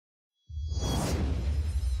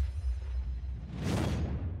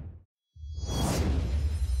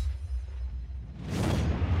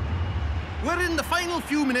We're in the final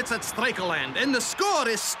few minutes at Strikaland, and the score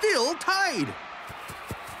is still tied.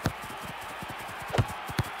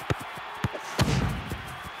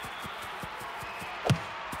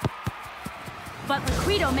 But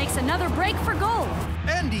Liquido makes another break for goal.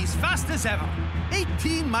 And he's fast as ever,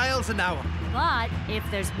 18 miles an hour. But if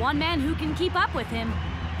there's one man who can keep up with him,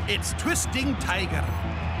 it's Twisting Tiger.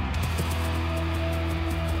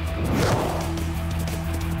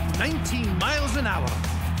 19 miles an hour.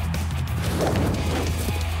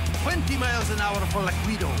 20 miles an hour for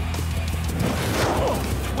Liquido.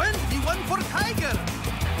 21 for Tiger.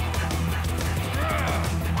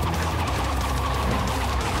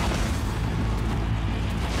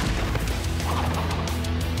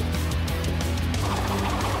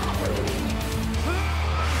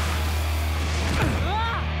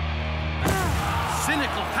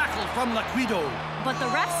 Cynical tackle from Liquido. but the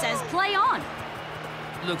ref says play on.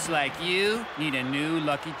 Looks like you need a new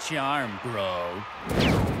Lucky Charm, bro.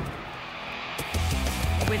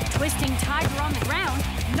 With Twisting Tiger on the ground,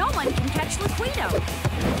 no one can catch Liquido.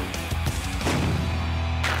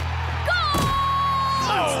 Goal!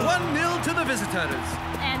 It's 1-0 to the visitors.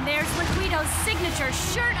 And there's Liquido's signature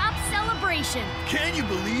shirt-up celebration. Can you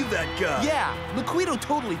believe that guy? Yeah, Liquido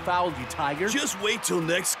totally fouled you, Tiger. Just wait till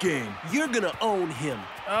next game. You're gonna own him.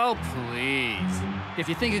 Oh, please. If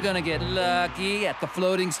you think you're gonna get lucky at the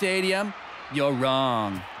floating stadium, you're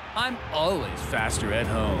wrong. I'm always faster at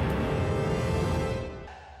home.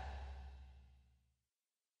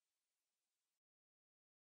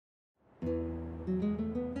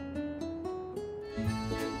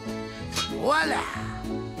 Voila!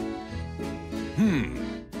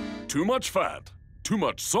 Too much fat, too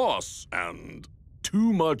much sauce, and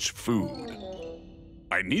too much food.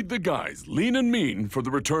 I need the guys lean and mean for the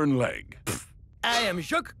return leg. I am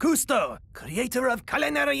Jacques Cousteau, creator of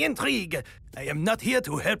culinary intrigue. I am not here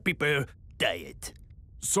to help people diet.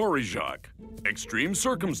 Sorry, Jacques. Extreme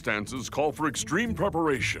circumstances call for extreme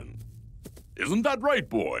preparation. Isn't that right,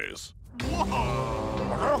 boys?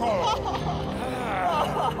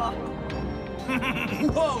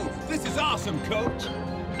 Whoa, this is awesome, Coach.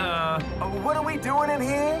 What are we doing in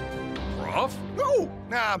here? Prof? Oh,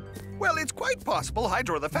 well, it's quite possible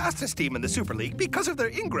Hydro are the fastest team in the Super League because of their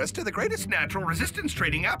ingress to the greatest natural resistance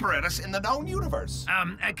training apparatus in the known universe.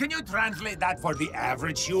 Can you translate that for the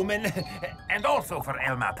average human? And also for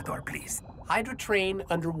El Matador, please. Hydro train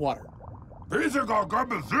underwater.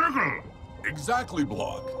 Exactly,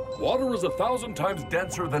 Block. Water is 1,000 times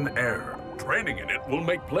denser than air. Training in it will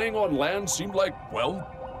make playing on land seem like, well,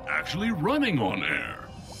 actually running on air.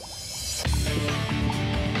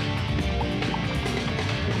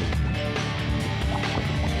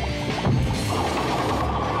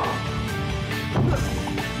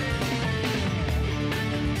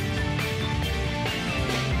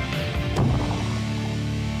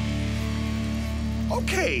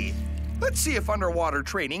 Okay, let's see if underwater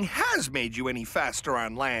training has made you any faster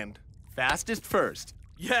on land. Fastest first.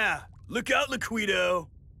 Yeah, look out, Liquido.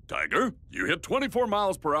 Tiger, you hit 24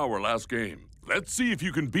 miles per hour last game. Let's see if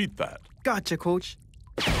you can beat that. Gotcha, Coach.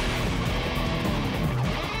 20.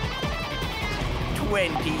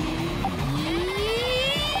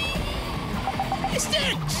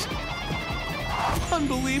 Sticks!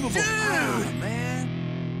 Unbelievable. Dude,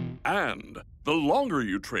 man. And the longer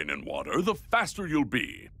you train in water, the faster you'll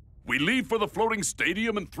be. We leave for the floating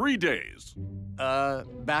stadium in 3 days.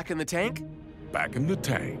 Back in the tank? Back in the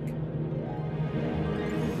tank.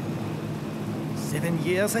 7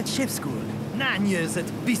 years at chef school, 9 years at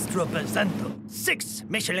Bistro Basanto, 6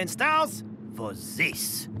 Michelin stars for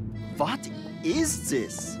this. What is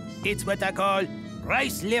this? It's what I call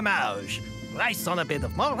rice limage. Rice on a bed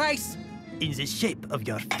of more rice in the shape of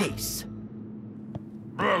your face.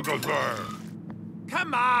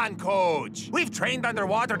 Come on, Coach. We've trained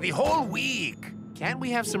underwater the whole week. Can't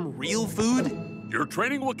we have some real food? Your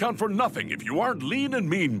training will count for nothing if you aren't lean and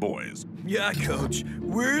mean, boys. Yeah, Coach.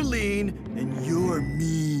 We're lean and you're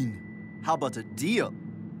mean. How about a deal?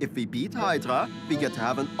 If we beat Hydra, we get to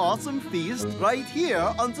have an awesome feast right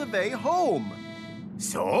here on the way home.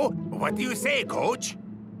 So, what do you say, Coach?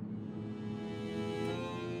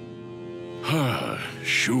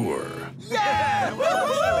 Sure. Yeah!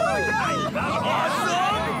 Awesome!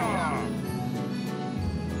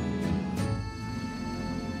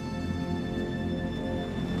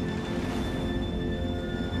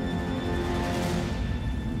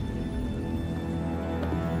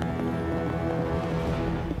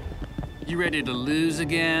 You ready to lose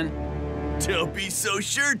again? Don't be so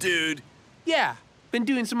sure, dude. Yeah, been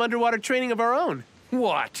doing some underwater training of our own.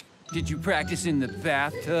 What? Did you practice in the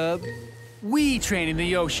bathtub? We train in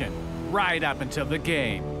the ocean, right up until the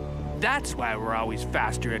game. That's why we're always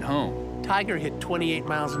faster at home. Tiger hit 28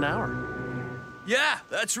 miles an hour. Yeah,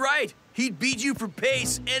 that's right. He'd beat you for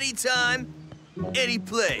pace anytime, any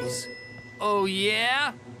place. Oh,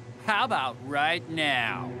 yeah? How about right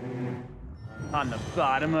now? On the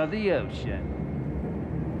bottom of the ocean.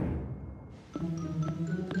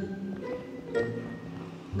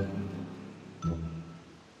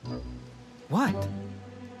 What?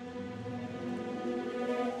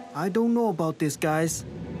 I don't know about this, guys.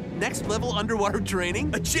 Next level underwater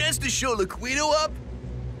training? A chance to show Liquido up?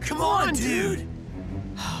 Come on, dude.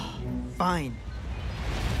 Fine.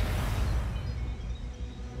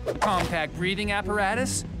 Compact breathing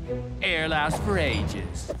apparatus? Air lasts for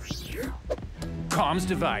ages. Comms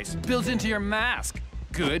device builds into your mask.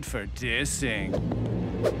 Good for dissing.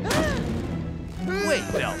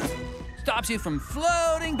 Weight belt stops you from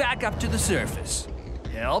floating back up to the surface.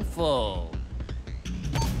 Helpful.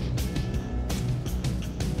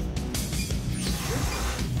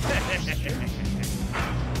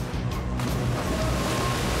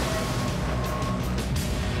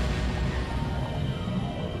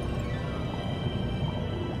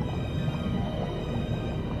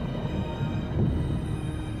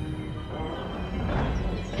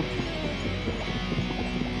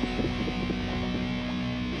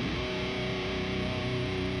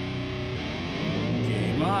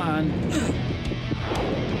 Game on.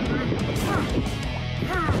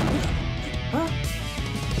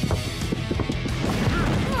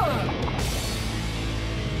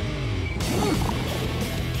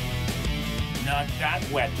 Not that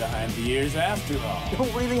wet behind the ears after all.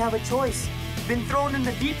 Don't really have a choice. Been thrown in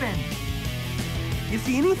the deep end. You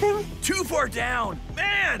see anything? Too far down.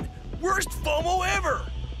 Man, worst FOMO ever.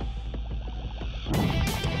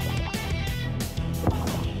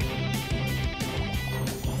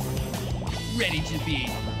 Ready to be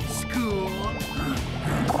school?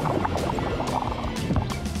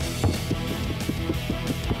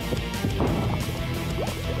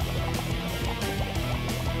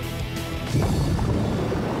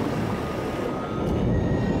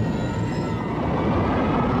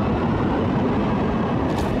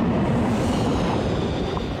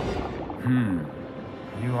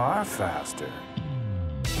 You are faster.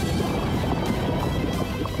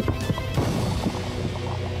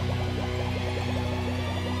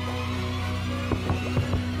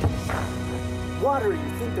 What do you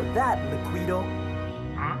think of that, Liquido?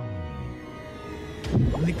 Huh?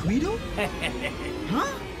 Liquido?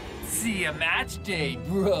 Huh? See a match day,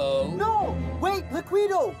 bro. No! Wait,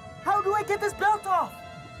 Liquido! How do I get this belt off?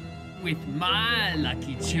 With my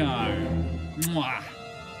lucky charm. Mwah.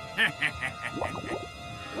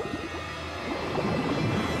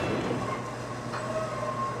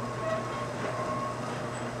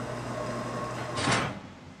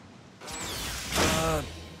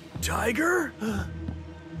 Tiger?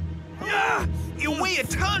 Yeah, you weigh a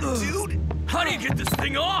ton, dude. How do you get this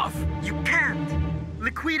thing off? You can't.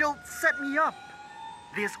 Liquido set me up.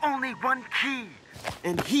 There's only one key,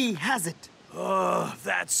 and he has it.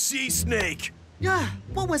 That sea snake. Yeah,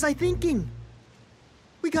 what was I thinking?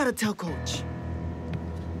 We gotta tell Coach.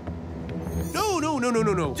 No.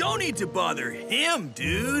 Don't need to bother him,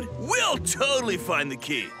 dude. We'll totally find the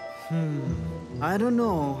key. I don't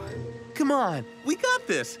know. Come on, we got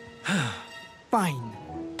this. Fine.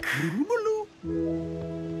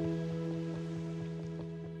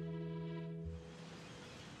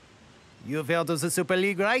 You've heard of the Super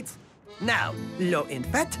League, right? Now, low in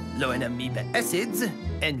fat, low in amoeba acids,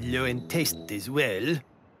 and low in taste as well.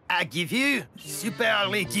 I give you super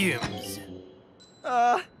legumes.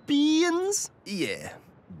 Beans? Yeah,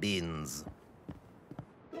 beans.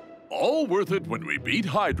 All worth it when we beat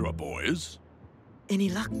Hydra, boys. Any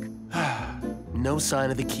luck? No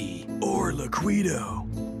sign of the key. Or Liquido.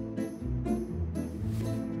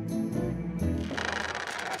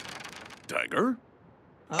 Tiger?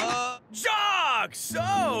 Jock! So,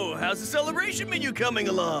 how's the celebration menu coming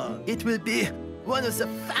along? It will be one of the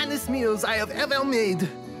finest meals I have ever made.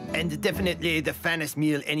 And definitely the finest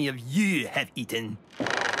meal any of you have eaten.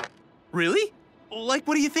 Really? Like,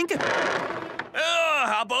 what are you thinking?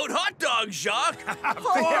 How about hot dogs, Jacques? Of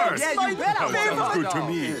course! Yeah, you bet. Sounds good to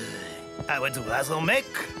me. I would rather make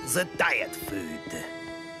the diet food.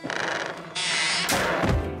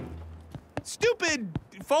 Stupid,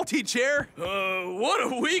 faulty chair. What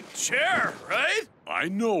a weak chair, right? I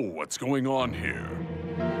know what's going on here.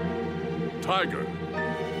 Tiger,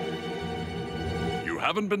 you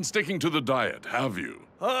haven't been sticking to the diet, have you?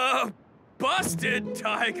 Busted,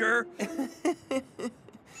 Tiger.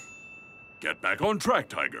 Get back on track,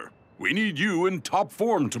 Tiger. We need you in top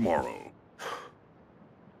form tomorrow.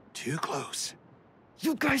 Too close.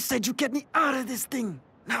 You guys said you'd get me out of this thing.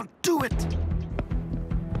 Now do it.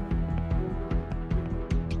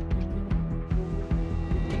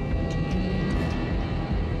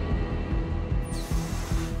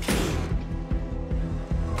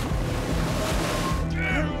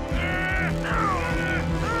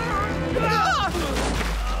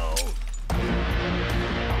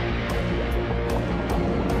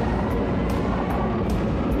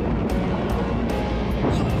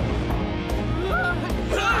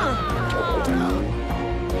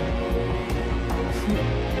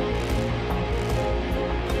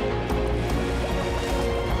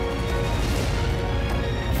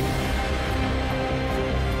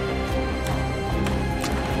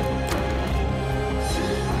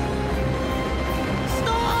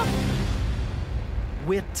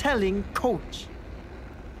 We're telling Coach.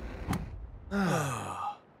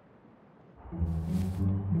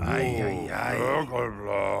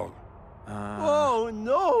 Oh,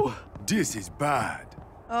 no! This is bad.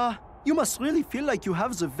 You must really feel like you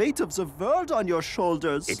have the weight of the world on your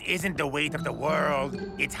shoulders. It isn't the weight of the world.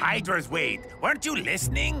 It's Hydra's weight. Weren't you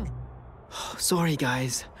listening? Sorry,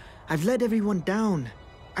 guys. I've let everyone down.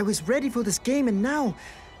 I was ready for this game, and now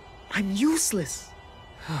I'm useless.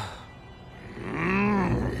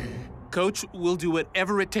 Coach, we'll do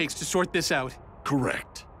whatever it takes to sort this out.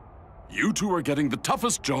 Correct. You two are getting the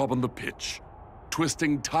toughest job on the pitch.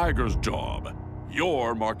 Twisting Tiger's job.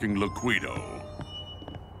 You're marking Liquido.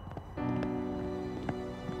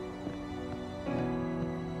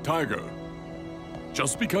 Tiger,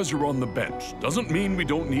 just because you're on the bench doesn't mean we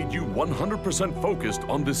don't need you 100% focused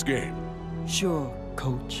on this game. Sure,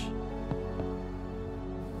 Coach.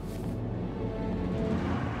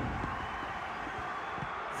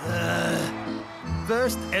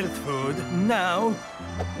 First health food, now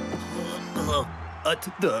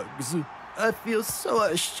hot dogs. I feel so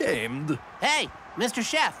ashamed. Hey, Mr.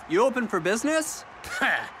 Chef, you open for business?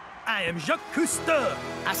 I am Jacques Cousteau.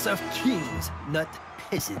 I serve kings, not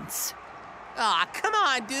peasants. Aw, come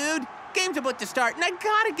on, dude. Game's about to start, and I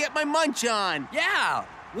gotta get my munch on. Yeah,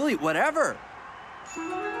 we'll eat whatever.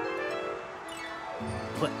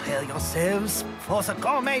 Prepare yourselves for the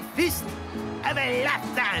gourmet feast of a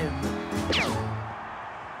lifetime.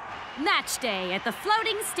 Match day at the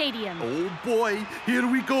floating stadium. Oh boy, here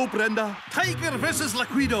we go, Brenda. Tiger versus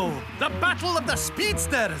Liquido, the battle of the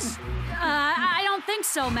speedsters. I don't think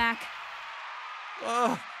so, Mac.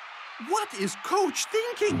 What is Coach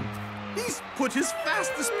thinking? He's put his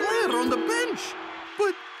fastest player on the bench.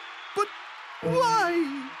 But why?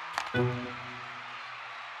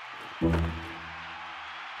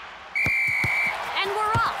 And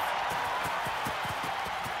we're off.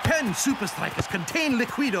 10 Supa Strikas contain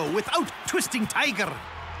Liquido without twisting Tiger.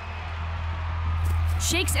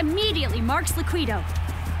 Shakes immediately marks Liquido.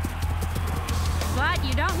 But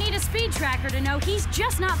you don't need a speed tracker to know he's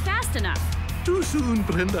just not fast enough. Too soon,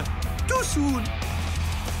 Brenda. Too soon.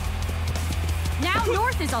 Now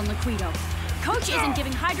North is on Liquido. Coach isn't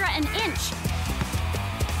giving Hydra an inch.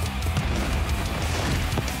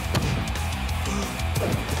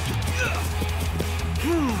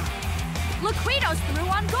 Liquido's through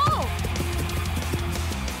on goal.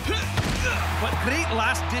 But great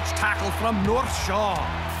last-ditch tackle from North Shaw.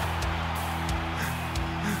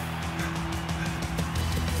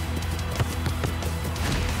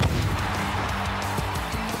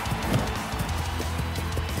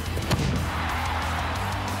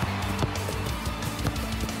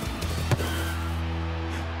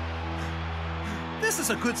 This is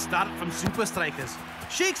a good start from Supa Strikas.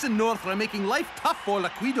 Shakes and North are making life tough for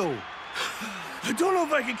Liquido. I don't know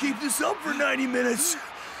if I can keep this up for 90 minutes.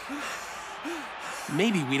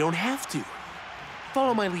 Maybe we don't have to.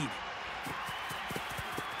 Follow my lead.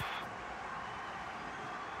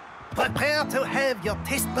 Prepare to have your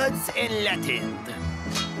taste buds enlightened.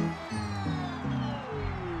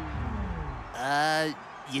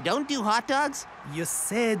 You don't do hot dogs? You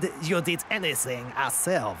said you did anything I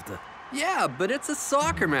served. Yeah, but it's a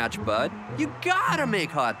soccer match, bud. You gotta make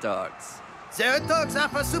hot dogs. The hot dogs are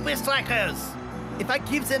for Supa Strikas. If I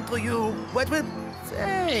give them to you, what will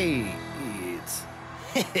say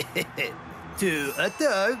it? 2 hot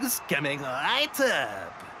dogs coming right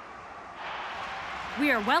up.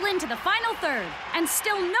 We are well into the final third, and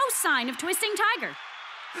still no sign of twisting Tiger.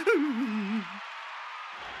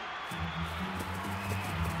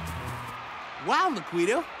 Wow,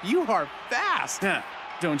 Liquido, you are fast.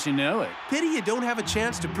 Don't you know it? Pity you don't have a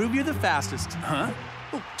chance to prove you're the fastest. Huh?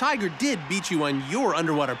 Well, Tiger did beat you on your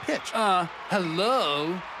underwater pitch.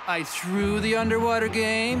 Hello? I threw the underwater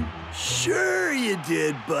game? Sure you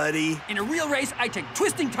did, buddy. In a real race, I take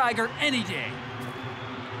twisting Tiger any day.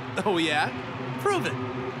 Oh, yeah? Prove it.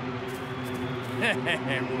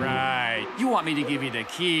 Right. You want me to give you the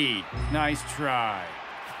key. Nice try.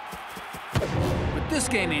 But this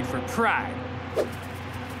game ain't for pride.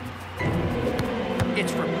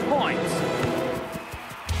 It's for points.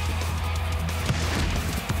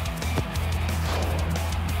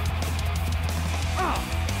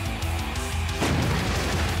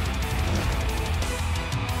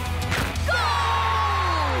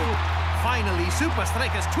 Finally, Supa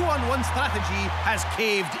Strikas' 2-on-1 strategy has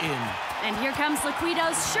caved in. And here comes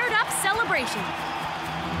Liquido's shirt-up celebration.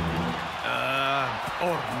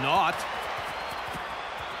 Or not.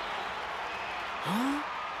 Huh?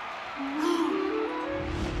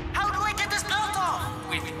 How do I get this belt off?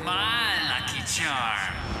 With my lucky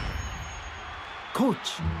charm.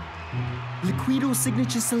 Coach, Liquido's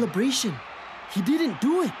signature celebration. He didn't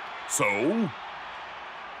do it. So?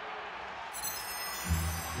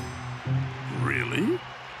 Really?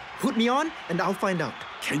 Put me on, and I'll find out.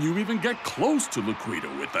 Can you even get close to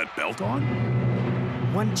Liquido with that belt on?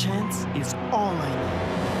 One chance is all I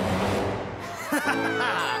need.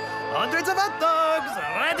 Hundreds of hot dogs,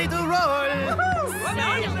 ready to roll! So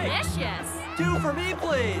delicious! 2 for me,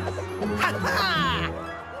 please!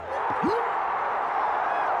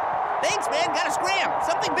 Thanks, man. Gotta scram.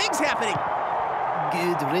 Something big's happening.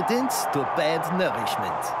 Good riddance to bad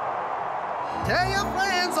nourishment. Tell your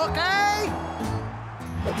friends, okay?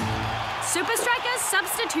 Supa Strikas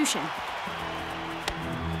substitution.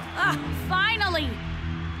 Ah, finally!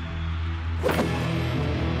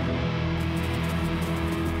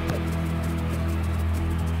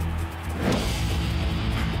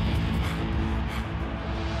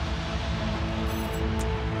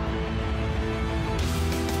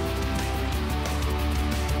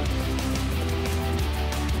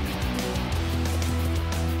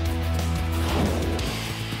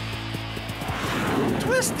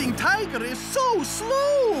 Twisting Tiger is so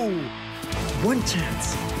slow! One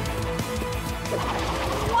chance.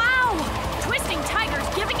 Wow! Twisting Tiger's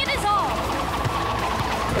giving it his all!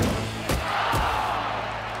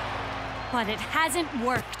 But it hasn't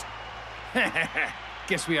worked.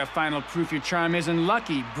 Guess we have final proof your charm isn't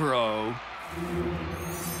lucky, bro.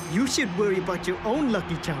 You should worry about your own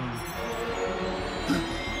lucky charm.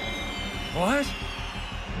 What?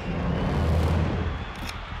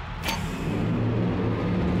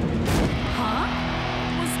 Huh?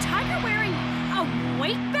 Was Tiger wearing a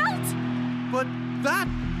weight belt? But that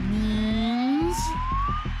means...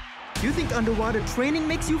 You think underwater training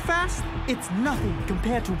makes you fast? It's nothing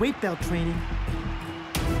compared to weight belt training.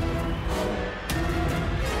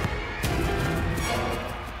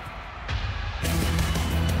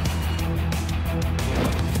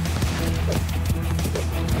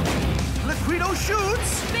 Liquido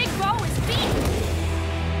shoots! Big Bo is beat!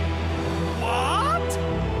 What?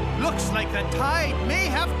 Looks like the tide may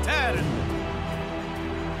have turned.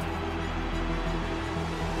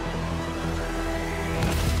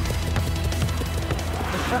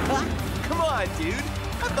 Come on, dude.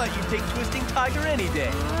 I thought you'd take Twisting Tiger any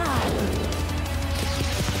day.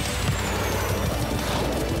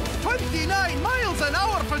 29 miles an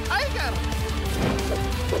hour for Tiger!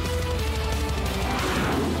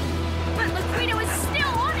 But Liquido is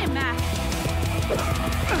still on him, Mac.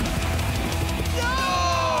 No!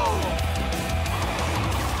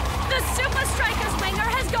 The Supa Strikas winger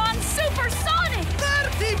has gone supersonic!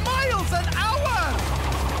 30 miles an hour!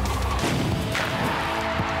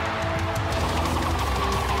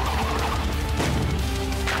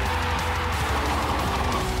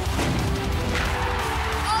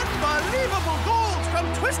 Unbelievable goals from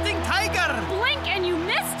Twisting Tiger! Blink and you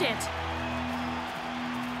missed it!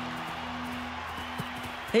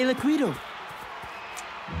 Hey, Liquido.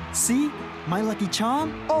 See? My lucky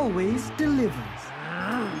charm always delivers.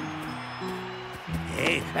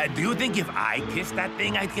 Hey, do you think if I kissed that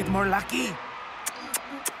thing, I'd get more lucky?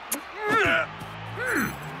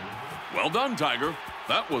 Well done, Tiger.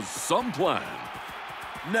 That was some plan.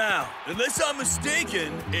 Now, unless I'm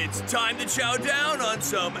mistaken, it's time to chow down on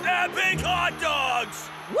some epic hot dogs!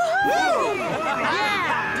 Woohoo!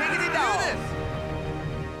 Diggity dog!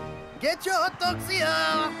 Get your hot dogs here!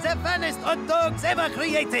 The finest hot dogs ever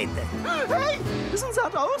created! Hey! Isn't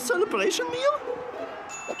that our celebration meal?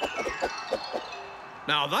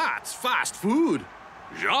 Now that's fast food.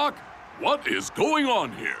 Jacques, what is going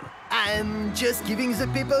on here? I'm just giving the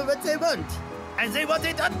people what they want. And they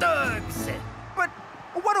wanted hot dogs! But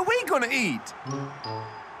what are we gonna eat?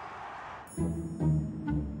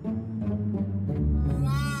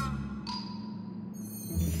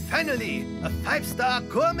 Finally, a 5-star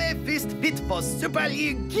gourmet feast fit for Super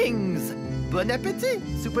League kings. Bon appetit,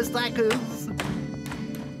 Supa Strikas.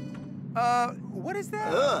 what is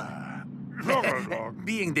that?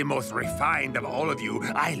 Being the most refined of all of you,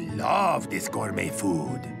 I love this gourmet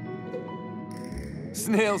food.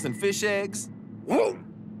 Snails and fish eggs? Whoa!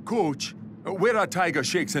 Coach, where are Tiger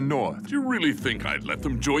Shakes and North? Do you really think I'd let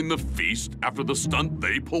them join the feast after the stunt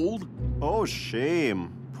they pulled? Oh,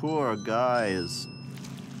 shame. Poor guys.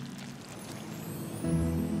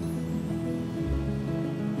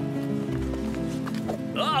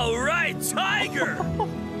 All right, Tiger!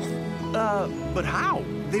 But how?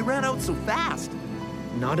 They ran out so fast.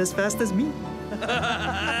 Not as fast as me.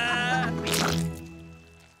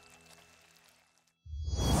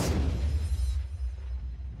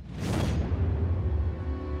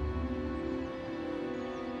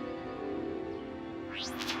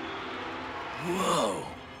 Whoa.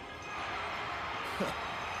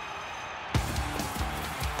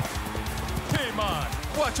 Hey, man!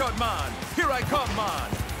 Watch out, man! Here I come, man!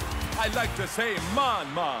 I like to say man.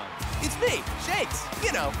 It's me, Shakes.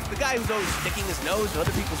 You know, the guy who's always sticking his nose in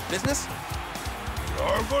other people's business.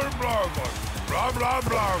 Blargle, blargle, blah, blah,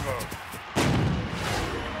 blargle.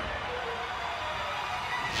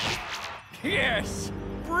 Yes!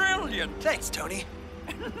 Brilliant! Thanks, Tony.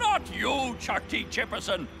 Not you, Chuck T.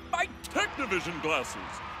 Chipperson. My Technovision glasses.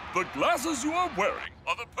 The glasses you are wearing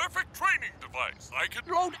are the perfect training device. I can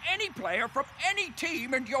load any player from any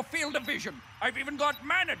team into your field of vision. I've even got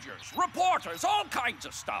managers, reporters, all kinds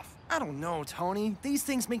of stuff. I don't know, Tony. These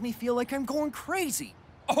things make me feel like I'm going crazy.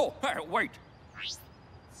 Oh, wait.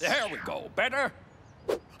 There we go. Better?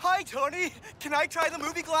 Hi, Tony. Can I try the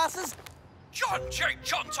movie glasses? John J.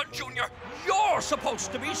 Johnson, Jr., you're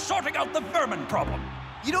supposed to be sorting out the vermin problem.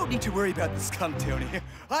 You don't need to worry about the skunk, Tony.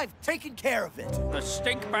 I've taken care of it. The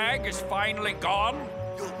stink bag is finally gone?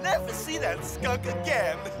 You'll never see that skunk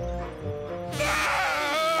again.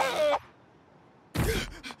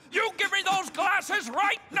 You give me those glasses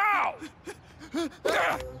right now!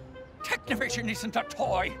 Technovision isn't a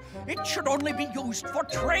toy. It should only be used for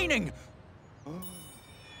training.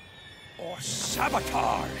 Or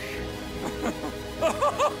sabotage.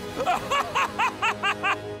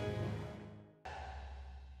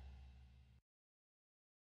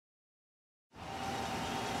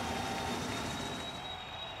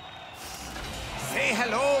 Say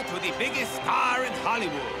hello to the biggest star in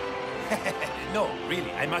Hollywood. No,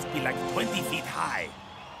 really, I must be like 20 feet high.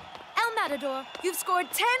 El Matador, you've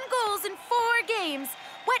scored 10 goals in 4 games.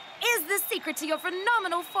 What is the secret to your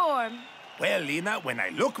phenomenal form? Well, Lena, when I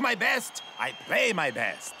look my best, I play my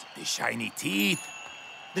best. The shiny teeth.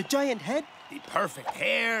 The giant head? The perfect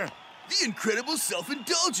hair. The incredible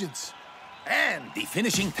self-indulgence. And the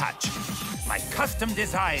finishing touch. My custom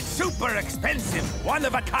designed, super expensive,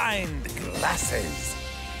 one-of-a-kind glasses.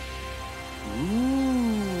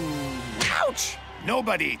 Ooh. Ouch!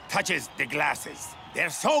 Nobody touches the glasses. They're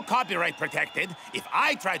so copyright protected, if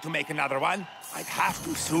I try to make another one, I'd have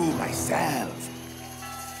to sue myself.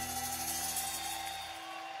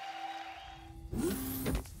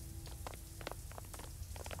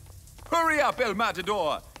 Hurry up, El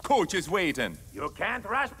Matador. Coach is waiting. You can't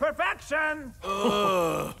rush perfection.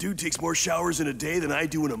 Dude takes more showers in a day than I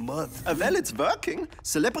do in a month. Well, it's working.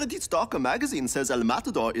 Celebrity Stalker magazine says El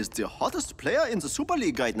Matador is the hottest player in the Super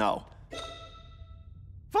League right now.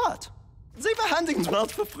 What? They were handing them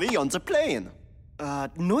out for free on the plane.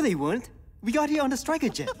 No they weren't. We got here on the striker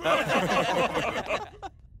jet. El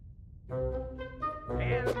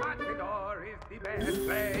Matador is the best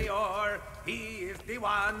player. He is the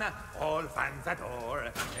one all fans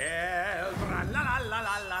adore. El la la la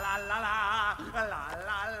la la la la la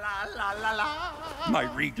la la la la. My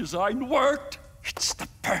redesign worked. It's the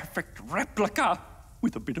perfect replica.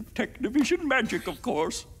 With a bit of Technovision magic, of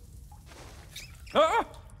course.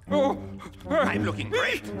 I'm looking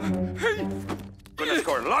great. Gonna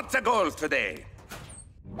score lots of goals today.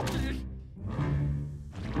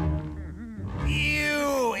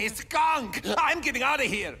 You, a skunk! I'm getting out of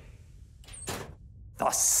here. The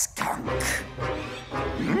skunk.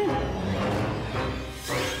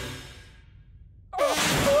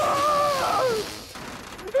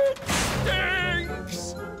 It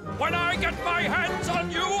stinks! When I get my hands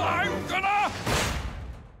on you, I'm gonna...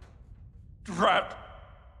 Drat.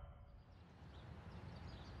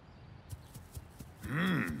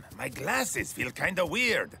 My glasses feel kinda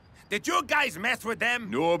weird. Did you guys mess with them?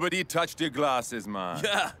 Nobody touched your glasses, man.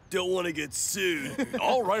 Yeah, don't want to get sued.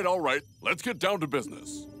 All right. Let's get down to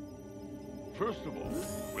business. First of all,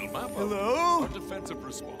 we'll map out our defensive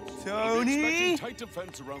response. Tony? We'll be expecting tight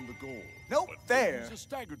defense around the goal. Nope, but there. It's a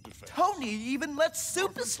staggered defense. Tony even lets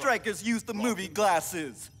Supa Strikas use the movie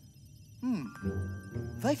glasses.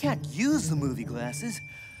 They can't use the movie glasses.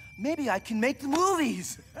 maybe I can make the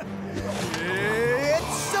movies.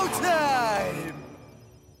 It's showtime!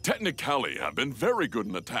 Technically have been very good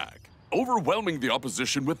in attack, overwhelming the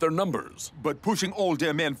opposition with their numbers. But pushing all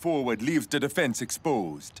their men forward leaves the defense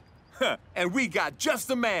exposed. Huh. And we got just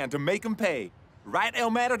the man to make them pay. Right,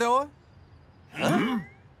 El Matador? Huh?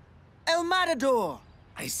 El Matador!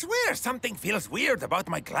 I swear something feels weird about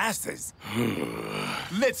my glasses.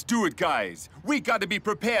 Let's do it, guys. We got to be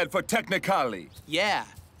prepared for Technicali. Yeah,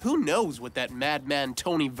 who knows what that madman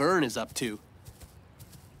Tony Vern is up to?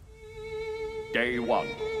 Day 1.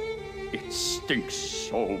 It stinks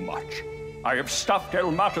so much. I have stuffed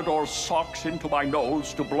El Matador's socks into my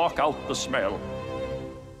nose to block out the smell.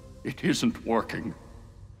 It isn't working.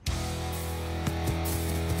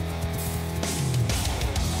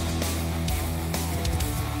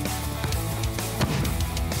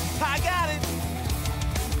 I got it!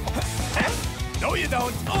 No, you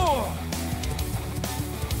don't. Oh!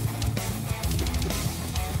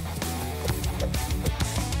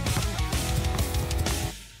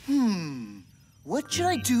 What should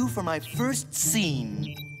I do for my first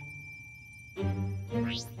scene? El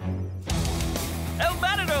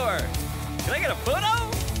Matador! Can I get a photo?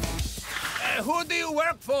 Who do you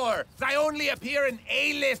work for? I only appear in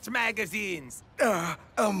A-list magazines.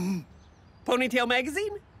 Ponytail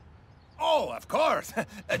Magazine? Oh, of course.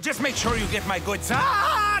 Just make sure you get my good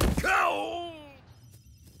side. Go!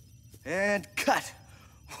 And cut.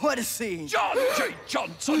 What a scene. John J.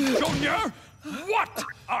 Johnson, Jr.! What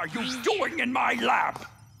are you doing in my lab?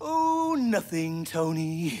 Oh, nothing,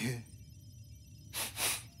 Tony.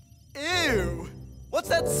 Ew! What's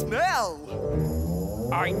that smell?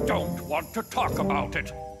 I don't want to talk about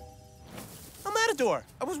it. El Matador,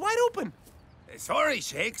 I was wide open. Sorry,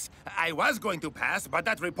 Shakes. I was going to pass, but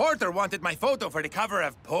that reporter wanted my photo for the cover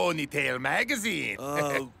of Ponytail magazine.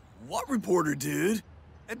 What reporter, dude?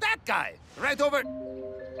 That guy, right over...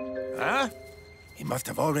 Huh? He must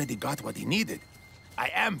have already got what he needed.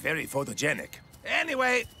 I am very photogenic.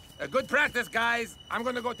 Anyway, good practice, guys. I'm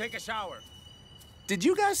gonna go take a shower. Did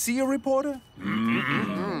you guys see a reporter?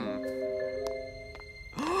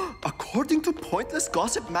 According to Pointless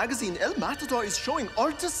Gossip magazine, El Matador is showing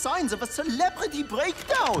all the signs of a celebrity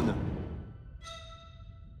breakdown.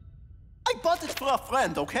 I bought it for a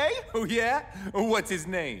friend, okay? Oh, yeah? What's his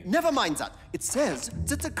name? Never mind that. It says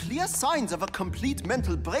that the clear signs of a complete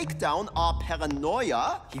mental breakdown are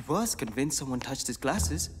paranoia. He was convinced someone touched his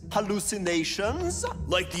glasses. Hallucinations.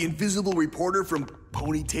 Like the invisible reporter from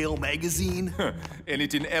Ponytail magazine?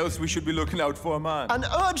 Anything else we should be looking out for, man? An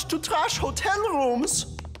urge to trash hotel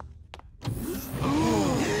rooms.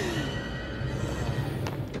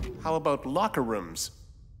 How about locker rooms?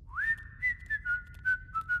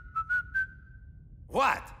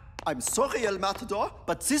 What? I'm sorry, El Matador,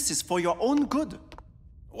 but this is for your own good.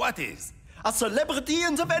 What is? A celebrity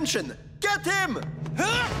intervention. Get him!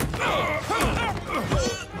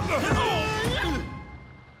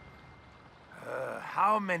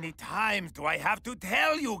 How many times do I have to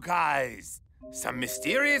tell you guys? Some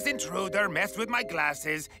mysterious intruder messed with my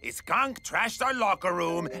glasses, a skunk trashed our locker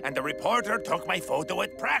room, and the reporter took my photo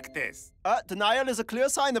at practice. Denial is a clear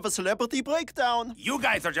sign of a celebrity breakdown. You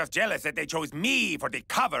guys are just jealous that they chose me for the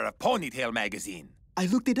cover of Ponytail magazine. I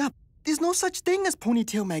looked it up. There's no such thing as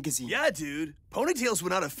Ponytail magazine. Yeah, dude. Ponytails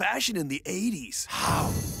went out of fashion in the 80s.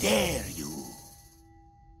 How dare you?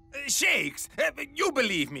 Shakes, you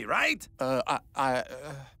believe me, right?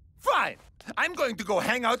 Fine. I'm going to go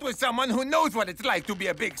hang out with someone who knows what it's like to be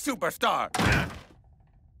a big superstar.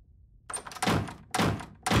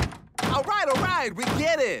 All right, we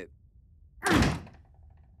get it.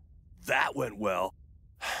 That went well.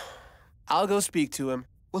 I'll go speak to him.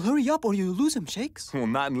 Well, hurry up or you lose him, Shakes. Well,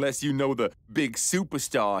 not unless you know the big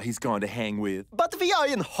superstar he's going to hang with. But we are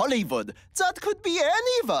in Hollywood. That could be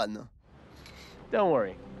anyone. Don't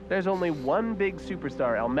worry. There's only one big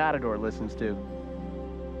superstar El Matador listens to.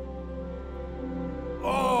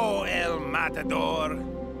 Oh, El Matador.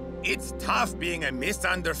 It's tough being a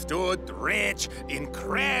misunderstood, rich,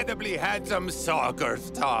 incredibly handsome soccer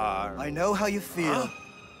star. I know how you feel. Huh?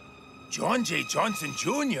 John J. Johnson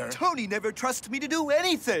Jr.? Tony never trusts me to do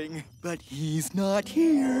anything. But he's not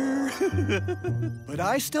here. But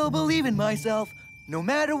I still believe in myself, no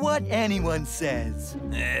matter what anyone says.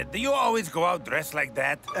 Do you always go out dressed like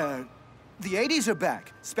that? The 80s are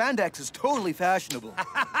back. Spandex is totally fashionable.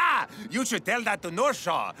 You should tell that to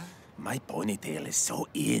Norshaw. My ponytail is so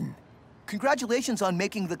in. Congratulations on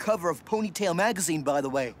making the cover of Ponytail magazine, by the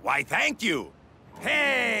way. Why, thank you.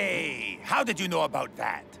 Hey, how did you know about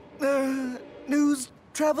that? News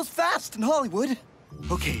travels fast in Hollywood.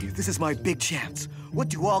 Okay, this is my big chance. What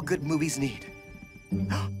do all good movies need?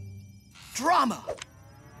 Drama!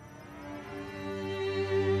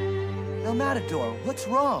 El Matador, what's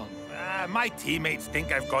wrong? My teammates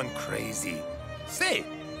think I've gone crazy. Say,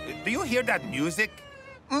 do you hear that music?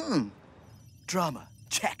 Mm-mm. Drama,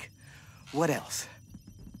 check. What else?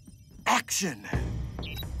 Action!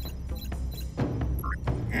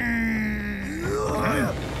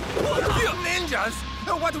 Ninjas?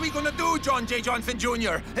 What are we gonna do, John J. Johnson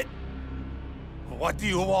Jr.? What do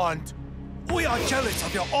you want? We are jealous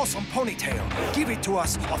of your awesome ponytail. Give it to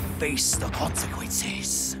us or face the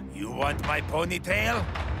consequences. You want my ponytail?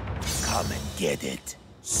 Come and get it.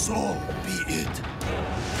 So be it.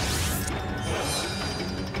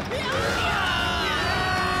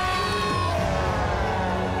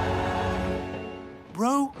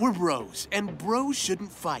 Bro, we're bros, and bros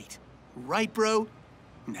shouldn't fight. Right, bro?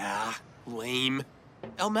 Nah, lame.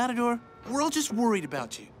 El Matador, we're all just worried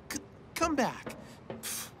about you. Come back.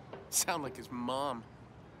 Pfft, sound like his mom.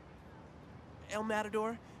 El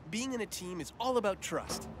Matador, being in a team is all about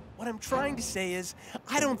trust. What I'm trying to say is,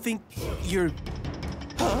 I don't think you're...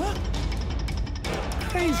 Huh?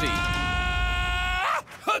 Crazy.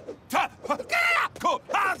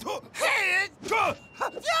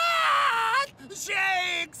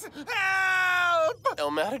 Shakes! Help! El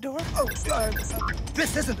Matador? Oh,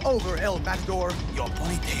 this isn't over, El Matador. Your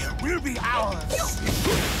ponytail will be ours.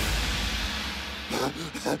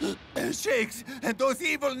 Shakes, and those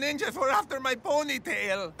evil ninjas were after my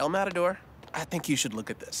ponytail. El Matador, I think you should look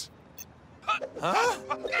at this. Huh?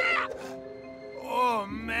 Oh,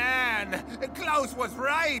 man. Klaus was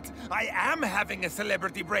right. I am having a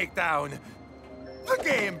celebrity breakdown. The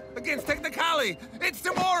game against Technicali. It's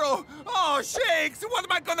tomorrow. Oh, Shakes, what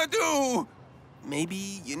am I gonna do?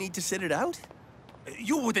 Maybe you need to sit it out?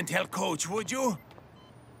 You wouldn't tell Coach, would you?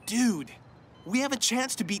 Dude, we have a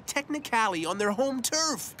chance to beat Technicali on their home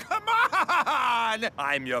turf. Come on!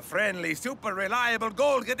 I'm your friendly, super reliable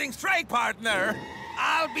goal-getting strike partner.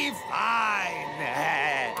 I'll be fine.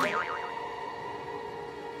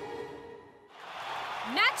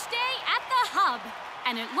 Match day at the hub.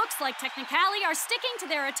 And it looks like Technicali are sticking to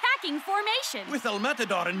their attacking formation. With El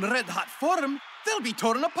Matador in red-hot form, they'll be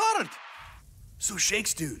torn apart. So,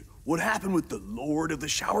 Shakes, dude, what happened with the Lord of the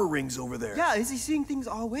Shower Rings over there? Yeah, is he seeing things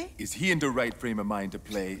our way? Is he in the right frame of mind to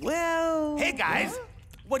play? Well... Hey, guys,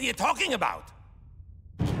 what are you talking about?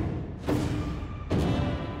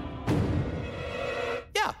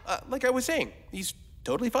 Yeah, like I was saying, he's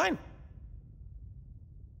totally fine.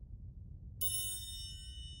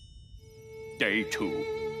 Day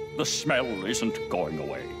 2. The smell isn't going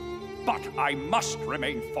away. But I must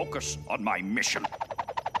remain focused on my mission.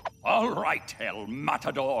 All right, El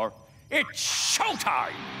Matador. It's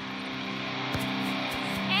showtime!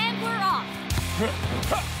 And we're off.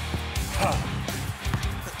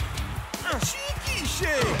 Cheeky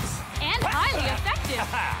Shakes! And highly effective.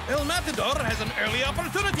 El Matador has an early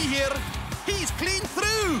opportunity here. He's clean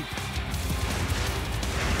through.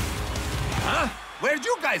 Huh? Where'd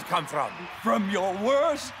you guys come from? From your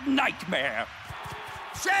worst nightmare.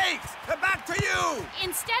 Shakes, back to you!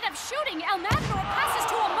 Instead of shooting, El Matador passes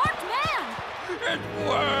to a marked man. It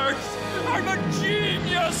works! I'm a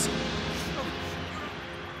genius!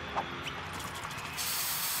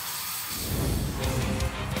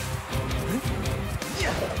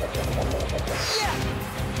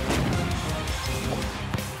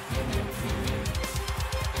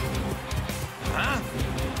 Huh?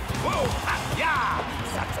 Whoa! Ha, yeah!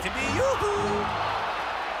 Sucks to be you!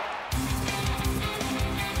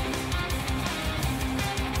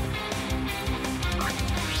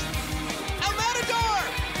 El Matador!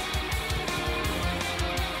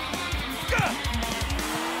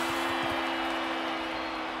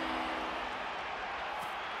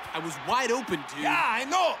 I was wide open, dude. Yeah, I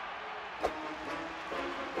know!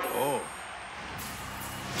 Oh.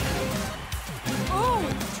 Ooh,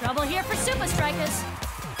 trouble here for Supa Strikas.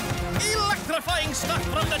 Electrifying stuff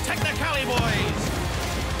from the Technicali boys!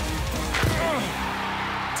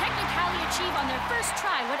 Technicali achieve on their first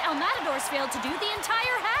try what El Matador's failed to do the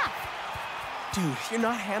entire half. Dude, you're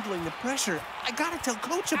not handling the pressure. I gotta tell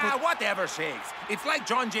Coach about... Whatever, Shakes. It's like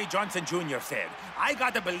John J. Johnson Jr. said. I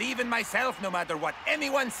gotta believe in myself no matter what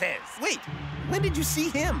anyone says. Wait, when did you see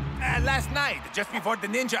him? Last night, just before the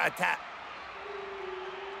ninja attack.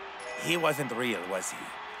 He wasn't real, was he?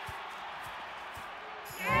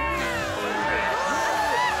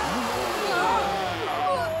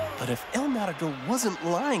 But if El Matador wasn't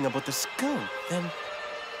lying about the skunk, then...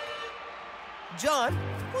 John,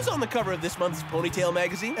 who's on the cover of this month's Ponytail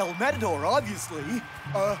magazine? El Matador, obviously.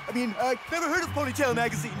 Never heard of Ponytail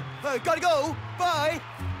magazine. Gotta go. Bye.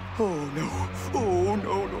 Oh no. Oh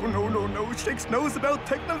no. Shakes knows about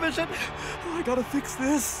Technovision. Oh, I gotta fix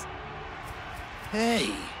this.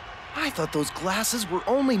 Hey, I thought those glasses were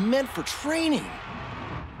only meant for training.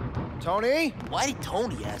 Tony? Why did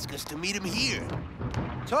Tony ask us to meet him here?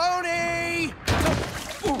 Tony!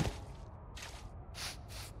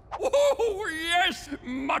 Oh, yes!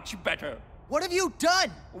 Much better. What have you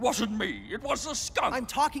done? Wasn't me. It was the skunk. I'm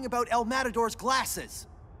talking about El Matador's glasses.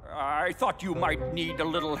 I thought you might need a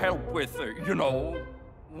little help with,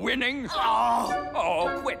 winning.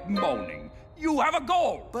 Oh, quit moaning. You have a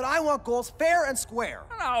goal. But I want goals fair and square.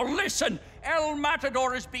 Now listen, El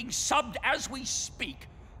Matador is being subbed as we speak.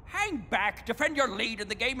 Hang back, defend your lead,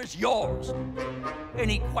 and the game is yours.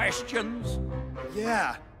 Any questions?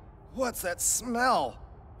 Yeah. What's that smell?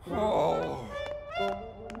 Oh.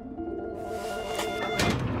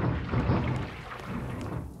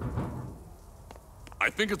 I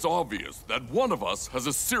think it's obvious that one of us has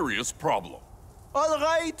a serious problem. All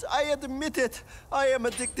right, I admit it. I am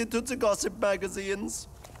addicted to the gossip magazines.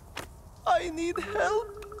 I need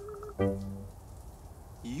help.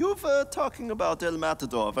 You were talking about El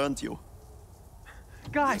Matador, weren't you?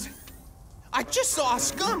 Guys, I just saw a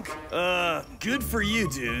skunk. Good for you,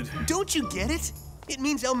 dude. Don't you get it? It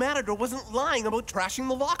means El Matador wasn't lying about trashing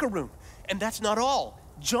the locker room. And that's not all.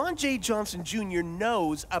 John J. Johnson Jr.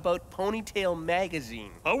 knows about Ponytail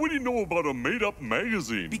Magazine. How would he know about a made-up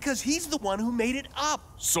magazine? Because he's the one who made it up.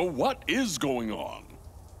 So what is going on?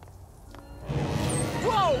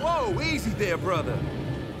 Whoa, easy there, brother.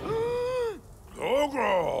 Oh,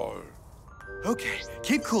 God. Okay,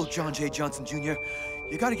 keep cool, John J. Johnson Jr.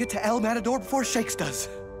 You gotta get to El Matador before Shakes does.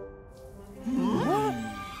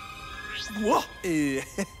 Whoa!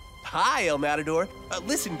 Hi, El Matador.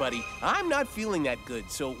 Listen, buddy, I'm not feeling that good,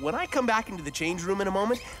 so when I come back into the change room in a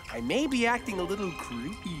moment, I may be acting a little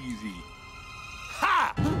crazy.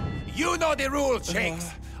 Ha! You know the rules,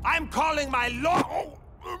 Shakes. I'm calling my law.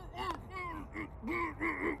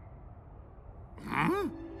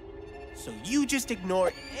 So you just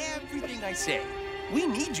ignore everything I say. We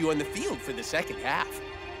need you on the field for the second half.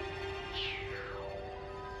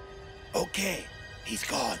 Okay, he's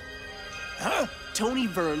gone. Huh? Tony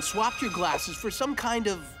Verne swapped your glasses for some kind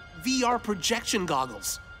of VR projection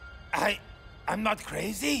goggles. I'm not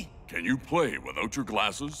crazy? Can you play without your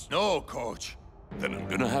glasses? No, Coach. Then I'm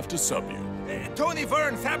gonna have to sub you. Tony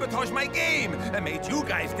Verne sabotaged my game and made you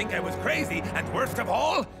guys think I was crazy, and worst of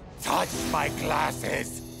all, touched my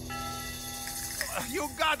glasses. You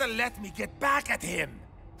gotta let me get back at him.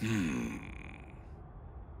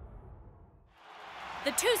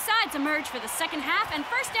 The two sides emerge for the second half, and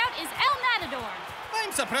first out is El Matador.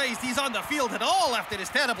 I'm surprised he's on the field at all after his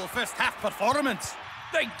terrible first half performance.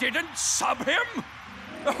 They didn't sub him?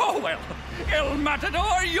 Oh, well, El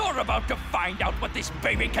Matador, you're about to find out what this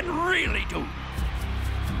baby can really do.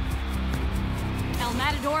 El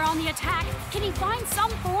Matador on the attack. Can he find some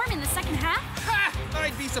form in the second half? Ha!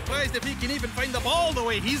 I'd be surprised if he can even find the ball the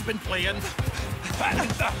way he's been playing.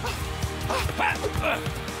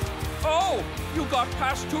 Oh, you got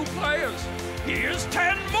past 2 players. Here's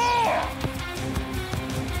 10 more.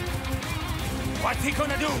 What's he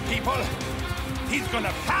gonna do, people? He's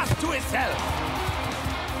gonna pass to himself.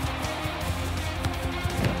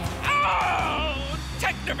 Oh!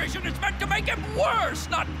 Technovision is meant to make him worse,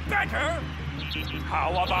 not better.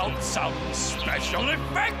 How about some special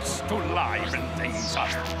effects to liven things up?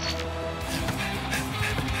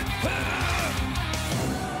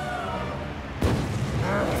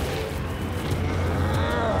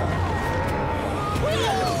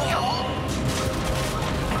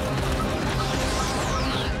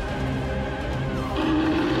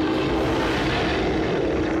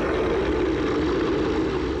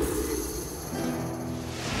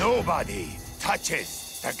 Nobody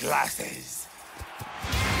touches the glasses.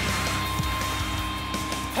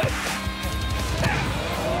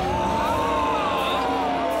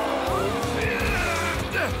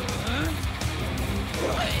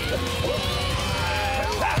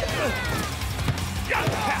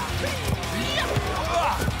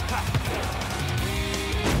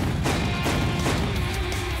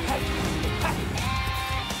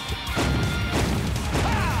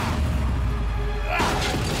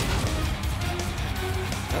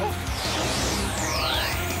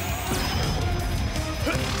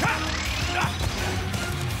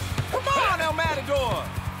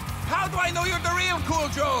 How do I know you're the real Cool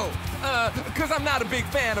Joe? Because I'm not a big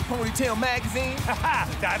fan of Ponytail Magazine. Haha,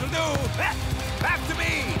 that'll do. Back to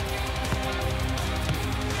me.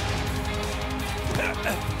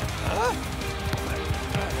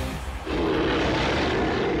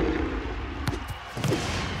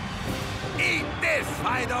 Eat this! this,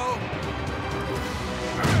 Fido!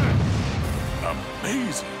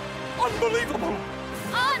 Amazing! Unbelievable!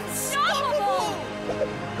 Unstoppable!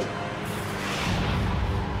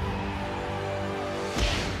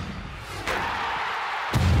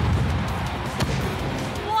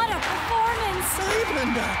 What a performance! Save,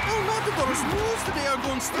 Linda! El Matador's moves today are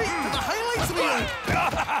going straight to the highlights reel!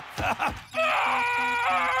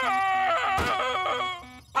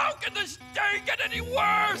 How can this day get any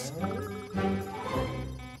worse?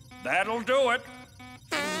 That'll do it.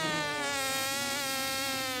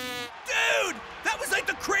 Dude! That was like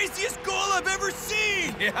the craziest goal I've ever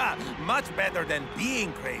seen! Yeah, much better than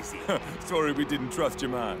being crazy. Sorry we didn't trust you,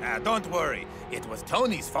 man. Don't worry. It was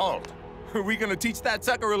Tony's fault. Are we gonna teach that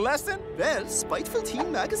sucker a lesson? Well, Spiteful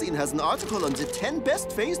Teen magazine has an article on the 10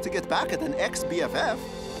 best ways to get back at an ex-BFF.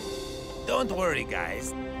 Don't worry,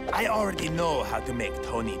 guys. I already know how to make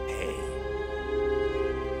Tony pay.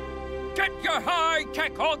 Get your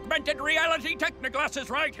high-tech augmented reality technoglasses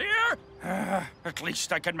right here! At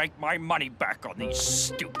least I can make my money back on these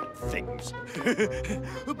stupid things.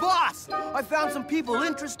 Boss, I found some people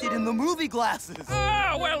interested in the movie glasses.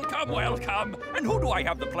 Ah, welcome, welcome. And who do I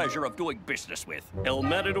have the pleasure of doing business with? El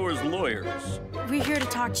Matador's lawyers. We're here to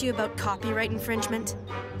talk to you about copyright infringement.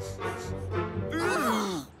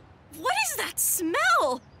 What is that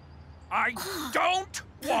smell? I don't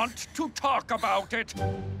want to talk about it.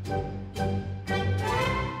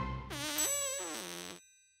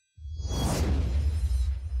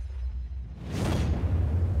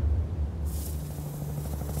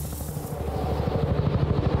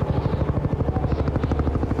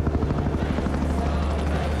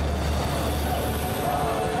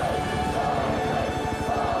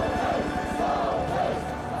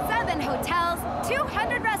 Hotels,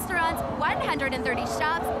 200 restaurants, 130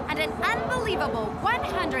 shops, and an unbelievable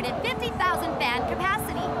 150,000 fan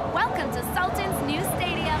capacity. Welcome to Sultan's new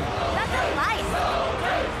stadium, the Delight.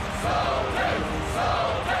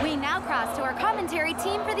 We now cross to our commentary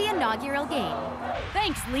team for the inaugural game.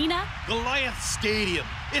 Thanks, Lena. Goliath Stadium.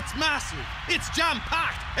 It's massive, it's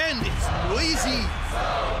jam-packed, and it's noisy.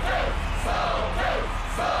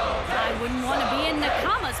 I wouldn't want to be in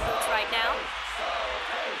Nakama's boots right now.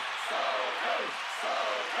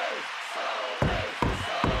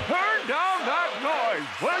 Turn down that noise,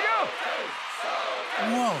 will you?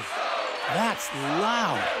 Whoa, that's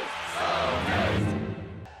loud.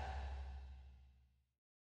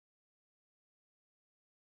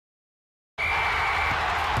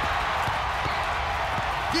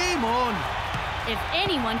 Game on! If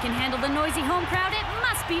anyone can handle the noisy home crowd, it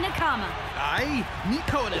must be Nakama. Aye,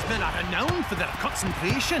 Nico and his men are renowned for their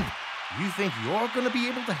concentration. You think you're gonna be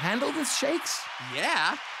able to handle this, Shakes?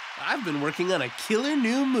 Yeah, I've been working on a killer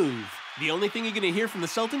new move. The only thing you're gonna hear from the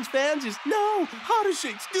Sultans fans is, "No, how does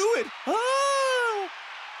Shakes do it? Ah!"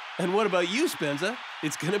 And what about you, Spenza?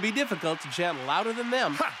 It's gonna be difficult to chant louder than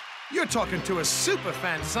them. Ha! You're talking to a super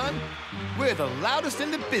fan, son. We're the loudest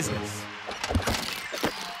in the business. Ooh,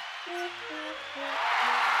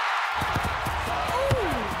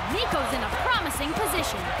 Nico's in a promising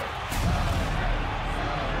position.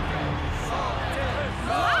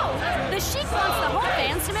 Wow! The Sheik wants the home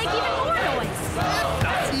fans to make even more noise. If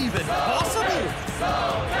that's even possible!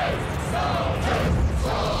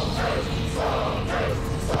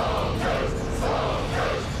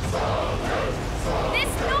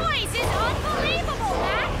 This noise is unbelievable,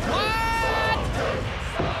 Matt!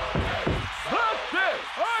 That's it!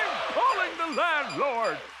 I'm calling the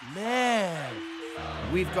landlord! Man,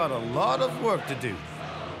 we've got a lot of work to do.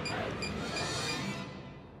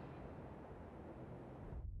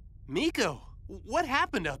 Miko, what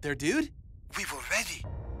happened out there, dude? We were ready,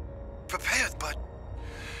 prepared, but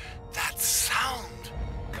that sound.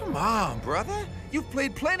 Come on, brother. You've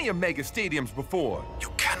played plenty of mega stadiums before. You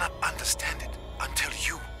cannot understand it until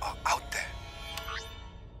you are out there.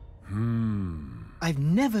 I've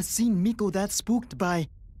never seen Miko that spooked by,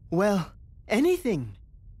 well, anything.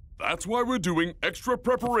 That's why we're doing extra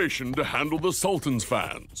preparation to handle the Sultan's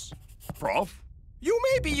fans. Prof? You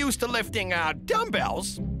may be used to lifting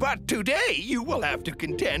dumbbells, but today you will have to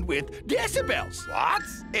contend with decibels. What?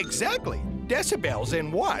 Exactly. Decibels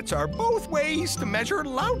and watts are both ways to measure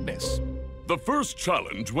loudness. The first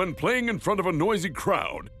challenge when playing in front of a noisy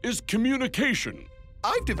crowd is communication.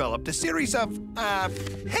 I've developed a series of,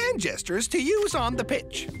 hand gestures to use on the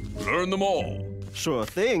pitch. Learn them all. Sure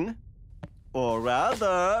thing. Or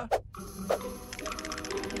rather...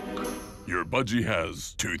 Your budgie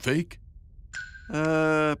has toothache?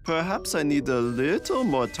 Perhaps I need a little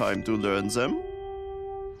more time to learn them.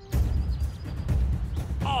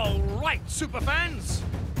 All right, superfans.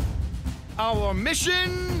 Our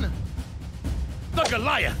mission The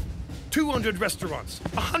Goliath! 200 restaurants,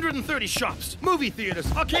 130 shops, movie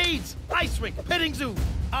theaters, arcades, ice rink, petting zoo.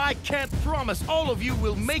 I can't promise all of you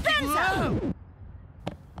will make it love.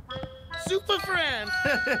 Super friend!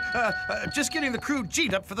 Just getting the crew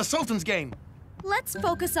G'd up for the Sultan's game. Let's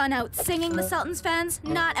focus on out-singing the Sultan's fans,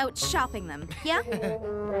 not out-shopping them, yeah?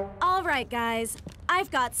 All right, guys.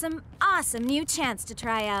 I've got some awesome new chants to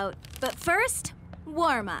try out. But first,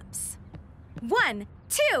 warm-ups. 1,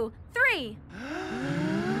 2, 3.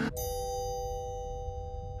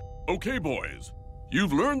 Okay, boys.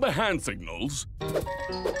 You've learned the hand signals.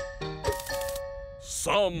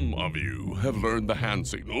 Some of you have learned the hand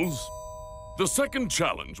signals. The second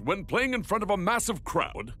challenge when playing in front of a massive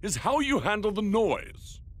crowd is how you handle the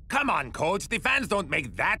noise. Come on, Coach. The fans don't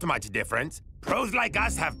make that much difference. Pros like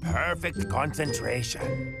us have perfect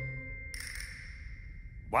concentration.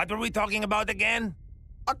 What were we talking about again?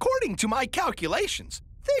 According to my calculations,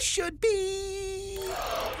 this should be...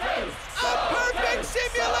 a perfect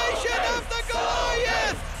simulation of the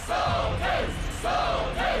Goliath!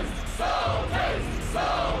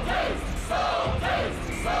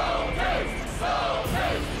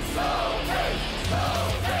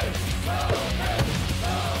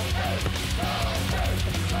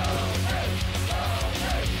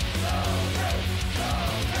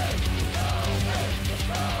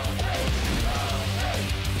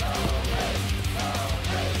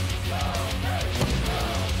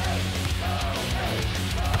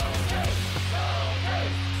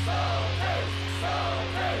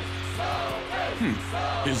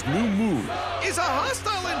 His new move. Is a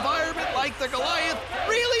hostile environment like the Goliath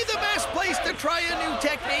really the best place to try a new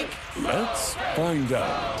technique? Let's find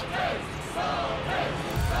out.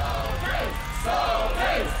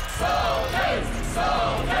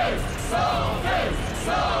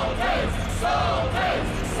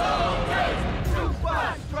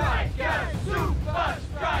 Supa Strikas! Supa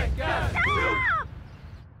Strikas!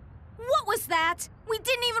 What was that? We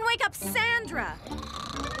didn't even wake up Sandra.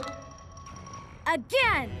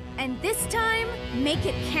 Again, and this time, make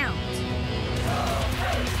it count.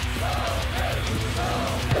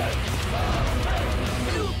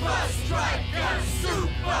 Supa Strikas!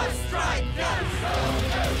 Supa Strikas!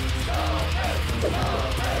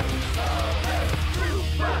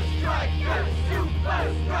 Supa Strikas! Supa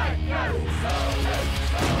Strikas!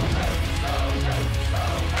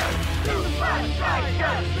 Supa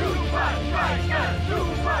Strikas! Supa Strikas!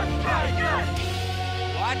 Supa Strikas!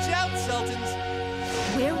 Watch out, Sultans.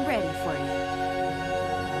 We're ready for you.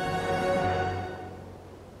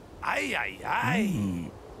 Ay, ay, ay.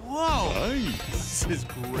 Whoa. Nice. This is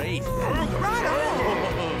great.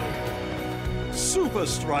 Supa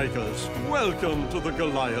Strikas, welcome to the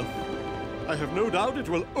Goliath. I have no doubt it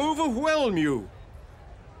will overwhelm you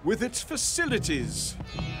with its facilities.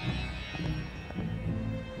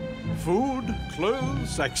 Food,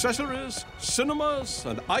 clothes, accessories, cinemas,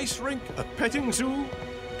 an ice rink, a petting zoo.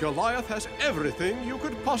 Goliath has everything you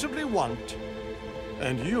could possibly want.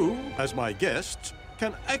 And you, as my guests,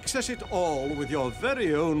 can access it all with your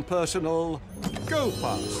very own personal Go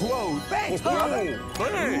Pass. Whoa, thanks, brother.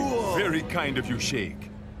 Thanks. Very kind of you, Shake.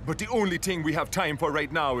 But the only thing we have time for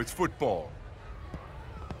right now is football.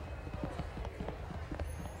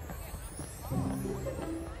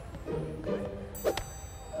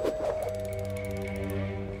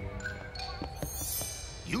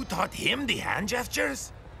 You taught him the hand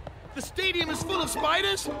gestures? The stadium is full of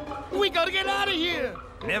spiders. We gotta get out of here.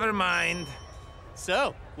 Never mind.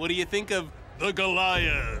 So, what do you think of the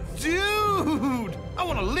Goliath? Dude, I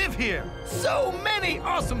want to live here. So many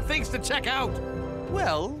awesome things to check out.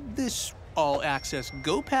 Well, this all-access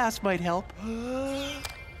Go Pass might help.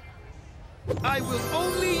 I will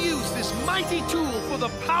only use this mighty tool for the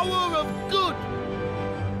power of good.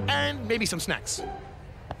 And maybe some snacks.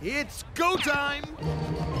 It's go time.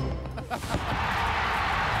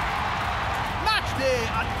 Match day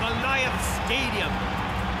at Goliath Stadium.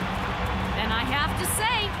 And I have to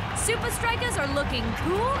say, Supa Strikas are looking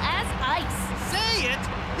cool as ice. Say it!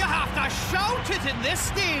 You have to shout it in this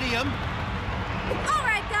stadium. All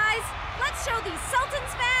right, guys. Let's show these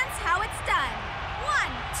Sultans fans how it's done. 1,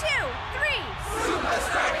 2, 3. Supa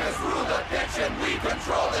Strikas rule the pitch and we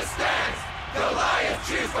control the stands. Goliath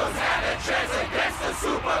cheers goes hand and chants against the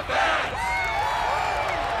Supa fans.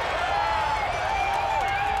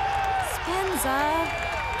 Spenza,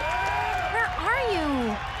 where are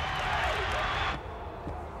you?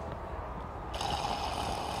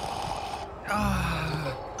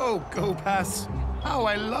 Oh, Go Pass. How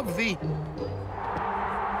I love thee.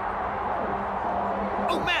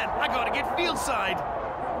 Oh man, I gotta get field side.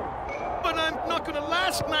 But I'm not gonna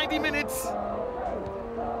last 90 minutes.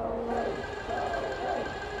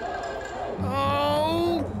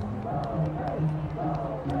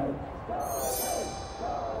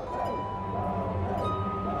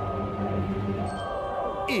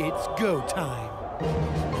 It's go time.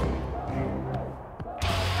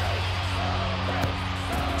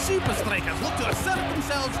 Supa Strikas look to assert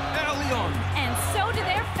themselves early on. And so do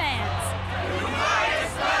their fans. You might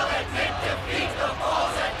as well admit defeat before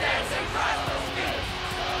the dancing Rasta's feet.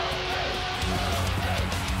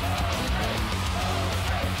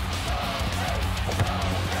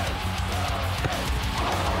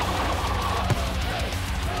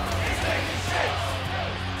 He's taking shakes,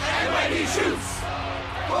 and when he shoots,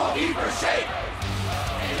 we'll deeper shake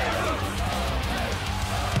in the roots.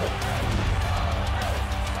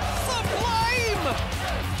 Sublime!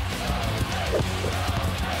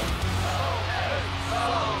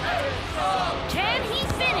 Can he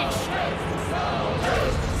finish?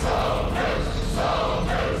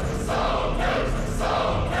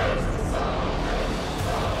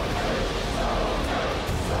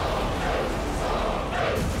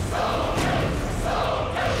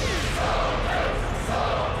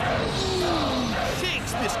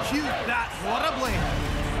 Shakes miscued that horribly.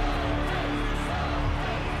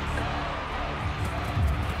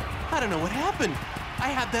 I don't know what happened. I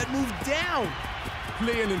had that move down.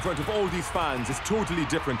 Playing in front of all these fans is totally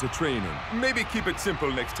different to training. Maybe keep it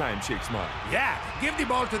simple next time, Shakes man. Yeah, give the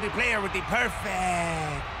ball to the player with the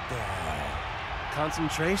perfect...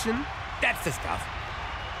 concentration? That's the stuff.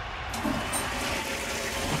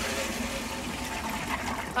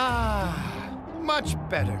 Much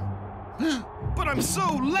better. But I'm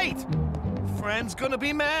so late! Friend's gonna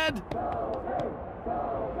be mad.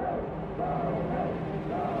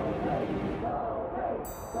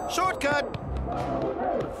 Shortcut!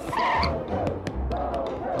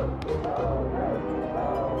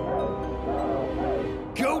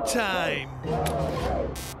 Go time!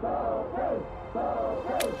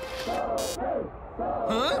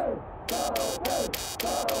 Huh?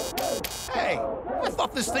 Hey, I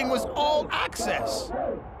thought this thing was all access.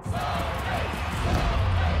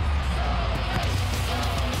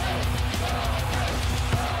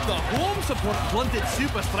 The home support blunted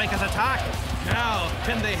Supa Strikas' attack. Now,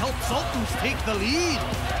 can they help Sultans take the lead?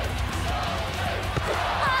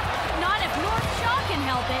 Not if North Shaw can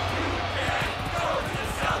help it. Go to the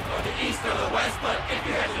south or the east or the west, but if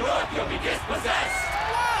you head north, you'll be dispossessed.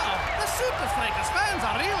 Wow, the Supa Strikas fans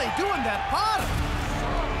are really doing their part.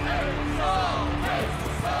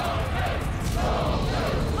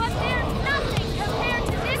 But they're nothing compared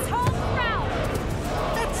to this home crowd.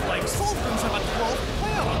 It's like Sultans have a 12th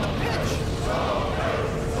player on the pitch.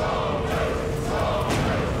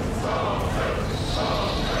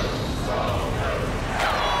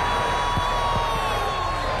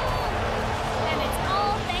 And it's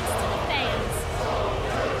all thanks to the fans.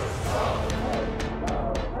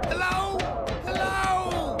 Hello?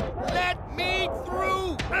 Hello? Let me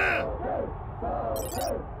through!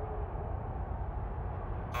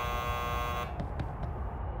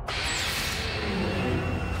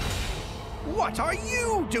 What are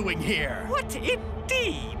you doing here? What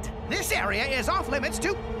indeed? This area is off limits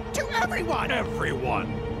to everyone. Everyone.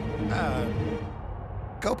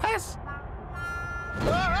 Go pass.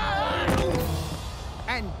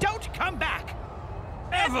 And don't come back.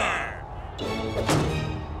 Ever!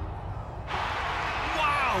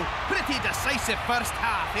 Wow, pretty decisive first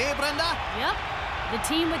half, eh, Brenda? Yep. The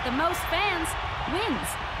team with the most fans wins.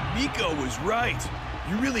 Nico was right.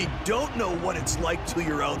 You really don't know what it's like till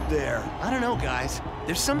you're out there. I don't know, guys.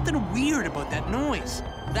 There's something weird about that noise.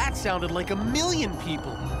 That sounded like 1 million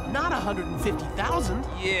people, not 150,000.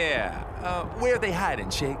 Yeah, where are they hiding,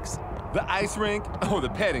 Shakes? The ice rink or the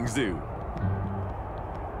petting zoo?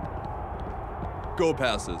 Go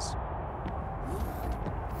passes.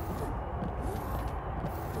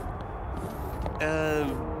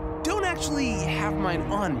 Don't actually have mine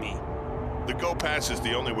on me. The Go Pass is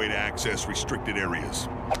the only way to access restricted areas.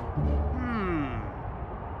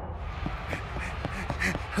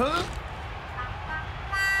 Huh?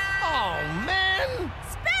 Oh, man!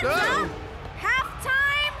 Spencer!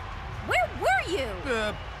 Halftime? Where were you?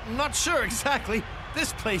 Not sure exactly.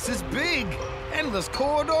 This place is big. Endless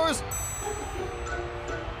corridors.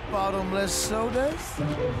 Bottomless sodas.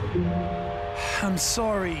 I'm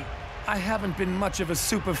sorry. I haven't been much of a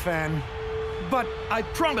super fan. But I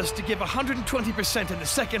promise to give 120% in the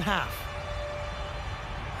second half.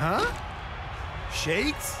 Huh?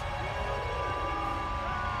 Shakes?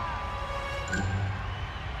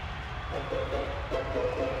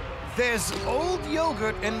 There's old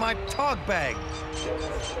yogurt in my tog bag.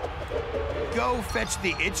 Go fetch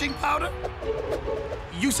the itching powder?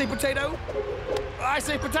 You say potato? I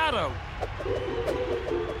say potato.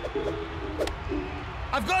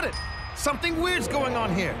 I've got it! Something weird's going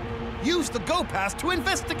on here. Use the Go Pass to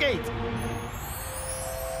investigate.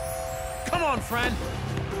 Come on, friend.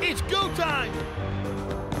 It's go time!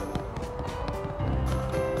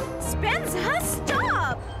 Spenza,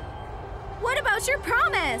 stop! What about your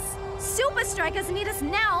promise? Supa Strikas need us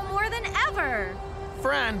now more than ever.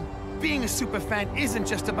 Fran, being a super fan isn't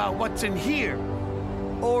just about what's in here.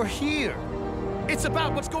 Or here. It's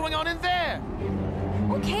about what's going on in there.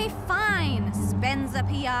 Okay, fine. Spenza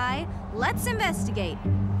PI. Let's investigate.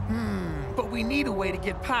 But we need a way to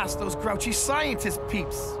get past those grouchy scientist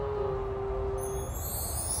peeps.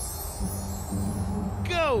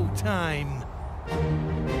 Go time!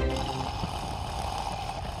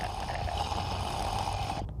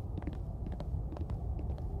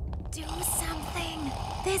 Do something.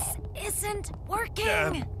 This isn't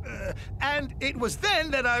working. And it was then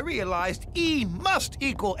that I realized E must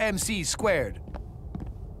equal MC squared.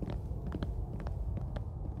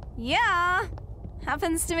 Yeah.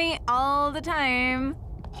 Happens to me all the time.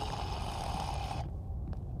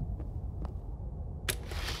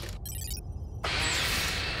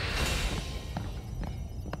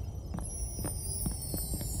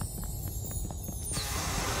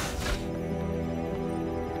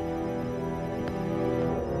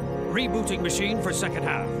 Rebooting machine for second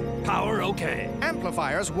half. Power okay.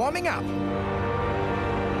 Amplifiers warming up.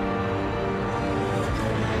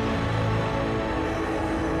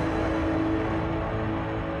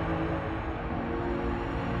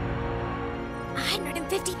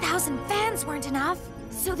 Fans weren't enough,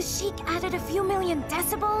 so the Sheik added a few million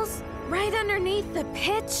decibels right underneath the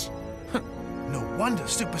pitch. No wonder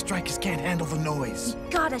Supa Strikas can't handle the noise. We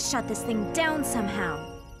gotta shut this thing down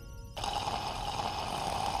somehow.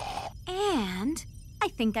 And I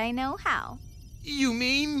think I know how. You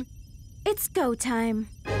mean? It's go time.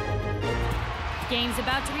 Game's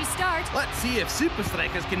about to restart. Let's see if Supa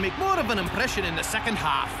Strikas can make more of an impression in the second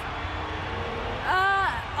half.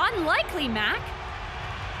 Unlikely, Mac.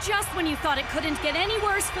 Just when you thought it couldn't get any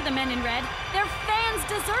worse for the men in red, their fans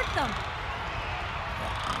desert them.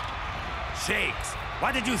 Shakes,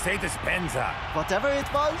 what did you say to Spenza? Whatever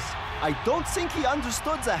it was, I don't think he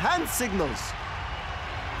understood the hand signals.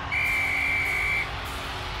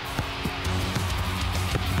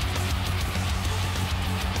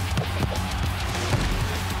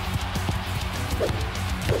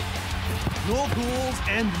 No goals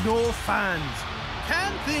and no fans.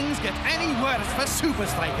 Can things get any worse for Supa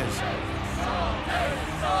Strikas?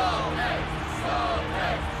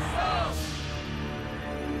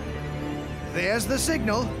 There's the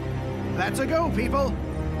signal. That's a go, people.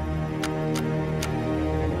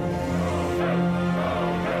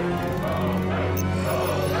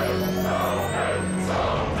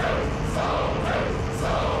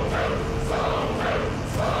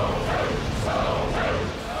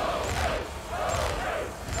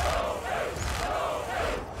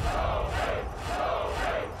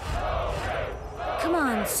 Come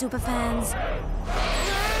on, Supa fans.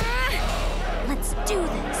 Let's do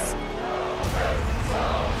this.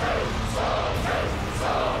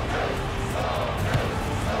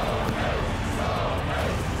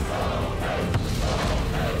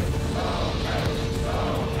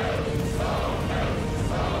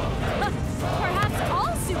 Perhaps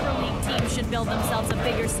all Super League teams should build themselves a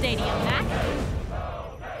bigger stadium, Mac.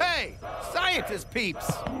 Hey, scientist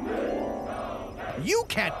peeps! You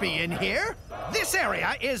can't be in here! This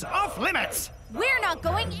area is off limits! We're not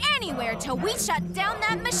going anywhere till we shut down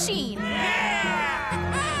that machine.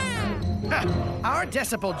 Our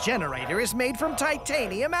decibel generator is made from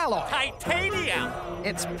titanium alloy. Titanium?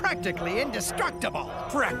 It's practically indestructible.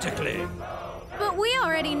 Practically. But we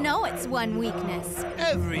already know it's one weakness.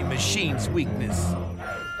 Every machine's weakness.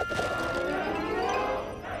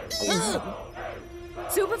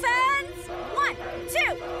 Supa fans, 1,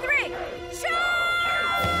 2, 3, charge!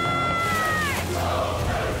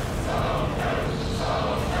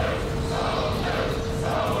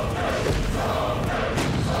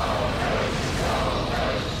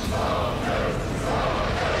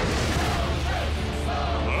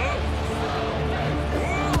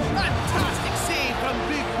 Fantastic save from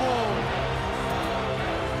Big Wall!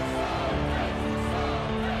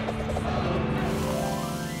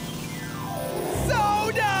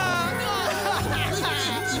 Soda!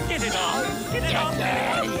 Get it on! Get it on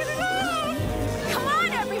there! Get it on! Come on,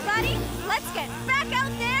 everybody! Let's get back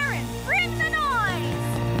out there and bring the noise!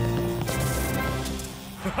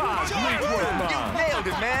 Great work, Mom! You nailed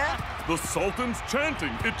it, man! The Sultan's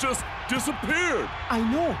chanting. It just disappeared. I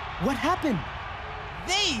know. What happened?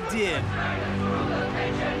 They did!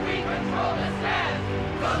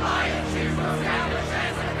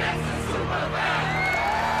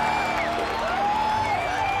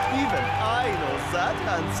 Even I know that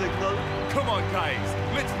hand signal. Come on, guys.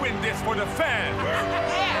 Let's win this for the fans.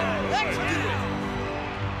 Yeah, let's do it.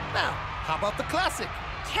 Now, how about the classic?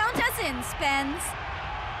 Count us in, Spence.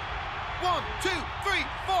 1, 2, 3,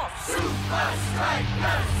 4. Supa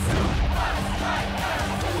Strikas! Supa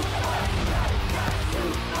Strikas!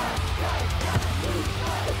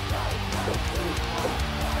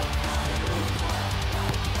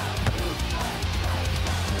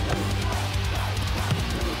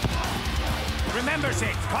 Remember,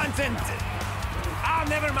 Shakes, concentrate. Ah,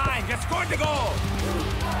 never mind. You scored the goal.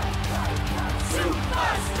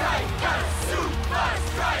 Supa Strikas! Supa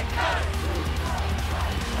Strikas!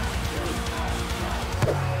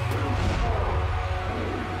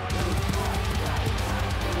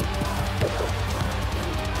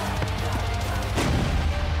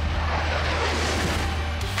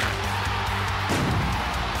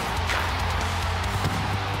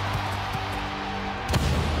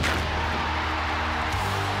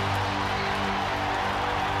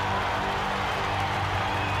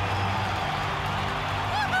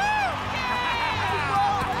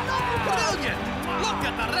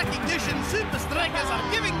 Supa Strikas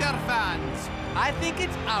are giving their fans. I think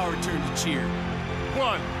it's our turn to cheer.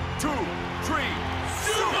 1, 2, 3.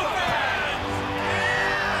 Super fans!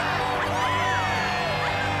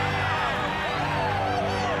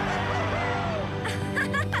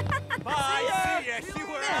 Bye, yes, you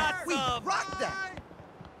were awesome. We rocked that.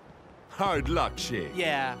 Hard luck, Shake.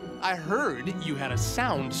 Yeah, I heard you had a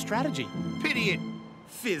sound strategy. Pity it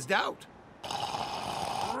fizzed out.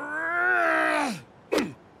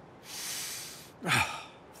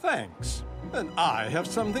 Thanks. And I have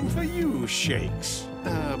something for you, Shakes.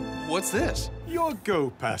 What's this? Your Go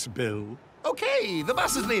Pass bill. Okay, the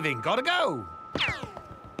bus is leaving. Gotta go.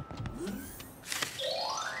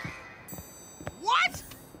 What?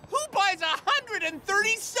 Who buys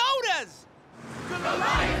 130 sodas? The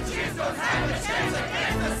Lion Cheers goes hand in hand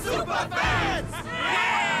against the Super Fans!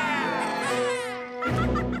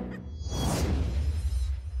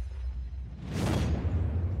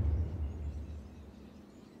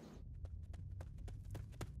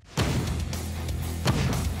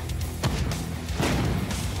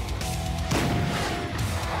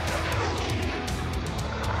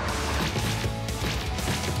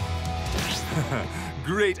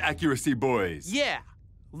 Great accuracy, boys. Yeah,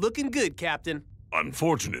 looking good, Captain.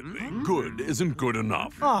 Unfortunately, good isn't good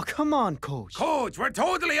enough. Oh, come on, Coach. Coach, we're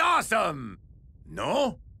totally awesome.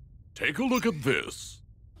 No? Take a look at this.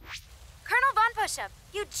 Colonel Von Pushup,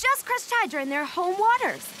 you just crushed Hydra in their home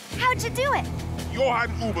waters. How'd you do it?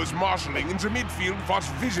 Johann Uber's marshalling in the midfield was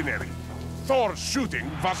visionary. Thor's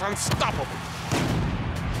shooting was unstoppable.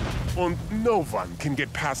 And no one can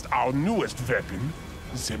get past our newest weapon,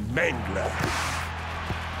 the Mangler.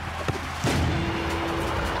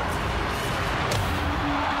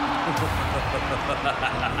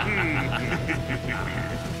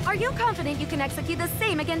 Are you confident you can execute the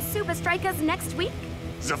same against Supa Strikas next week?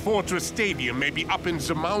 The Fortress Stadium may be up in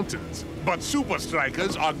the mountains, but Supa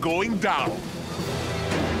Strikas are going down.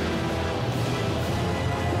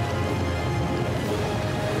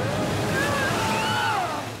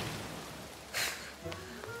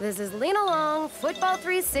 This is Lena Long, Football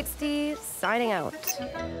 360, signing out.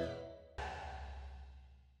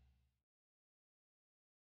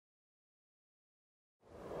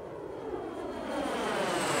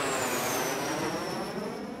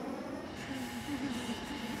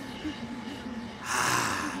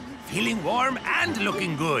 Feeling warm and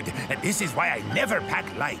looking good. This is why I never pack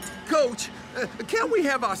light. Coach, can't we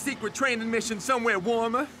have our secret training mission somewhere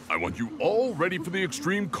warmer? I want you all ready for the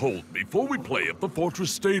extreme cold before we play at the Fortress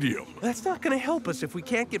Stadium. That's not gonna help us if we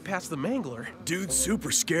can't get past the Mangler. Dude's super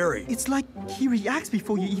scary. It's like he reacts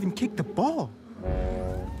before you even kick the ball.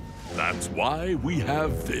 That's why we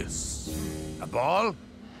have this. A ball?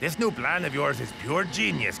 This new plan of yours is pure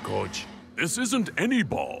genius, Coach. This isn't any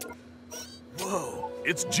ball. Whoa.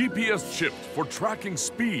 It's GPS chipped for tracking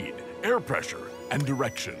speed, air pressure, and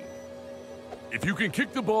direction. If you can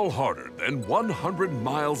kick the ball harder than 100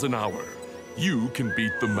 miles an hour, you can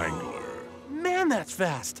beat the Mangler. Man, that's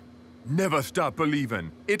fast. Never stop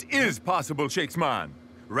believing. It is possible, Shakes man.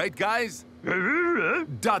 Right, guys?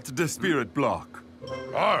 Dot the spirit block.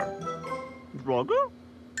 Roger?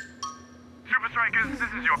 Supa Strikas, this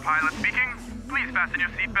is your pilot speaking. Please fasten your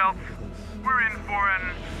seatbelts. We're in for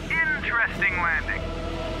an interesting landing.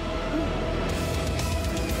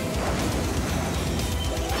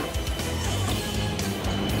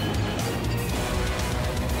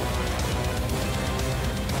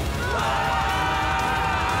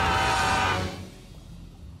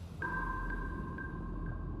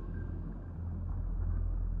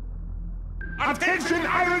 Attention,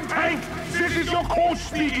 Iron Tank! This is your coach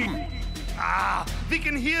speaking! Ah, we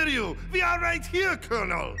can hear you. We are right here,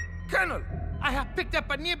 Colonel. Colonel, I have picked up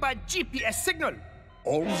a nearby GPS signal.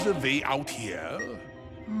 All the way out here?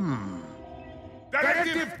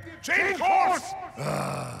 Directive, change course!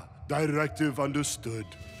 Ah, directive understood.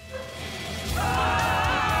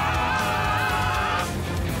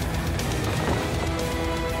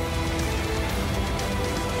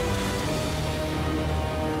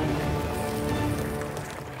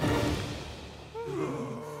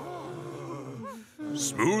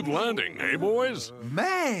 Smooth landing, eh, boys?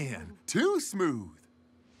 Man, too smooth.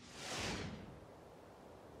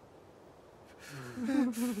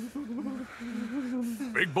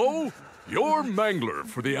 Big Bo, you're Mangler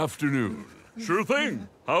for the afternoon. Sure thing.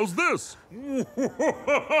 How's this?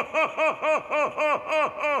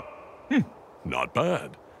 Not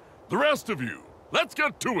bad. The rest of you, let's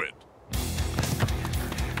get to it.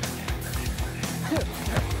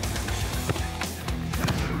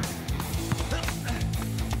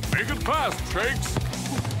 Make it fast, Shakes.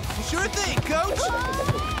 Sure thing, Coach.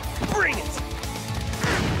 Bring it.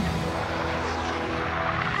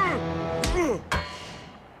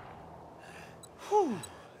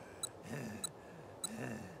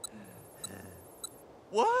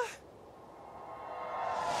 What?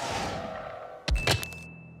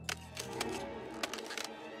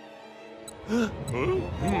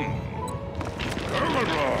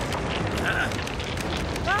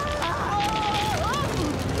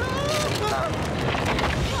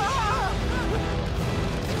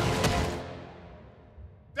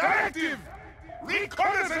 Directive!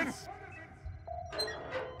 Reconnaissance!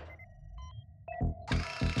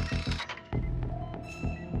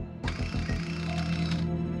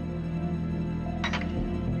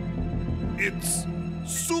 It's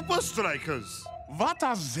Supa Strikas. What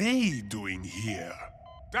are they doing here?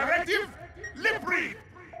 Directive, lip read!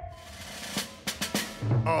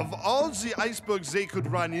 Of all the icebergs they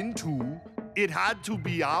could run into, it had to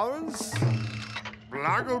be ours?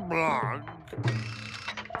 Bloggle blog.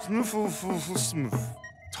 Smooth.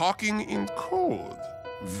 Talking in code.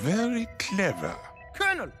 Very clever.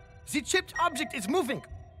 Colonel, the chipped object is moving.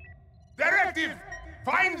 Directive,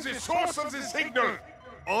 find the source of the signal.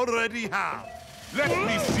 Already have. Let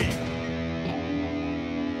me see.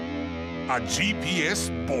 A GPS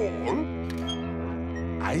ball?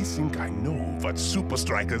 I think I know what Supa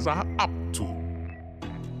Strikas are up to.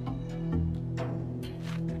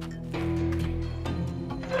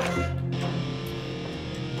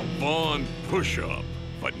 Fun push-up.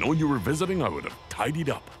 If I'd known you were visiting, I would have tidied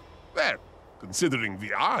up. Well, considering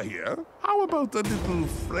we are here, how about a little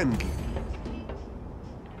friendly?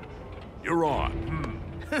 You're on.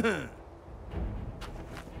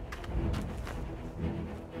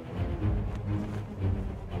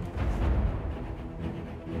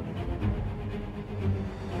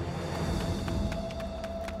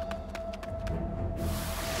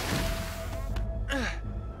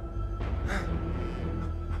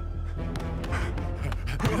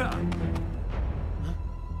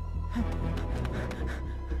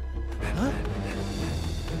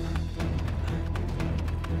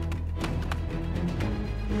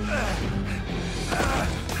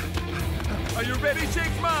 Are you ready,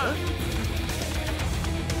 Shakes Man?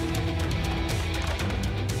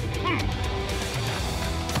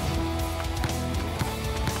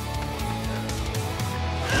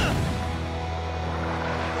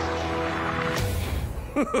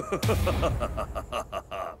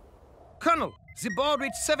 Colonel, the ball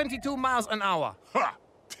reached 72 miles an hour. Ha!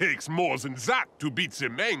 Takes more than that to beat the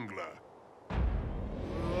Mangler.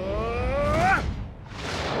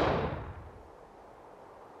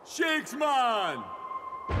 Shakes Man!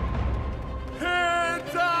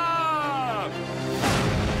 Hands up!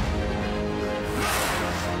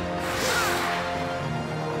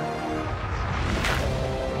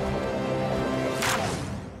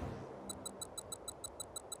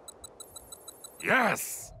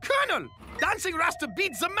 Yes! Colonel, Dancing Rasta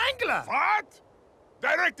beats the Mangler. What?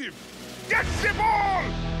 Directive, get the ball!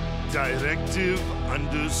 Directive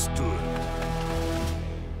understood.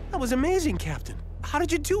 That was amazing, Captain. How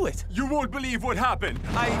did you do it? You won't believe what happened.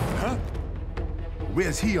 Huh?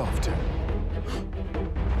 Where's he off to?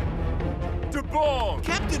 The ball!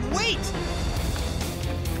 Captain, wait!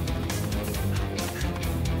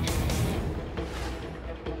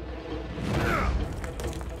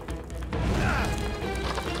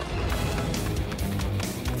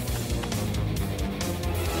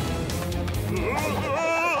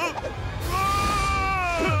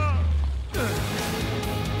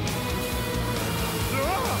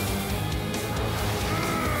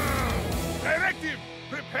 Directive,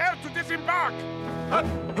 prepare to disembark!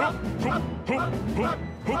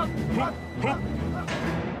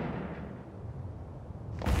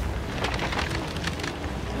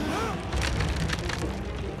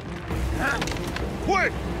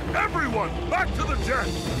 Quick! Everyone, back to the jet!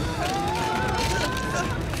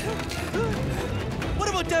 What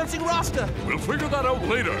about dancing Rasta? We'll figure that out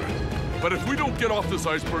later. But if we don't get off this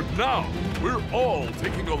iceberg now, we're all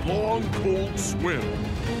taking a long, cold swim.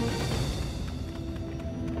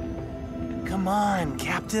 Come on,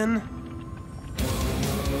 Captain.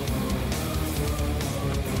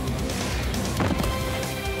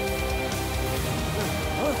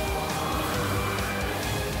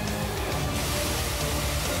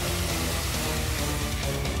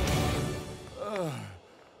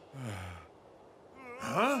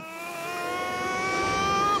 Huh?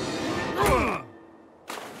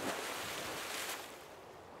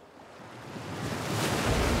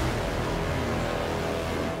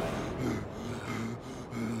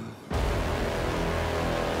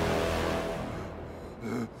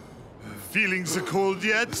 Feeling so cold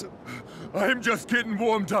yet? I'm just getting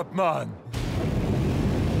warmed up, man.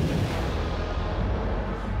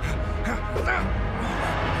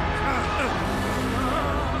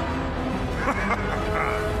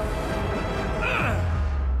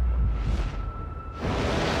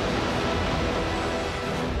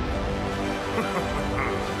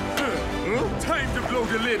 Time to blow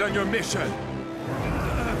the lid on your mission.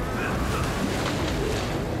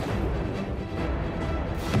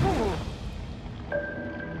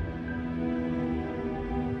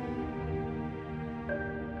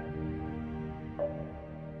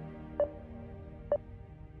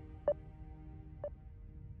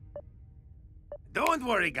 Don't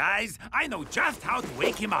worry, guys. I know just how to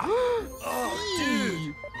wake him up. Oh,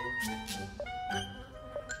 dude.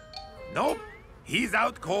 Nope. He's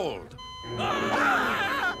out cold.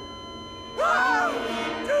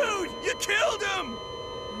 Dude, you killed him!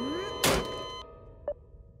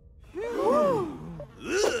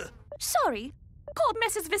 Sorry. Cold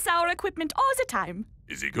messes with our equipment all the time.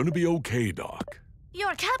 Is he gonna be okay, Doc?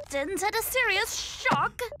 Your captain's had a serious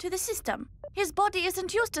shock to the system. His body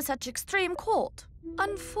isn't used to such extreme cold.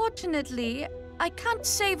 Unfortunately, I can't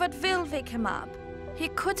say what will wake him up. He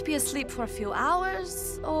could be asleep for a few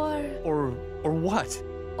hours, or what?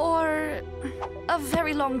 Or a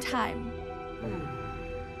very long time.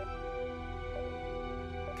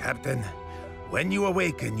 Captain, when you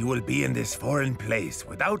awaken, you will be in this foreign place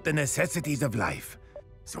without the necessities of life.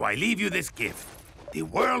 So I leave you this gift, the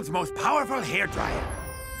world's most powerful hairdryer.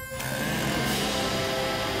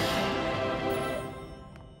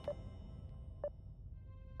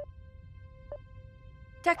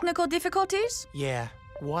 Technical difficulties? Yeah,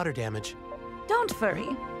 water damage. Don't worry.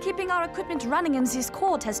 Keeping our equipment running in this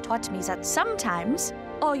cold has taught me that sometimes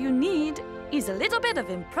all you need is a little bit of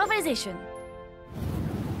improvisation.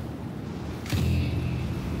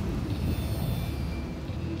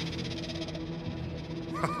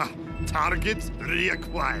 Target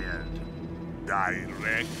reacquired.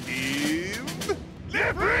 Directive...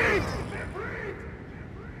 Liberate!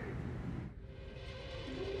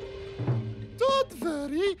 Don't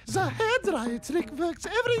worry, the hairdryer trick works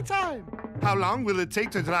every time. How long will it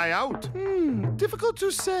take to dry out? Difficult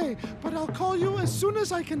to say, but I'll call you as soon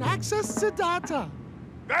as I can access the data.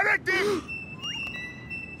 Directive!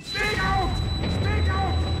 Stay out! Stay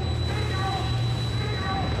out! Stay out! Stay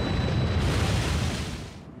out!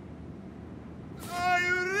 I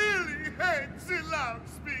really hate the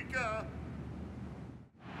loudspeaker.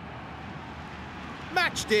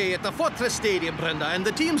 Match day at the Fortress Stadium, Brenda, and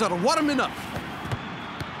the teams are warming up.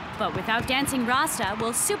 But without dancing Rasta,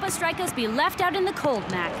 will Supa Strikas be left out in the cold,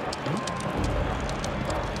 Mac?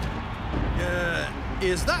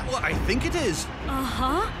 Is that what I think it is?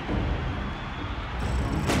 Uh-huh.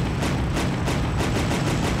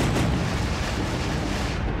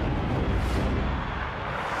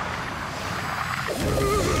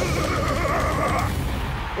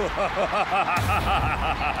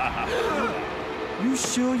 You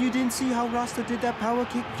sure you didn't see how Rasta did that power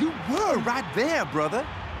kick? You were right there, brother.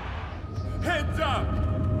 Heads up!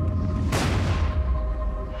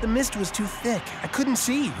 The mist was too thick. I couldn't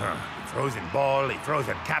see. The frozen ball, the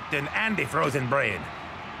frozen captain, and the frozen brain.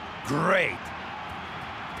 Great.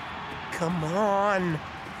 Come on.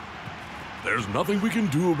 There's nothing we can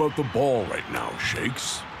do about the ball right now,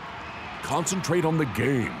 Shakes. Concentrate on the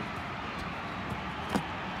game.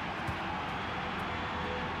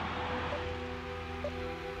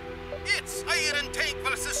 It's Iron Tank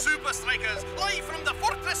versus Supa Strikas, live from the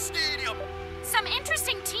Fortress Stadium. Some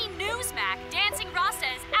interesting team news, Mac. Dancing Rasta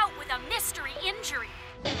is out with a mystery injury.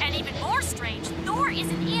 And even more strange, Thor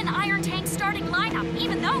isn't in Iron Tank's starting lineup,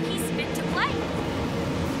 even though he's fit to play.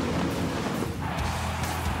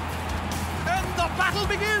 And the battle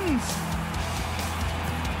begins!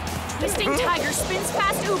 Twisting Tiger spins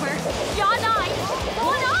past Uber. Yawn Eye!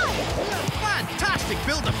 One Eye! Fantastic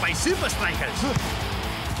build-up by Supa Strikas!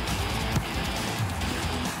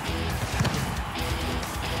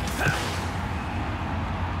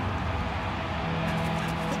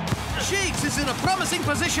 Shakes is in a promising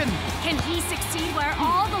position! Can he succeed where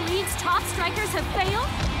all the league's top strikers have failed?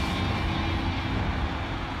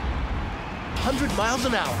 100 miles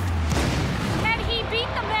an hour. Can he beat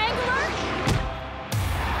the Mangler?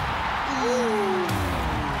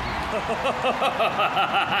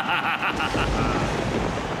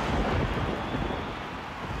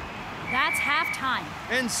 That's half-time.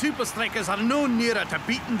 And Supa Strikas are no nearer to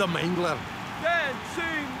beating the Mangler.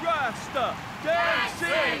 Dancing Rasta!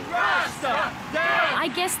 Dancing Rasta! Dance! I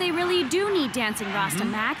guess they really do need Dancing Rasta,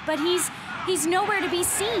 Mac, but he's nowhere to be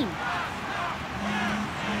seen.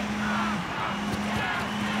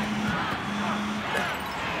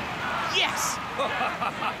 Yes!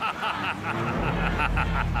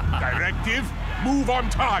 Directive, move on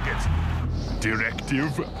target.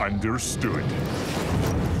 Directive understood.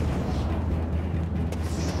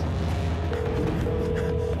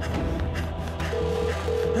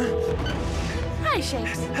 Hi,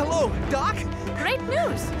 Shakes. Hello, Doc. Great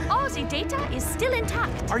news. All the data is still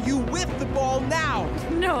intact. Are you with the ball now?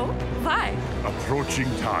 No. Why? Approaching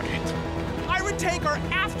target. Iron Tank are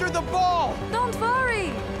after the ball. Don't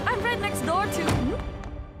worry. I'm right next door to...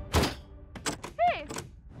 Hey!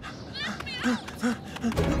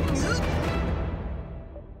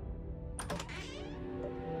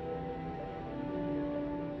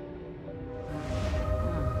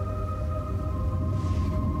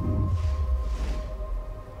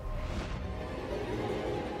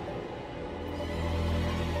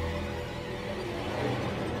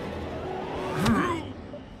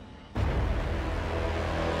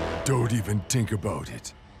 Don't even think about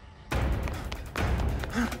it.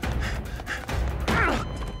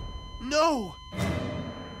 No!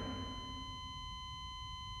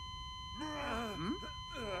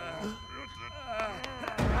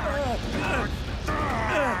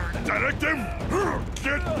 Directive,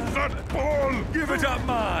 get that ball! Give it up,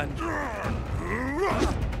 man!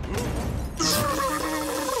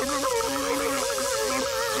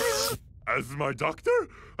 As my doctor,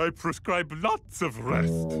 I prescribe lots of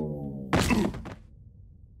rest.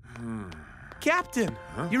 Captain,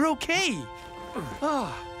 you're okay.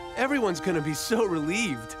 Everyone's gonna be so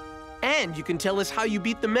relieved. And you can tell us how you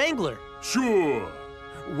beat the Mangler. Sure.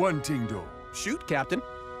 One thing, though. Shoot, Captain.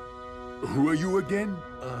 Who are you again?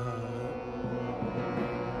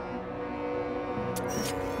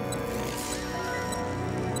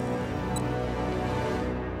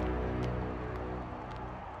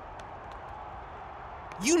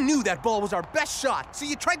 You knew that ball was our best shot, so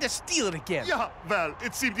you tried to steal it again. Yeah, well,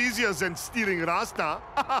 it seemed easier than stealing Rasta.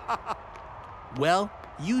 Well,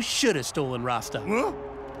 you should have stolen Rasta. Huh?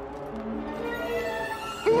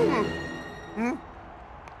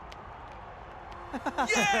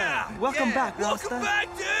 Yeah! Welcome back, Rasta. Welcome back,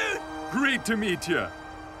 dude! Great to meet you.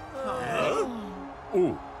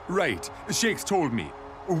 Oh, right. Shakes told me.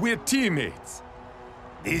 We're teammates.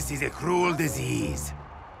 This is a cruel disease.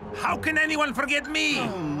 How can anyone forget me?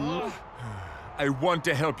 I want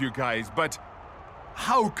to help you guys, but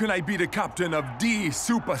how can I be the captain of the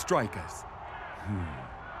Supa Strikas?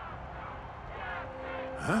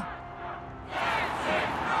 Huh?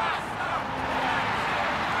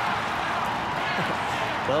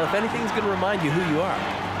 Well, if anything's gonna remind you who you are,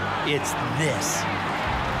 it's this.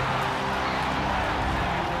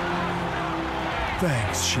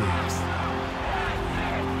 Thanks, Shakes.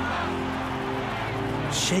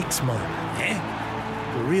 Shakesman. Eh?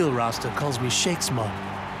 The real Rasta calls me Shakesman.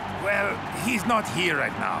 Well, he's not here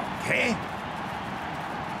right now, okay?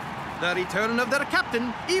 The return of their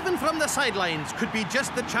captain, even from the sidelines, could be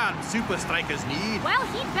just the charm Supa Strikas need. Well,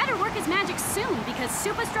 he'd better work his magic soon, because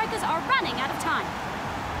Supa Strikas are running out of time.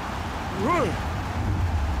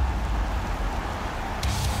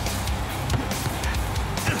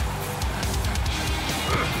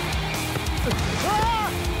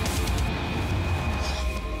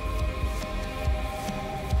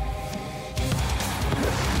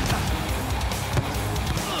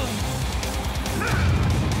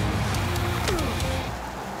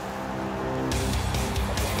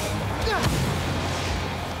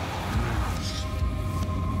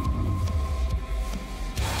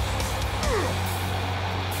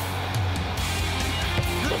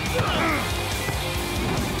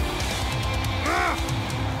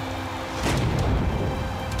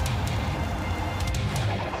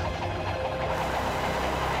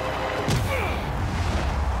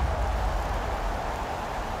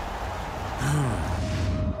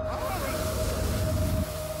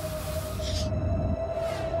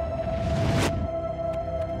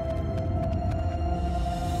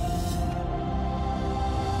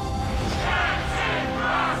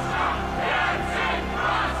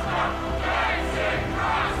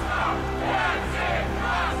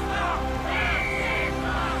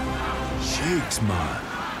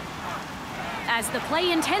 As the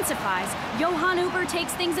play intensifies, Johann Uber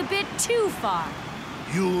takes things a bit too far.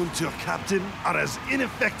 You and your captain are as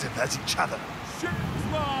ineffective as each other.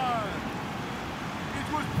 Shakesman! It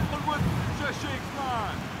was forward to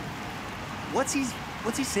Shakesman!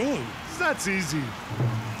 What's he saying? That's easy.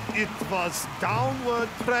 It was downward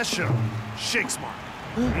pressure. Shakesman.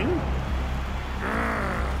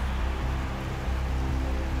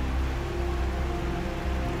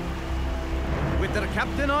 With their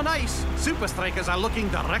captain on ice, Supa Strikas are looking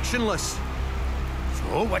directionless.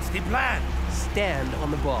 So, what's the plan? Stand on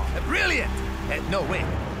the ball. Brilliant! No, wait.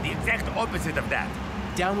 The exact opposite of that.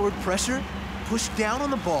 Downward pressure, push down on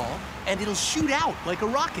the ball, and it'll shoot out like a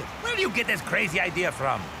rocket. Where do you get this crazy idea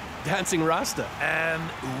from? Dancing Rasta.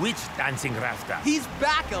 Which dancing Rasta? He's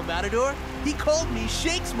back, El Matador. He called me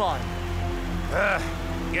Shakesman.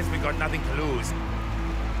 Guess we got nothing to lose.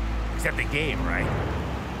 Except the game, right?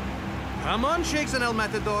 Come on, Shakes and El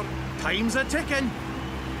Matador. Time's a ticking.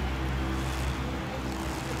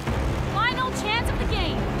 Final chance of the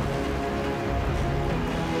game.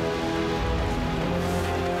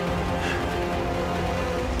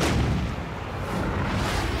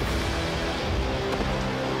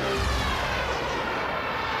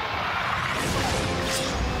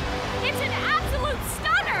 It's an absolute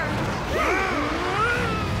stunner!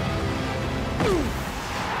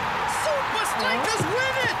 Supa Strikas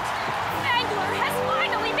win it! Mangler has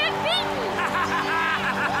finally been beaten!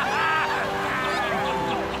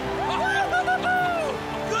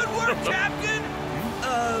 Good work, Captain!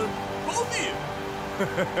 Both of you.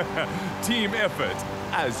 Team effort,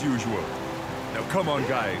 as usual. Now come on,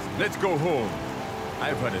 guys. Let's go home.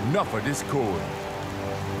 I've had enough of this code.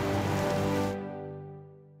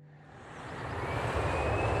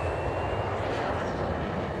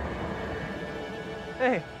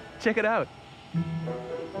 Hey, check it out.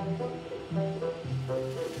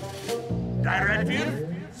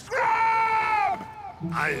 Directive? Scrub!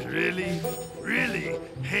 I really, really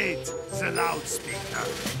hate the loudspeaker.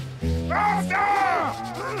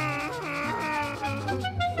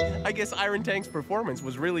 I guess Iron Tank's performance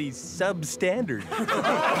was really substandard.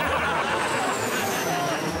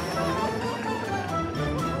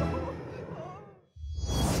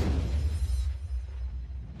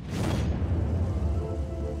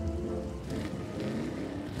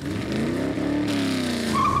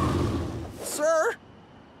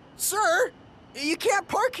 Sir, you can't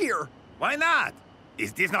park here. Why not?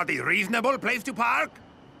 Is this not a reasonable place to park?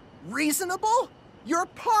 Reasonable? You're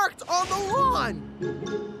parked on the lawn.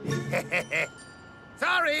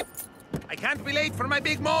 Sorry, I can't be late for my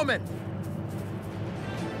big moment.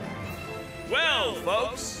 Well,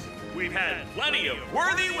 folks, we've had plenty of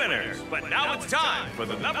worthy winners, but now it's time for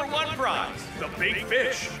the #1 prize, the big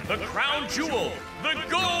fish, the crown jewel, the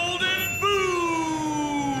golden boot!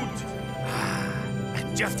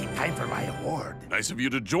 Just in time for my award. Nice of you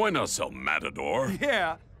to join us, El Matador.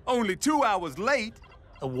 Yeah, only 2 hours late.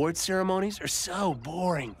 Award ceremonies are so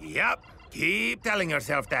boring. Yep. Keep telling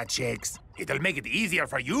yourself that, Shakes. It'll make it easier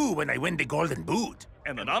for you when I win the golden boot.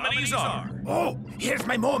 And the nominees are... Oh, here's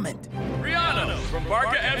my moment. Rihanna from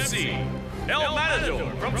Barca FC, El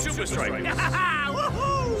Matador from Supa Strikas,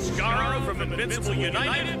 Scara from Invincible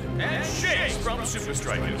United, and Shakes from Supa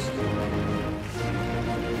Strikas.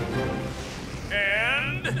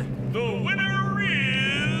 And the winner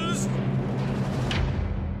is...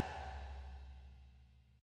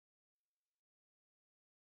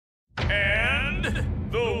 And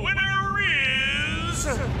the winner is...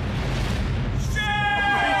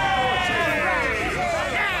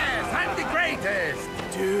 Yes, I'm the greatest!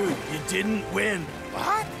 Dude, you didn't win.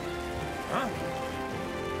 What? Huh?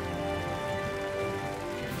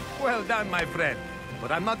 Well done, my friend.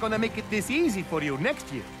 But I'm not gonna make it this easy for you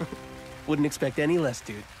next year. Wouldn't expect any less,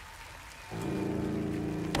 dude.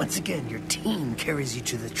 Once again, your team carries you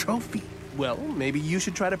to the trophy. Well, maybe you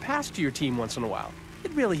should try to pass to your team once in a while.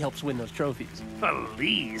 It really helps win those trophies.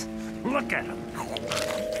 Please, look at him.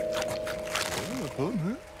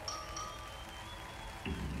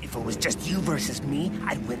 If it was just you versus me,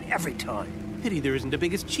 I'd win every time. Pity there isn't a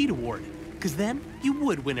biggest cheat award, because then you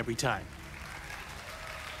would win every time.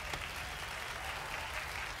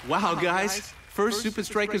 Wow, guys. First Supa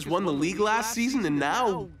Strikas won the league last season, and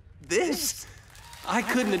now this. I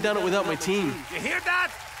couldn't have done it without my team. You hear that?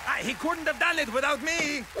 He couldn't have done it without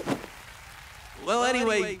me. Well,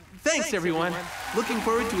 anyway, thanks everyone. Looking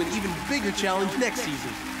forward to an even bigger challenge next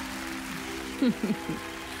season.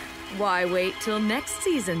 Why wait till next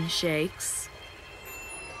season, Shakes?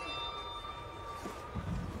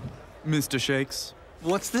 Mr. Shakes.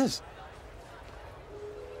 What's this?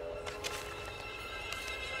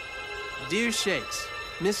 Dear Shakes,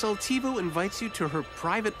 Miss Altivo invites you to her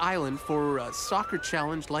private island for a soccer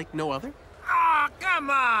challenge like no other? Ah, come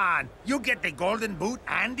on! You get the golden boot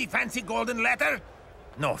and the fancy golden letter?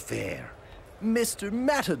 No fair. Mr.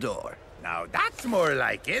 Matador. Now that's more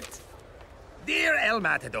like it. Dear El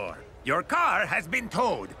Matador, your car has been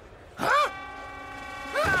towed. Huh?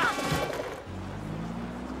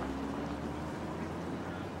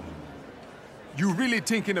 You really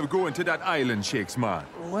thinking of going to that island, Shakes, man?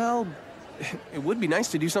 Well, it would be nice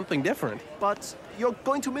to do something different. But you're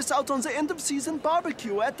going to miss out on the end-of-season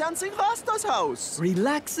barbecue at Dancing Rasta's house.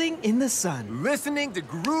 Relaxing in the sun. Listening to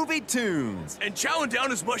groovy tunes. And chowing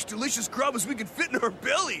down as much delicious grub as we can fit in our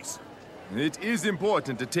bellies. It is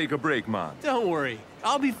important to take a break, man. Don't worry.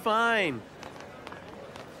 I'll be fine.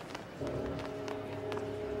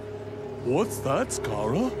 What's that,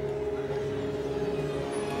 Skara?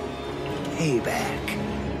 Payback.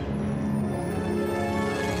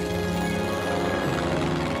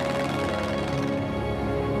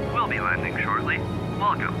 We'll be landing shortly.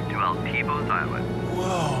 Welcome to Altivo's Island.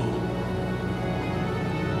 Whoa.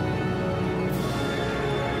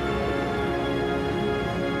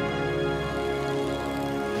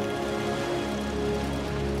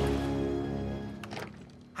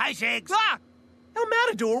 Hi, Shakes. Ah! El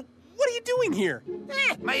Matador, what are you doing here?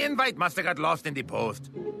 My invite must have got lost in the post.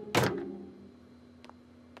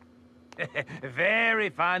 Very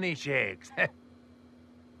funny, Shakes.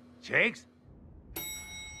 Shakes?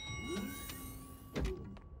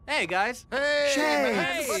 Hey, guys.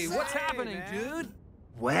 Hey, what's happening, dude?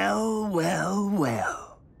 Well, well,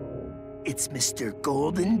 well. It's Mr.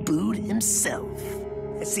 Golden Boot himself.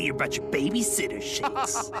 I see you brought your babysitter,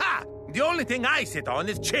 Shakes. Ha! The only thing I sit on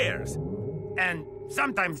is chairs. And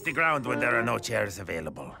sometimes the ground when there are no chairs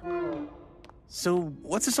available. So,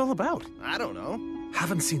 what's this all about? I don't know.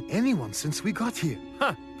 Haven't seen anyone since we got here.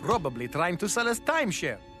 Huh, probably trying to sell us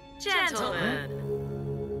timeshare.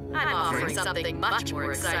 Gentlemen, I'm offering something much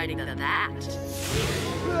more exciting than that.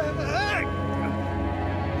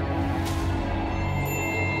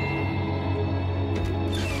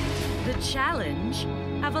 The challenge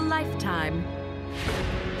of a lifetime.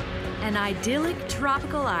 An idyllic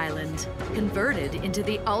tropical island converted into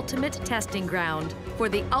the ultimate testing ground for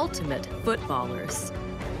the ultimate footballers.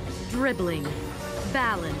 Dribbling,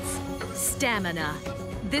 balance, stamina.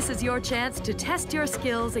 This is your chance to test your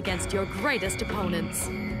skills against your greatest opponents.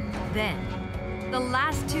 Then, the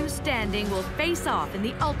last two standing will face off in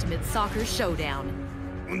the ultimate soccer showdown.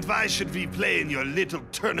 And why should we play in your little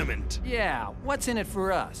tournament? Yeah, what's in it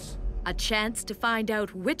for us? A chance to find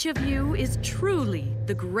out which of you is truly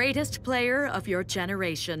the greatest player of your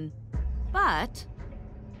generation. But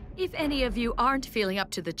if any of you aren't feeling up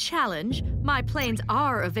to the challenge, my planes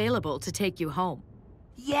are available to take you home.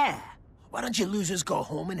 Yeah. Why don't you losers go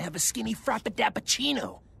home and have a skinny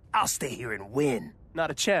frappadappuccino? I'll stay here and win. Not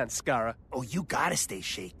a chance, Skara. Oh, you gotta stay,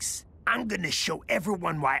 Shakes. I'm gonna show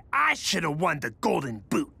everyone why I should have won the Golden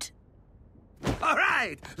Boot. All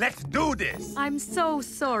right, let's do this. I'm so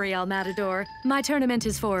sorry, El Matador. My tournament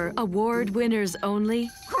is for award winners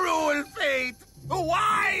only. Cruel fate!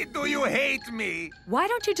 Why do you hate me? Why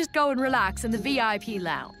don't you just go and relax in the VIP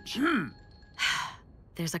lounge?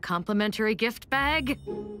 There's a complimentary gift bag.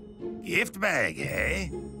 Gift bag, eh?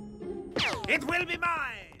 It will be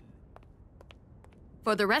mine!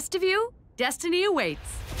 For the rest of you, destiny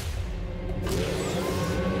awaits.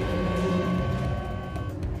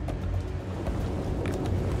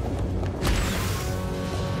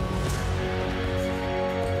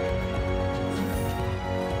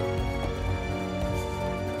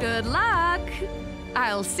 Good luck!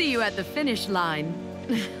 I'll see you at the finish line.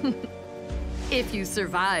 If you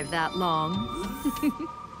survive that long.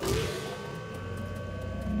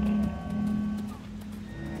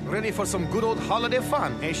 Ready for some good old holiday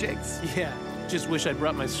fun, eh, Shakes? Yeah, just wish I'd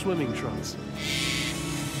brought my swimming trunks.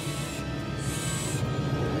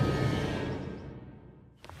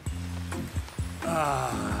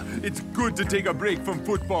 Ah, it's good to take a break from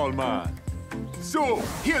football, man. So,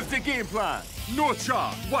 here's the game plan. North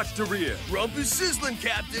Shaw, watch the rear. Rump is sizzling,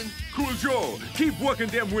 Captain. Cool Joe, keep working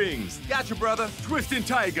them wings. Gotcha, brother. Twisting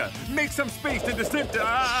Tiger, make some space in the center.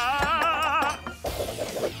 Ah!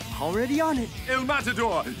 Already on it. El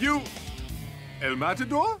Matador, you... El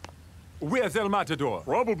Matador? Where's El Matador?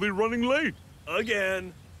 Probably running late.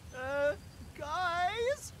 Again.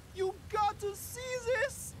 Guys, you got to see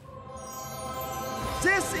this!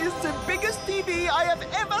 This is the biggest TV I have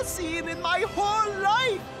ever seen in my whole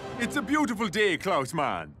life! It's a beautiful day, Klaus,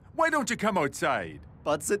 man. Why don't you come outside?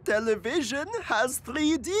 But the television has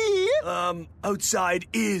 3D. Outside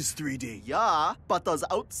is 3D. Yeah, but does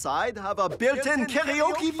outside have a built-in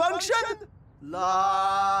karaoke function?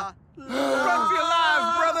 La... Run for your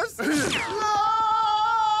lives, brothers!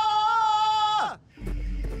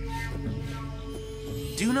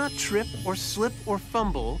 Do not trip or slip or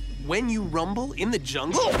fumble when you rumble in the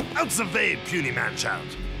jungle. Out the way, puny man-child.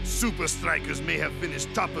 Supa Strikas may have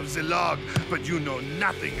finished top of the log, but you know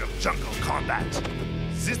nothing of jungle combat.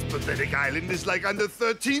 This pathetic island is like under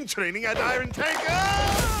 13 training at Iron Tanker!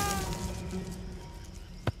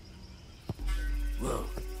 Whoa.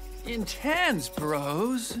 Intense,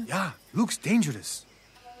 bros. Yeah, looks dangerous.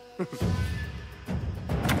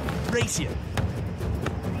 Race you.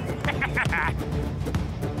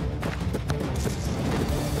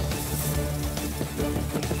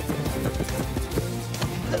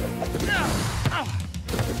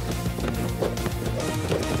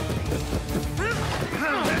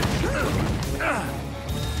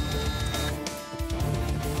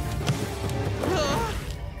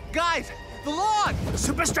 Guys, the log!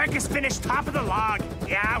 Supa Strikas finished top of the log.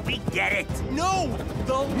 Yeah, we get it. No,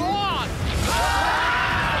 the log!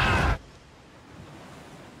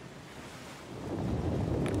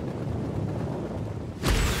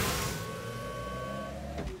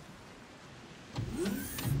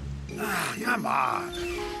 Come on.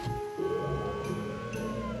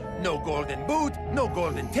 No golden boot, no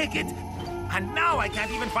golden ticket, and now I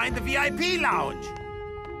can't even find the VIP lounge.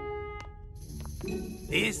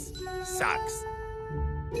 This sucks.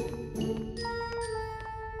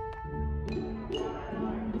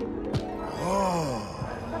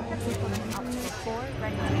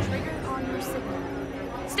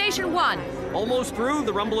 Station 1. Almost through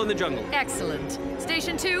the rumble in the jungle. Excellent.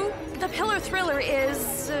 Station 2. The Pillar Thriller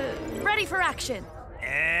is ready for action.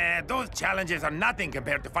 Those challenges are nothing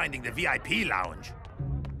compared to finding the VIP lounge.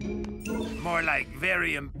 More like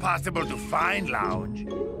very impossible to find lounge.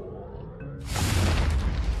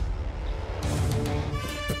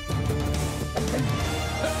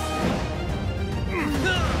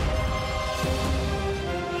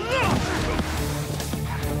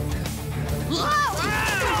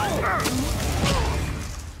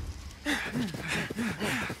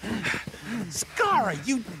 Scara,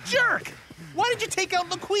 you jerk! Why did you take out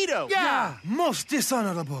Liquido? Yeah, most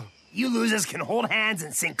dishonorable. You losers can hold hands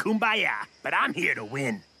and sing Kumbaya, but I'm here to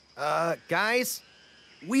win. Guys,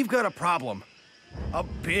 we've got a problem. A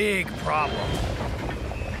big problem.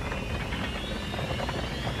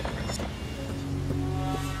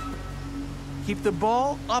 Keep the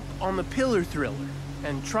ball up on the Pillar Thriller,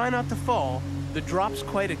 and try not to fall. The drop's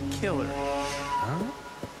quite a killer. Huh?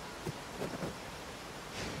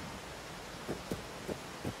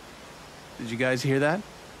 Did you guys hear that?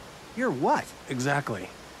 Hear what? Exactly.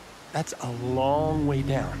 That's a long way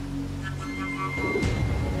down.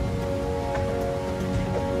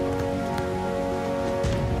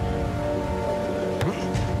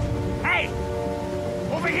 Hey!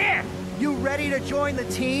 Over here! You ready to join the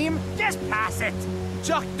team? Just pass it!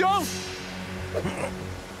 Chuck, don't!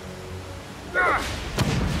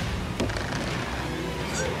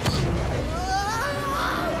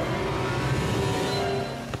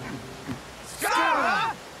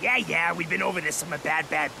 Yeah, we've been over this. I'm a bad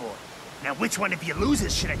boy. Now, which one of you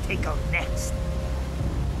losers should I take out next?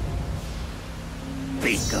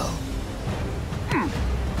 Bingo!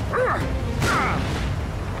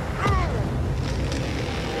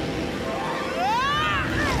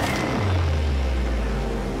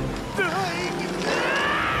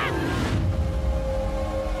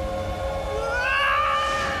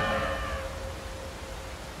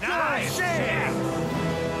 Nice!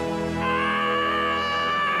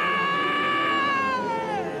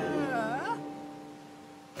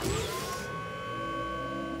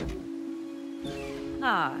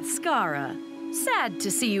 Ah, Scara. Sad to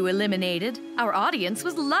see you eliminated. Our audience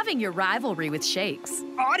was loving your rivalry with Shakes.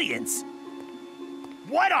 Audience?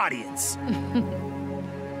 What audience?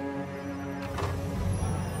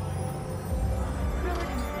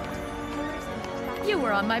 You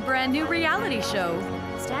were on my brand new reality show.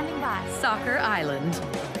 Standing by. Soccer Island.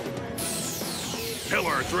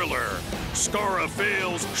 Pillar Thriller. Scara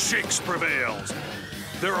fails, Shakes prevails.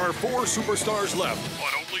 There are 4 superstars left,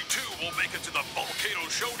 but only 2 will make it to the Volcano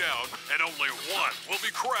Showdown, and only 1 will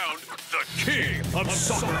be crowned the King of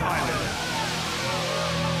Soccer Island.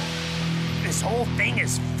 This whole thing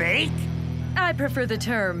is fake? I prefer the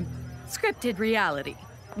term scripted reality.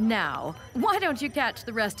 Now, why don't you catch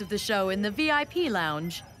the rest of the show in the VIP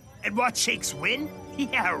lounge? And watch Shakes win?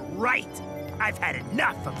 Yeah, right. I've had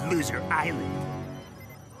enough of Loser Island.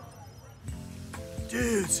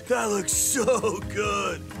 Dudes, that looks so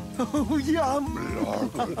good. Oh, yum.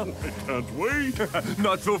 Can't wait.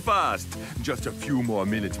 Not so fast. Just a few more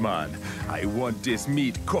minutes, man. I want this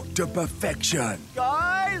meat cooked to perfection.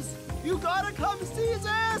 Guys, you gotta come see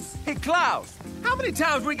this. Hey, Klaus, how many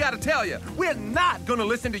times we gotta tell you? We're not gonna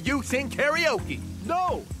listen to you sing karaoke.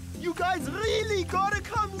 No, you guys really gotta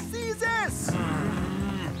come see this.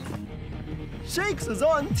 Shakes is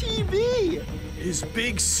on TV. His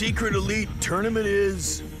big secret elite tournament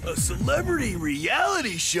is a celebrity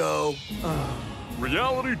reality show.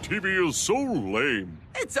 Reality TV is so lame.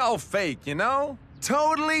 It's all fake, you know?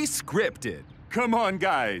 Totally scripted. Come on,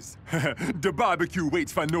 guys. The barbecue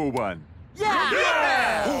waits for no one.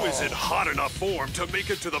 Yeah! Who is in hot enough form to make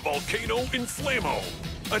it to the volcano in Flamo?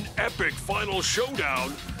 An epic final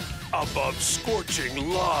showdown above scorching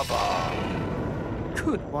lava.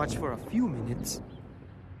 Could watch for a few minutes.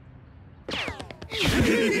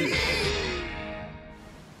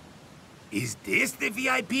 Is this the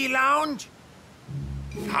VIP lounge?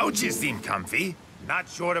 Couches seem comfy. Not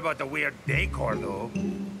sure about the weird decor, though.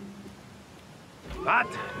 But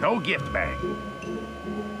no gift bag.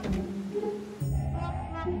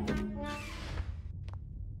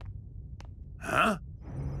 Huh?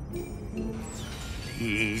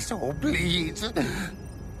 Please, oh please.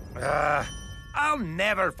 I'll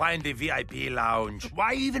never find the VIP lounge.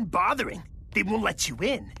 Why even bothering? They won't let you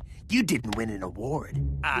in. You didn't win an award.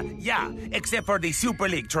 Yeah, except for the Super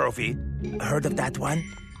League trophy. Heard of that one?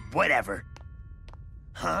 Whatever.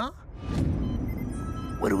 Huh?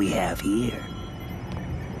 What do we have here?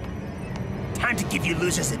 Time to give you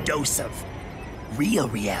losers a dose of real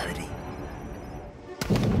reality.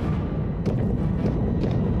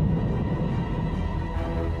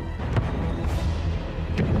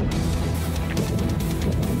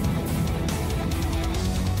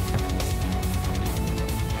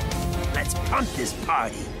 Let's pump this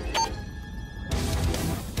party.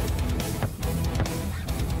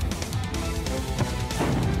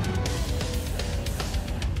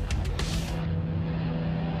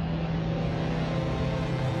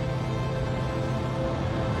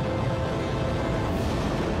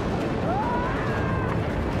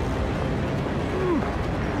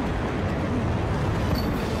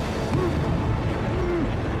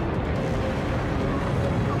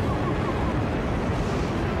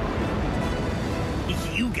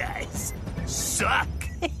 You guys suck.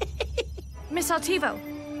 Miss Altivo,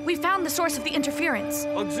 we found the source of the interference.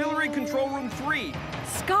 Auxiliary Control Room 3.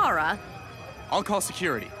 Skara? I'll call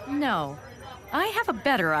security. No. I have a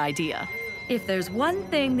better idea. If there's one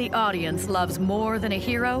thing the audience loves more than a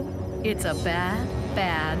hero, it's a bad,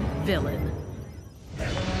 bad villain.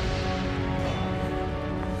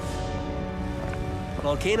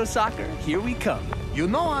 Volcano soccer, here we come. You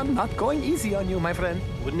know I'm not going easy on you, my friend.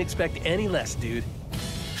 Wouldn't expect any less, dude.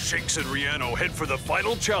 Shakes and Riano head for the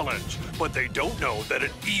final challenge, but they don't know that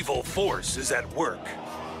an evil force is at work.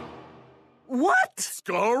 What?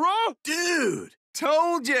 Skara? Dude!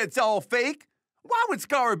 Told you it's all fake. Why would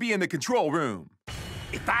Skara be in the control room?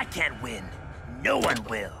 If I can't win, no one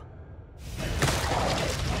will.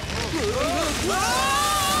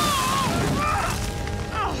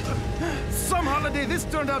 Some holiday this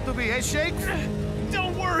turned out to be, eh, Shakes?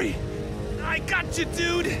 Don't worry. I got you,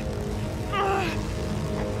 dude.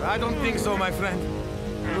 I don't think so, my friend.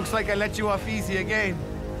 Looks like I let you off easy again.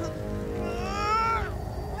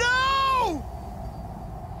 No!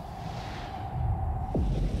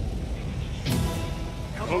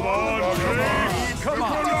 Come on, Shakes! Come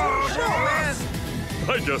on! man!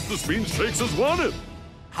 I guess this means Shakes has won it.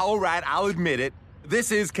 All right, I'll admit it.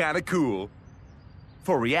 This is kind of cool.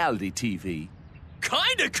 For reality TV.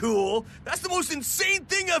 Kinda cool? That's the most insane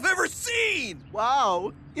thing I've ever seen!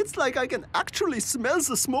 Wow, it's like I can actually smell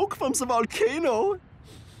the smoke from the volcano.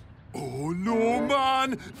 Oh no,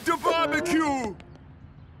 man! The barbecue!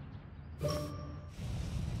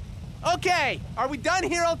 Okay, are we done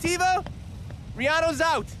here, Altivo? Riano's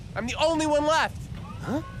out. I'm the only one left.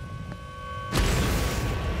 Huh?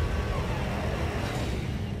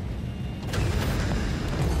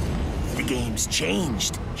 The game's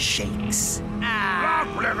changed, Shakes.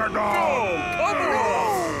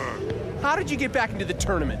 How did you get back into the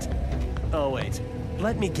tournament? Oh, wait.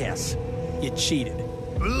 Let me guess. You cheated.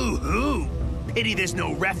 Boo-hoo! Pity there's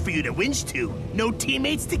no ref for you to winch to, no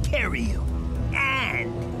teammates to carry you,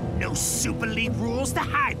 and no Super League rules to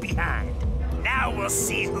hide behind. Now we'll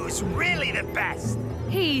see who's really the best.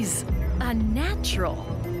 He's a natural.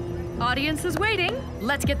 Audience is waiting.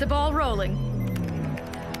 Let's get the ball rolling.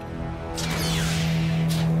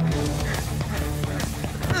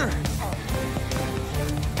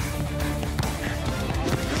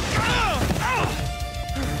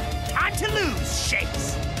 Time to lose,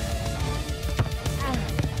 Shakes.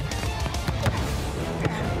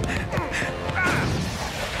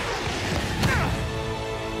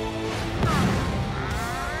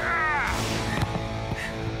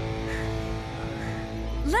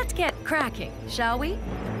 Let's get cracking, shall we?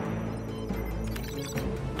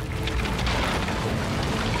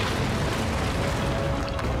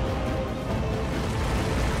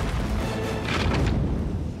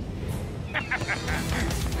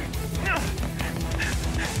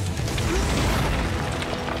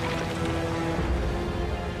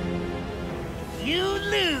 You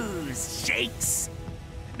lose, Shakes.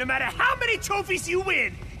 No matter how many trophies you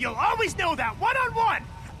win, you'll always know that one-on-one,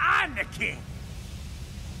 I'm the king.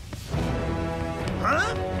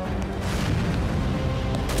 Huh?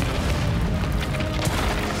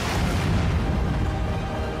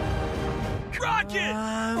 Rocket!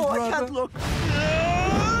 Oh, I can't look.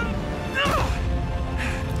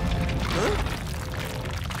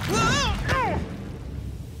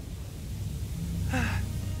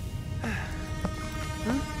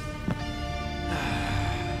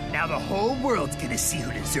 Now the whole world's gonna see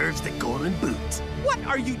who deserves the golden boot. What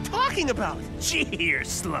are you talking about? Cheers,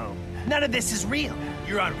 Slow. None of this is real.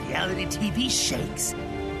 You're on reality TV, Shakes.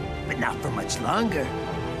 But not for much longer.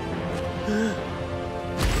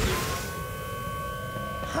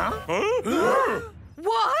 Huh?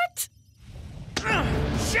 What?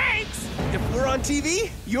 Shakes! If we're on TV,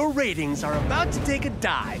 your ratings are about to take a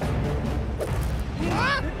dive.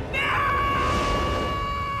 What?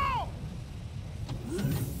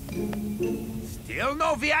 Still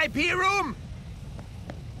no VIP room?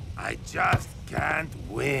 I just can't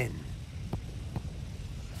win.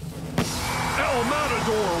 El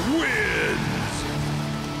Matador wins!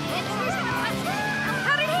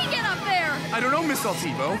 How did he get up there? I don't know, Miss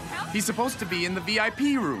Altivo. He's supposed to be in the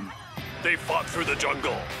VIP room. They fought through the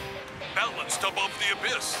jungle, balanced above the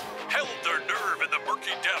abyss, held their nerve in the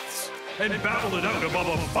murky depths, and battled it out above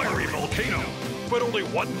a fiery volcano. But only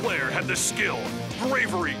one player had the skill,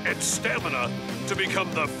 bravery, and stamina to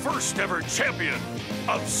become the first ever champion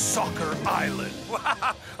of Soccer Island.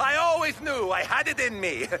 I always knew I had it in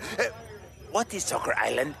me. What is Soccer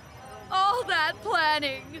Island? All that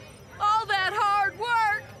planning, all that hard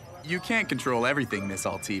work. You can't control everything, Miss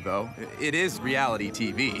Altivo. It is reality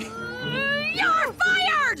TV. You're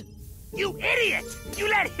fired! You idiot! You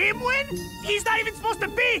let him win? He's not even supposed to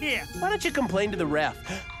be here! Why don't you complain to the ref?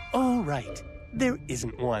 Oh, right. There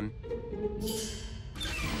isn't one.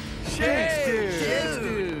 Shakes,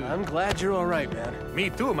 dude. I'm glad you're all right, man. Me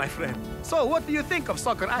too, my friend. So, what do you think of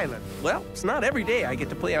Soccer Island? Well, it's not every day I get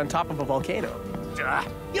to play on top of a volcano.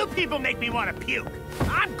 You people make me want to puke.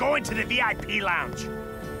 I'm going to the VIP lounge.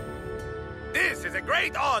 This is a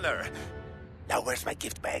great honor. Now, where's my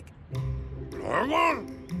gift bag? Hang on.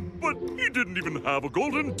 But he didn't even have a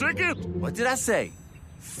golden ticket. What did I say?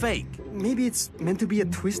 Fake. Maybe it's meant to be a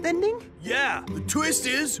twist ending? Yeah, the twist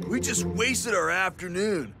is we just wasted our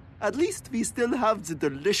afternoon. At least we still have the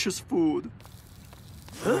delicious food.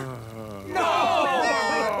 No!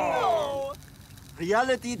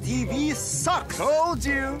 Reality TV sucks! Told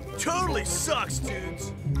you! Totally sucks,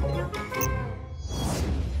 dudes.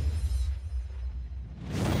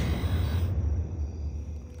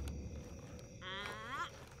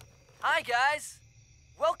 Hi, guys.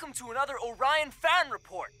 Welcome to another Orion Fan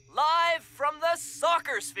Report, live from the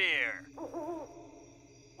Soccer Sphere.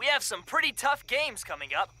 We have some pretty tough games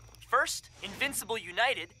coming up. First, Invincible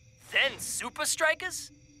United, then Supa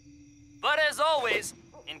Strikas. But as always,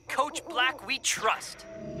 in Coach Black we trust.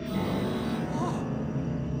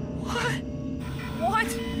 What? What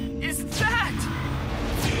is that?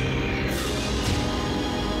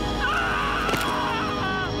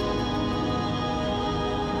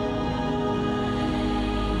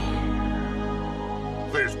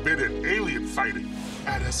 There's been an alien sighting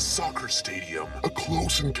at a soccer stadium. A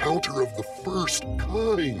close encounter of the first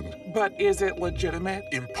kind. But is it legitimate?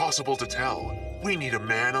 Impossible to tell. We need a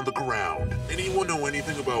man on the ground. Anyone know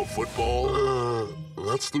anything about football?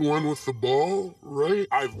 That's the one with the ball, right?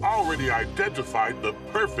 I've already identified the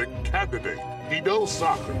perfect candidate. He knows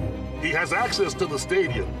soccer. He has access to the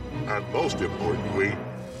stadium. And most importantly,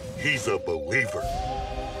 he's a believer.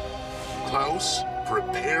 Klaus,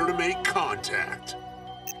 prepare to make contact.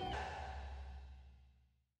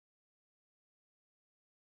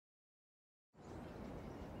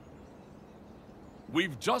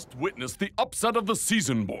 We've just witnessed the upset of the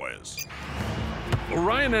season, boys.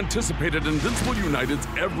 Orion anticipated Invincible United's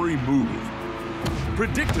every move,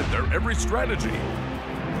 predicted their every strategy,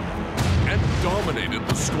 and dominated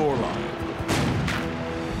the scoreline.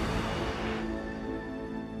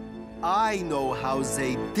 I know how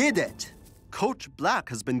they did it. Coach Black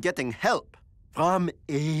has been getting help from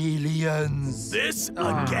aliens. This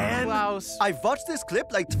again? Klaus. I've watched this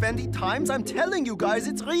clip like 20 times. I'm telling you guys,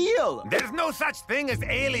 it's real. There's no such thing as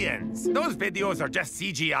aliens. Those videos are just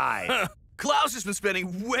CGI. Klaus has been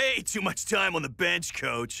spending way too much time on the bench,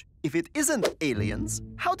 Coach. If it isn't aliens,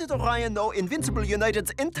 how did Orion know Invincible United's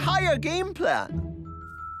entire game plan?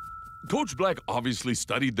 Coach Black obviously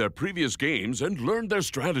studied their previous games and learned their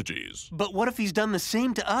strategies. But what if he's done the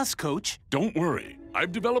same to us, Coach? Don't worry.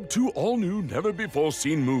 I've developed 2 all-new,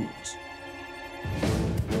 never-before-seen moves.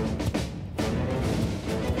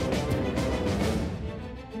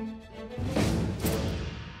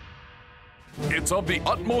 It's of the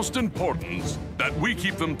utmost importance that we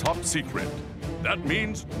keep them top secret. That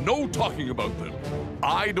means no talking about them.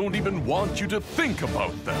 I don't even want you to think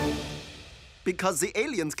about them. Because the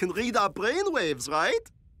aliens can read our brainwaves, right?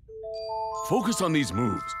 Focus on these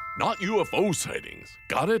moves, not UFO sightings.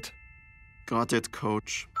 Got it? Got it,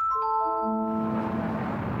 Coach.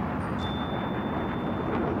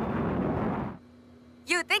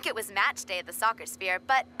 You'd think it was match day at the soccer sphere,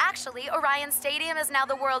 but actually, Orion Stadium is now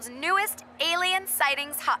the world's newest alien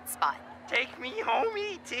sightings hotspot. Take me home,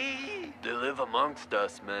 E.T. They live amongst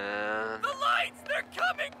us, man. The lights! They're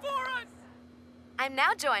coming for us! I'm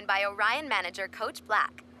now joined by Orion manager Coach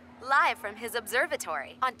Black, live from his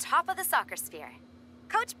observatory on top of the soccer sphere.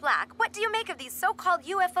 Coach Black, what do you make of these so-called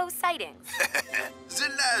UFO sightings? The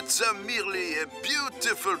lights are merely a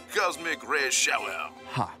beautiful cosmic ray shower.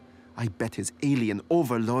 Ha! I bet his alien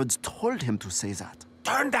overlords told him to say that.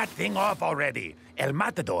 Turn that thing off already. El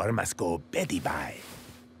Matador must go beddy-bye.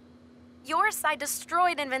 Your side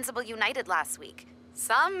destroyed Invincible United last week.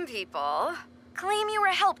 Some people claim you were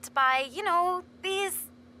helped by, you know, these...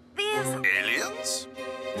 Aliens?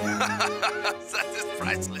 That is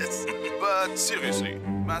priceless. But seriously,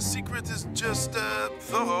 my secret is just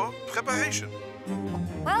thorough preparation.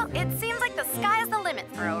 Well, it seems like the sky's the limit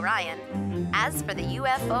for Orion. As for the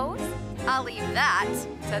UFOs, I'll leave that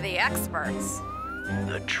to the experts.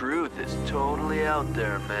 The truth is totally out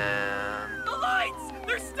there, man. The lights!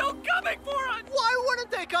 They're still coming for us! Why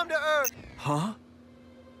wouldn't they come to Earth? Huh?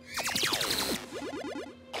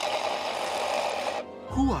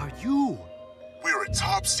 Who are you? We're a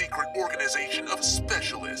top-secret organization of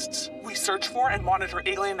specialists. We search for and monitor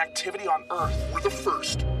alien activity on Earth. We're the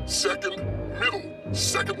first, second, middle,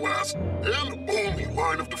 second last, and only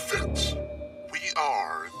line of defense. We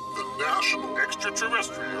are the National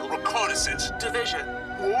Extraterrestrial Reconnaissance Division.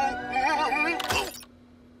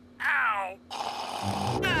 Ow!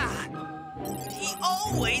 He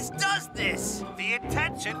always does this! The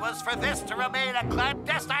intention was for this to remain a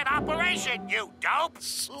clandestine operation, you dope!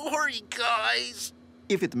 Sorry, guys.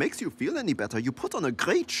 If it makes you feel any better, you put on a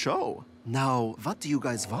great show. Now, what do you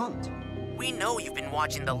guys want? We know you've been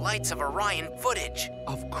watching the lights of Orion footage.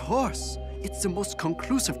 Of course. It's the most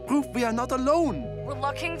conclusive proof we are not alone. We're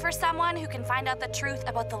looking for someone who can find out the truth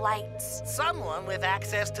about the lights. Someone with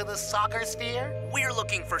access to the soccer sphere? We're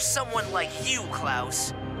looking for someone like you,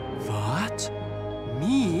 Klaus. What?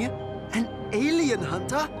 Me? An alien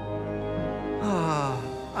hunter? Ah,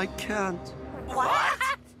 I can't.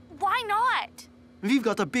 What? Why not? We've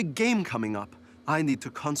got a big game coming up. I need to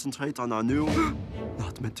concentrate on our new...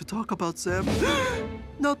 Not meant to talk about them.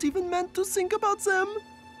 Not even meant to think about them.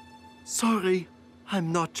 Sorry,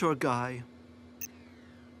 I'm not your guy.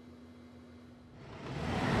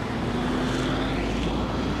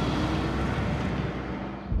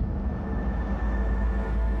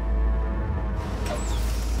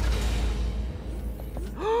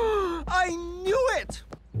 I knew it!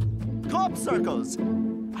 Crop circles!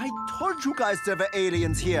 I told you guys there were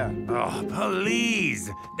aliens here. Oh, please.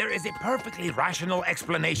 There is a perfectly rational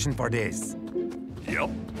explanation for this. Yep.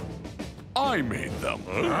 I made them.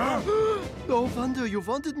 Huh? No wonder you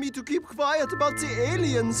wanted me to keep quiet about the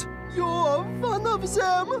aliens. You're one of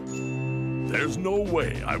them. There's no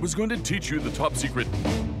way I was going to teach you the top secret...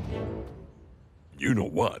 You know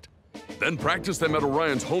what? Then practice them at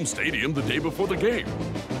Orion's home stadium the day before the game.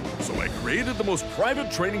 So I created the most private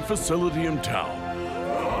training facility in town.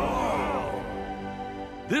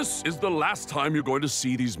 This is the last time you're going to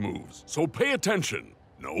see these moves, so pay attention.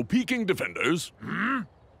 No peeking, defenders.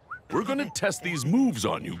 We're going to test these moves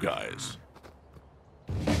on you guys.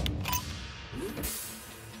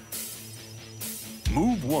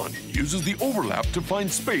 Move 1 uses the overlap to find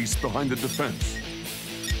space behind the defense.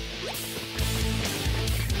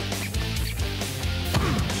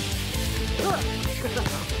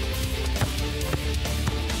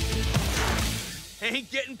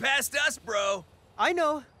 Ain't getting past us, bro. I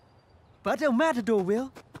know, but El Matador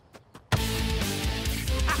will.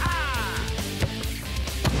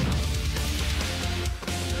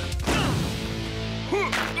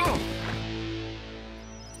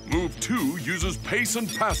 Move 2 uses pace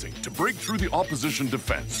and passing to break through the opposition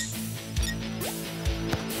defense.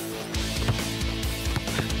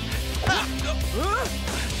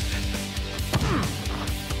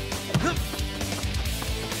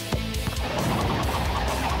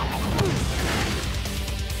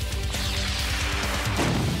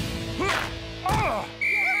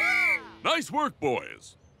 Nice work,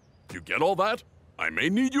 boys. You get all that? I may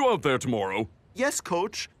need you out there tomorrow. Yes,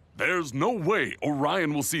 Coach. There's no way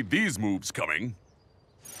Orion will see these moves coming.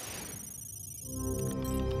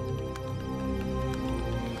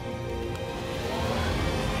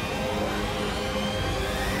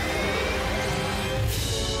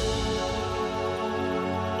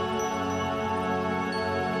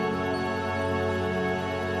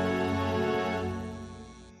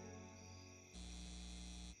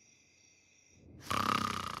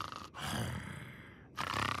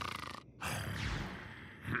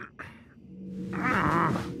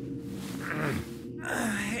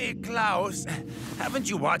 Hey, Klaus, haven't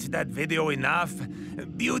you watched that video enough?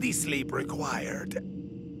 Beauty sleep required.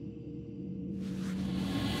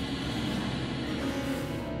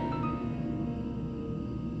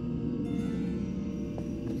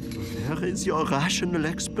 Where is your rational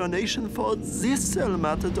explanation for this, El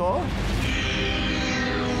Matador?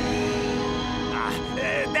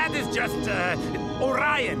 That is just,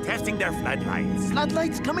 Orion testing their floodlights.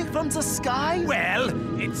 Floodlights coming from the sky? Well,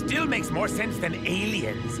 it still makes more sense than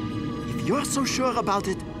aliens. If you're so sure about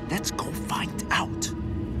it, let's go find out.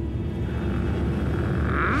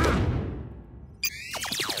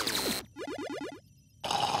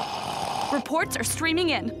 Reports are streaming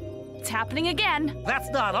in. It's happening again. That's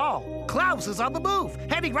not all. Klaus is on the move,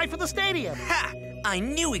 heading right for the stadium. Ha! I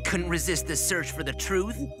knew he couldn't resist the search for the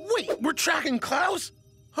truth. Wait, we're tracking Klaus?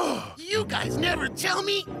 You guys never tell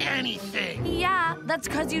me anything. Yeah, that's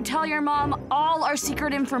because you tell your mom all our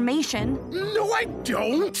secret information. No, I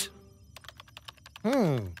don't.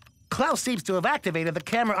 Klaus seems to have activated the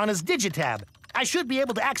camera on his digitab. I should be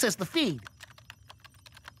able to access the feed.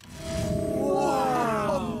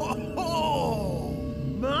 Whoa!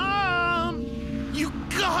 Mom! You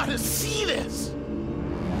gotta see this!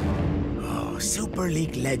 Oh, Super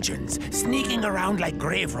League legends, sneaking around like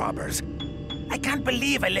grave robbers. I can't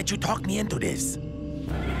believe I let you talk me into this.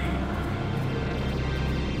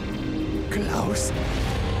 Klaus?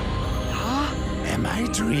 Huh? Am I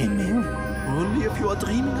dreaming? Only if you are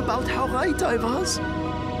dreaming about how right I was.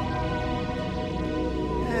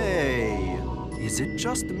 Hey, is it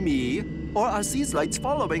just me, or are these lights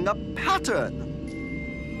following a pattern?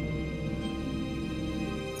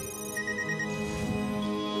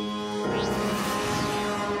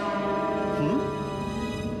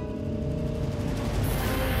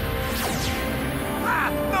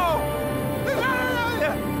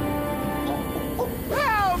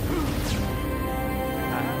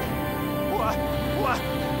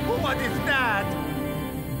 What is that?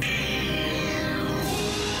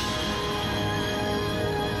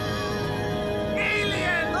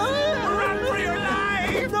 Aliens! Run for your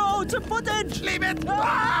life! No, it's a footage! Leave it!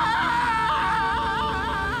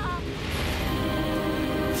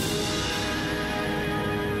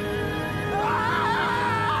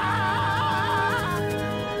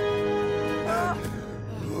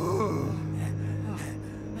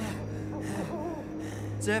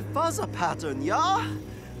 There was a pattern, yeah?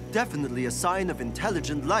 Definitely a sign of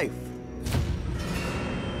intelligent life.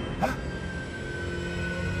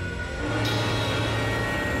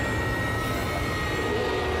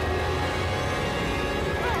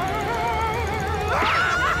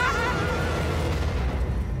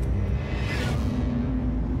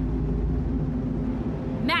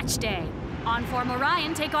 Match day. On form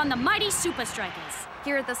Orion take on the mighty Supa Strikas.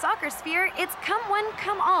 Here at the Soccer Sphere, it's come one,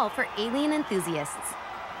 come all for alien enthusiasts.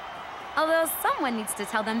 Although someone needs to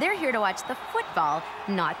tell them they're here to watch the football,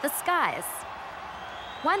 not the skies.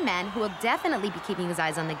 One man who will definitely be keeping his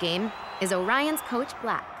eyes on the game is Orion's coach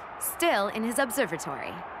Black, still in his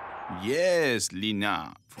observatory. Yes,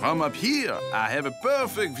 Lina. From up here, I have a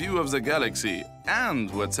perfect view of the galaxy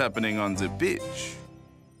and what's happening on the pitch.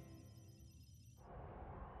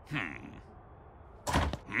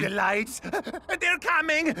 The lights, they're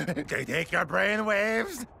coming! They take your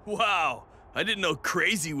brainwaves. Wow, I didn't know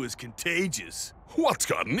crazy was contagious. What's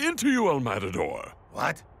gotten into you, El Matador?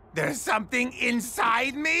 What? There's something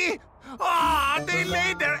inside me? Ah, they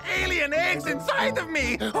laid their alien eggs inside of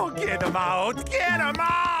me! Oh, get them out! Get them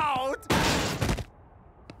out!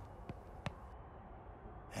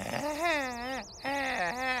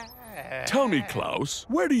 Tell me, Klaus,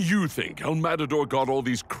 where do you think El Matador got all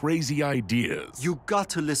these crazy ideas? You got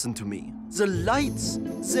to listen to me. The lights,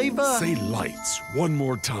 they were... Say lights one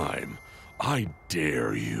more time. I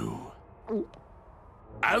dare you.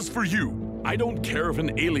 As for you, I don't care if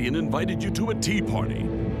an alien invited you to a tea party.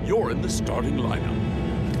 You're in the starting lineup.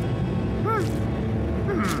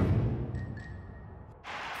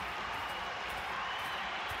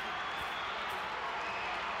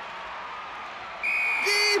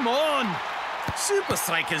 Game on! Supa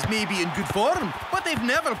Strikas may be in good form, but they've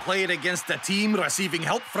never played against a team receiving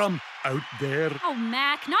help from out there. Oh,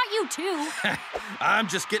 Mac, not you too. I'm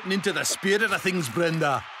just getting into the spirit of things,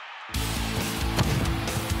 Brenda.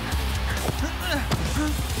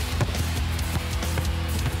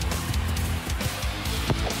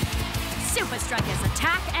 Supa Strikas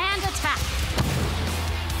attack and attack.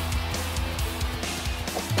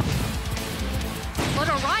 But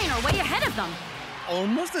Orion are way ahead of them.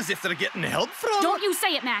 Almost as if they're getting help from... Don't you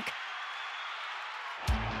say it, Mac.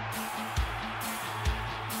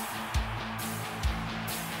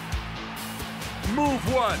 Move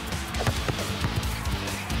one.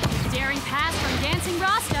 Daring pass from Dancing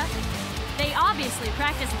Rasta. They obviously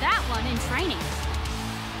practiced that one in training.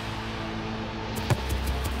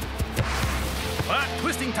 That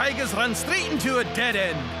twisting Tiger's run straight into a dead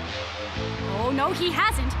end. Oh, no, he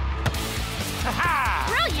hasn't.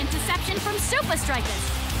 Brilliant deception from Supa Strikas.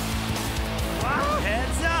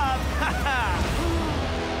 Heads up!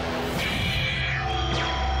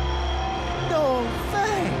 No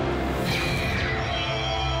way!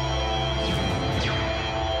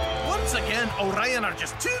 Once again, Orion are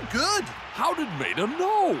just too good. How did Maida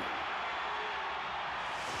know?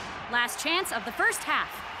 Last chance of the first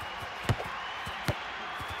half.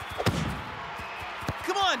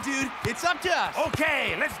 Come on, dude. It's up to us.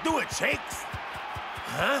 Okay, let's do it, Shakes.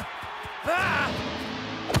 Huh? Ah!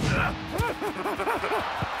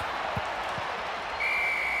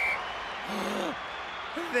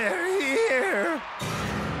 They're here.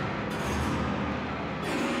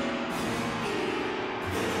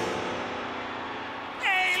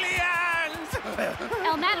 Aliens!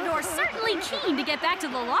 El Matador's certainly keen to get back to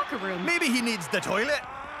the locker room. Maybe he needs the toilet.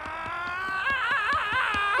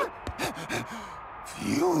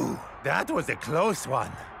 Phew, that was a close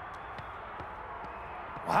one.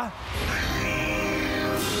 What?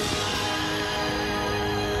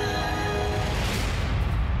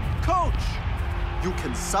 Coach! You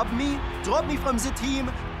can sub me, drop me from the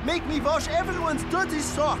team, make me wash everyone's dirty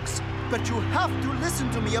socks, but you have to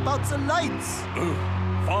listen to me about the lights.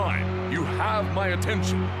 Fine, you have my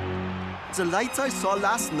attention. The lights I saw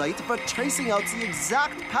last night were tracing out the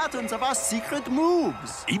exact patterns of our secret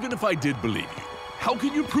moves. Even if I did believe you, how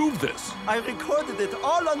can you prove this? I recorded it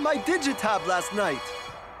all on my digitab last night.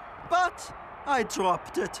 But I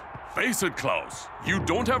dropped it. Face it, Klaus. You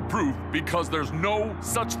don't have proof because there's no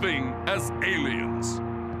such thing as aliens.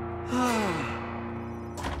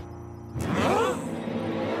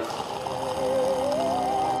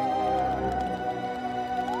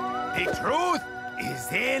 The truth is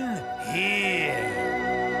in here.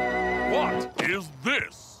 What is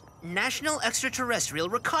this? National Extraterrestrial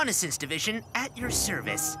Reconnaissance Division at your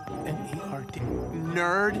service.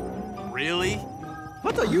 Nerd? Really?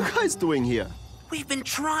 What are you guys doing here? We've been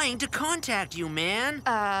trying to contact you, man.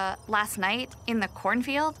 Last night in the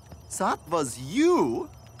cornfield? That was you?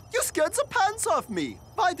 You scared the pants off me.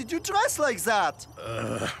 Why did you dress like that?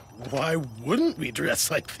 Why wouldn't we dress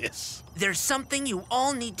like this? There's something you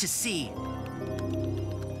all need to see.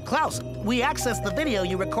 Klaus, we accessed the video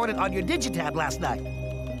you recorded on your digitab last night.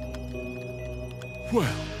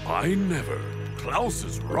 Well, I never. Klaus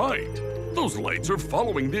is right. Those lights are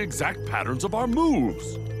following the exact patterns of our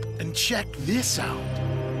moves. And check this out.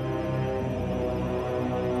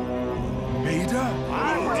 Maida?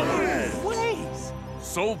 Ways!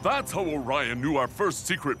 So that's how Orion knew our first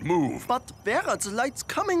secret move. But where are the lights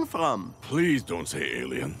coming from? Please don't say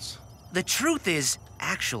aliens. The truth is,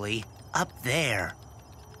 actually, up there.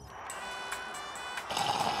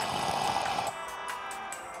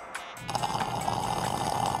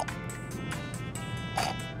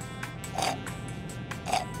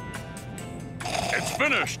 It's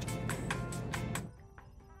finished.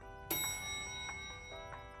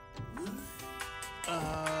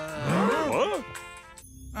 What?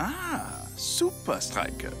 Ah, Supa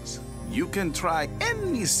Strikas. You can try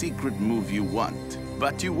any secret move you want,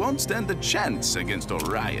 but you won't stand a chance against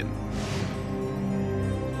Orion.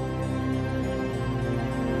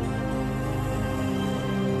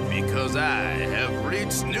 Because I have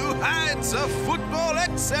reached new heights of football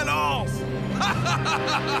excellence!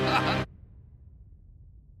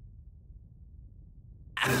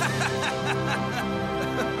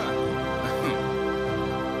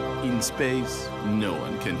 in space, no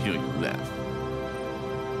one can hear you laugh.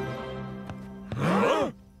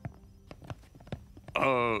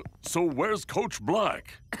 So where's Coach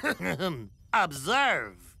Black?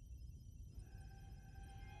 Observe.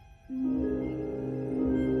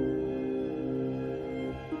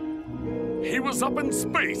 He was up in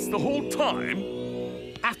space the whole time?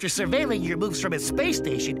 After surveilling your moves from his space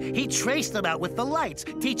station, he traced them out with the lights,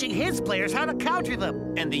 teaching his players how to counter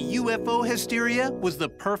them. And the UFO hysteria was the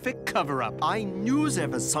perfect cover-up. I knew there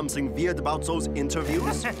was something weird about those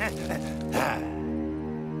interviews.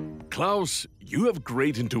 Klaus, you have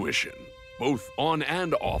great intuition, both on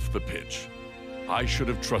and off the pitch. I should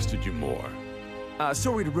have trusted you more.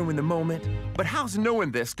 Sorry to ruin the moment, but how's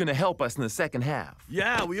knowing this gonna help us in the second half?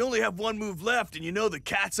 Yeah, we only have one move left, and you know the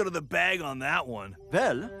cat's out of the bag on that one.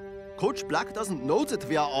 Well, Coach Black doesn't know that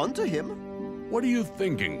we are onto him. What are you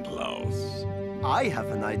thinking, Klaus? I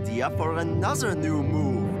have an idea for another new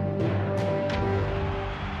move.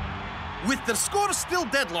 With the score still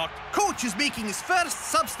deadlocked, Coach is making his first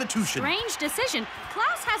substitution. Strange decision.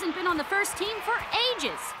 Klaus hasn't been on the first team for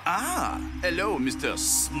ages. Ah, hello, Mr.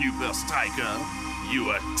 Supa Strikas. You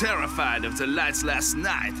were terrified of the lights last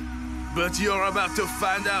night, but you're about to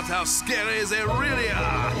find out how scary they really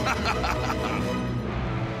are.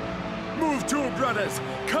 Move to, brothers!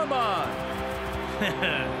 Come on!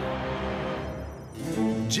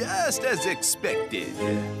 Just as expected.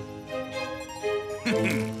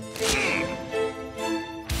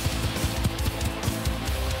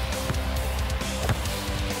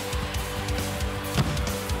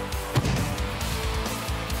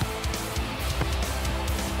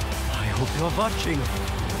 I hope you're watching.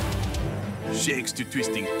 Shakes to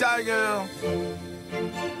twisting tiger.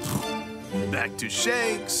 Back to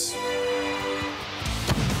shakes.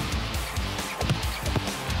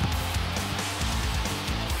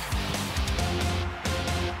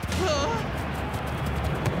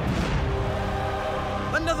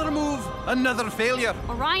 Another move, another failure.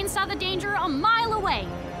 Orion saw the danger a mile away.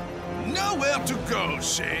 Nowhere to go,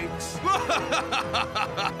 Shakes.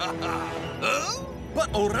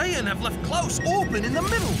 But Orion have left Klaus open in the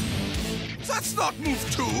middle. That's not move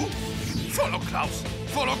two. Follow Klaus.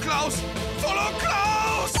 Follow Klaus. Follow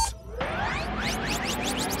Klaus!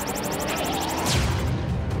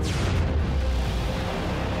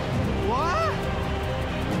 What?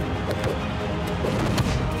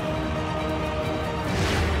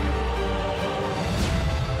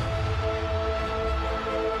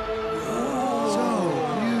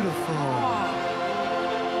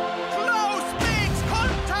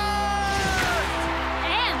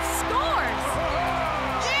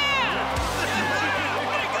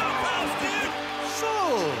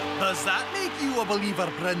 Does that make you a believer,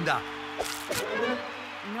 Brenda?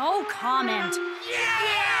 No comment.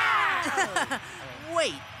 Yeah!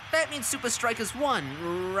 Wait, that means Supa Strikas won,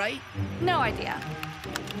 right? No idea.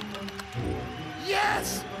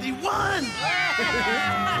 Yes! They won!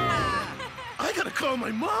 I gotta call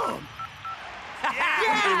my mom.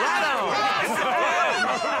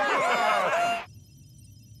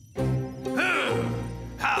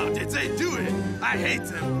 How did they do it? I hate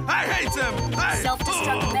them! I hate them!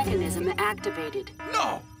 Self-destruct mechanism activated.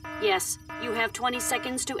 No! Yes, you have 20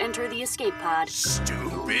 seconds to enter the escape pod.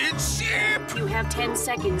 Stupid ship! You have 10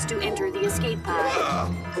 seconds to enter the escape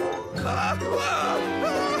pod.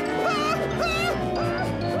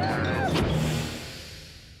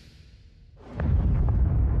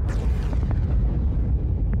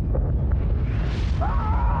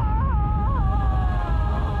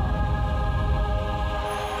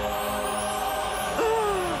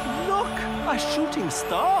 A shooting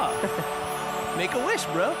star. Make a wish,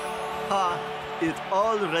 bro. Ha! It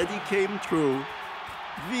already came true.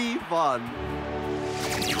 We won.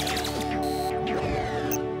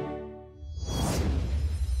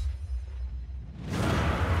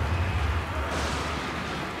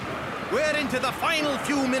 We're into the final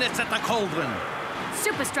few minutes at the cauldron.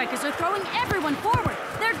 Supa Strikas are throwing everyone forward.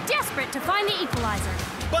 They're desperate to find the equalizer.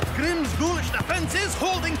 But Grimm's ghoulish defense is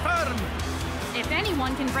holding firm. If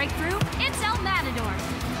anyone can break through, it's El Matador.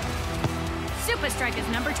 Supa Strikas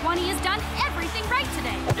number 20 has done everything right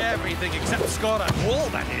today. Everything except score a goal,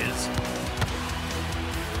 that is.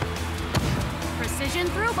 Precision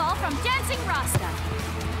through ball from dancing Rasta.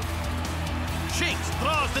 Shakes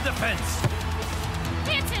draws the defense.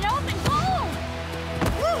 It's an open goal!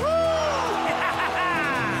 Woohoo!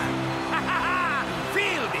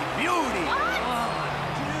 Feel the beauty!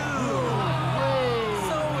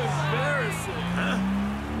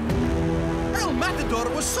 Matador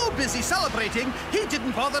was so busy celebrating, he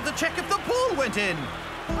didn't bother to check if the ball went in.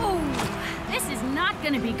 Oh, this is not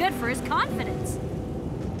going to be good for his confidence.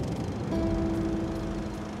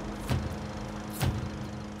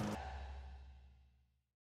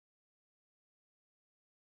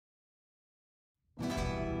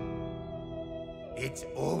 It's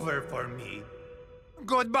over for me.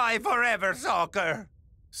 Goodbye forever, soccer.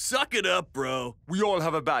 Suck it up, bro. We all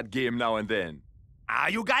have a bad game now and then.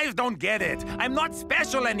 You guys don't get it. I'm not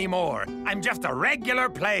special anymore. I'm just a regular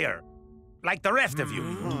player. Like the rest of you.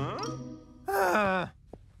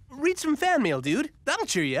 Read some fan mail, dude. That'll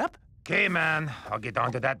cheer you up. Okay, man. I'll get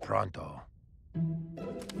onto that pronto.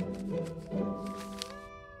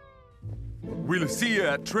 We'll see you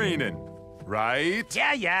at training, right?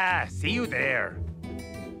 Yeah. See you there.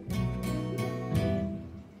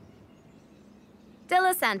 De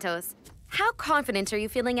Los Santos, how confident are you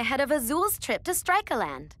feeling ahead of Azul's trip to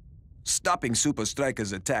Strikaland? Stopping Supa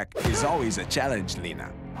Strikas' attack is always a challenge, Lena.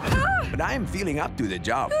 But I am feeling up to the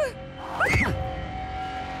job.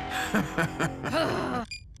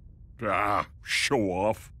 Show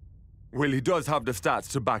off. Well, he does have the stats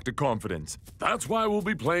to back the confidence. That's why we'll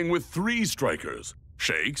be playing with 3 strikers.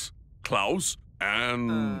 Shakes, Klaus,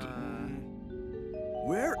 and...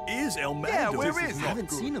 Where is El Matador? Yeah, where is he? I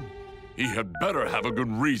haven't seen him. He had better have a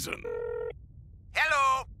good reason.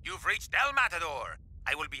 Hello, you've reached El Matador.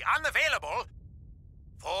 I will be unavailable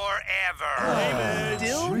forever.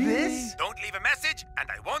 Still this? Don't leave a message,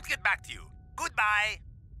 and I won't get back to you. Goodbye.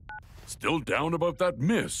 Still down about that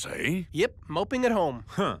miss, eh? Yep, moping at home.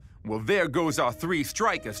 Huh. Well, there goes our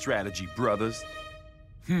 3-striker strategy, brothers.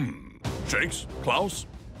 Shakes, Klaus,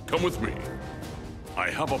 come with me. I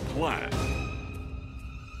have a plan.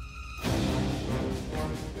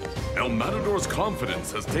 El Matador's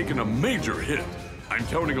confidence has taken a major hit. I'm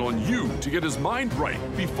counting on you to get his mind right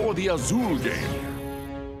before the Azul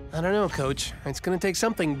game. I don't know, Coach. It's gonna take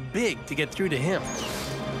something big to get through to him.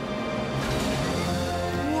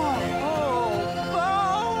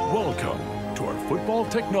 Welcome to our football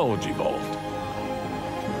technology vault.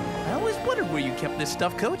 I always wondered where you kept this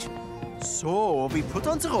stuff, Coach. So, we put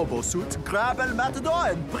on the robo-suit, grab El Matador,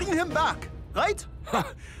 and bring him back, right?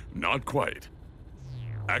 Not quite.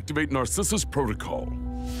 Activate Narcissus Protocol.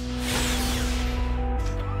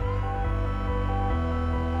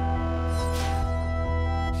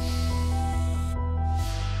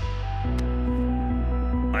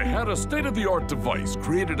 I had a state-of-the-art device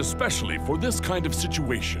created especially for this kind of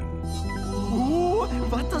situation. Ooh,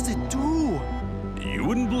 what does it do? You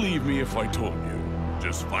wouldn't believe me if I told you.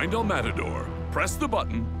 Just find El Matador, press the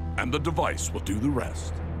button, and the device will do the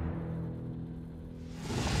rest.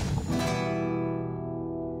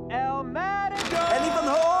 El Matador! Anyone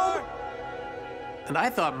home? And I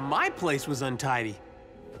thought my place was untidy.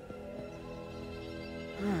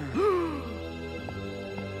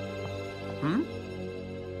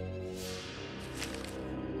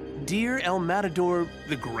 Dear El Matador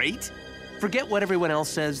the Great, forget what everyone else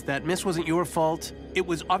says, that miss wasn't your fault. It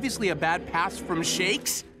was obviously a bad pass from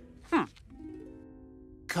Shakes.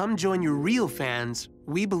 Come join your real fans.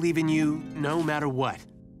 We believe in you no matter what.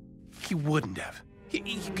 He wouldn't have.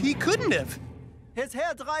 He couldn't have. His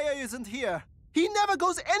hairdryer isn't here. He never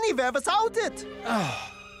goes anywhere without it.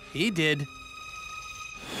 Oh, he did.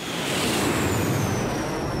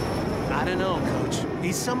 I don't know, Coach.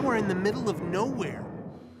 He's somewhere in the middle of nowhere.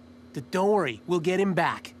 Don't worry, we'll get him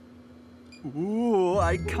back. Ooh,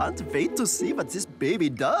 I can't wait to see what this baby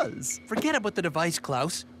does. Forget about the device,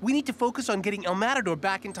 Klaus. We need to focus on getting El Matador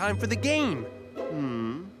back in time for the game.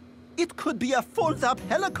 It could be a fold-up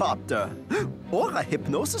helicopter. Or a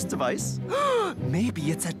hypnosis device. Maybe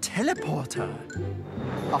it's a teleporter.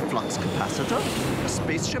 A flux capacitor? A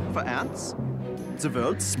spaceship for ants? The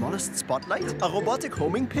world's smallest spotlight? A robotic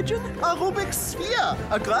homing pigeon? A Rubik's sphere?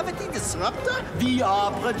 A gravity disruptor?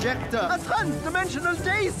 VR projector? A trans-dimensional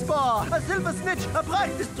day spa? A silver snitch? A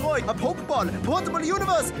practice droid? A pokeball? Portable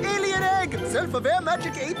universe? Alien egg? Self-aware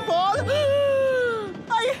magic 8-ball?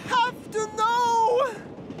 I have to know!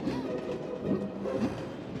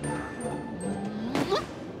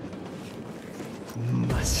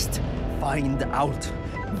 Must find out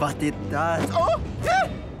what it does. Oh!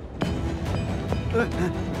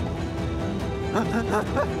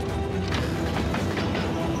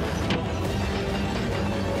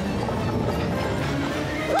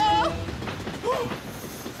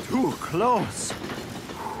 Too close.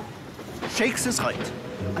 Shakes is right.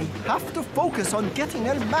 I have to focus on getting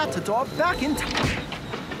El Matador back in time.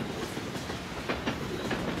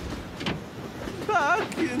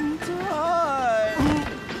 Back in time.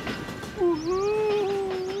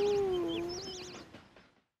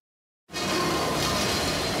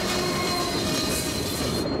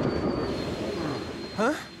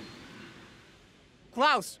 Huh?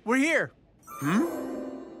 Klaus, we're here.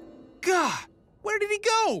 God, where did he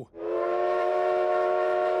go?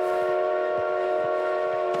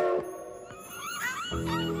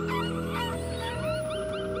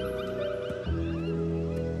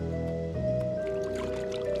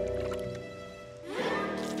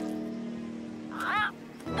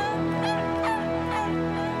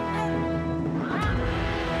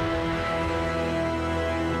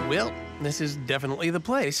 Well, this is definitely the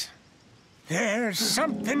place. There's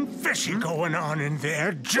something fishy going on in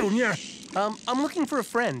there, Junior. I'm looking for a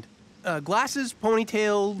friend. Glasses,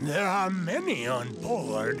 ponytail... There are many on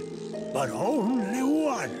board, but only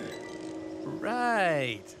one.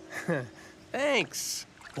 Right. Thanks.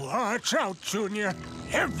 Watch out, Junior.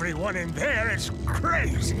 Everyone in there is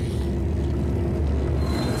crazy.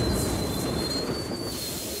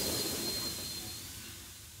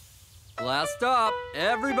 Last stop.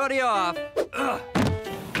 Everybody off. Ugh.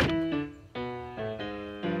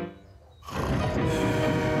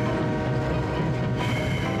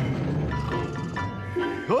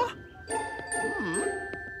 Huh?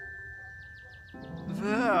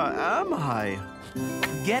 Where am I?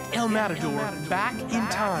 Get El Matador back in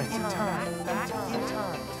time.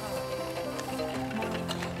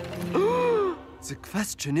 The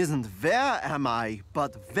question isn't where am I,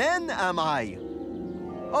 but when am I?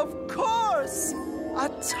 Of course! A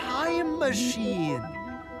time machine!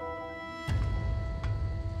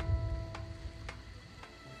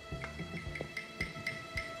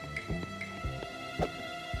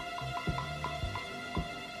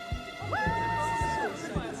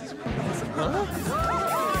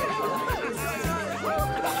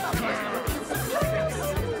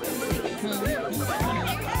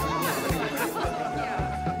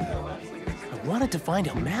 I wanted to find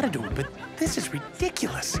El Matador, but this is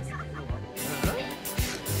ridiculous.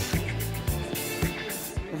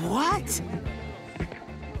 What?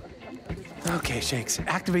 Okay, Shakes.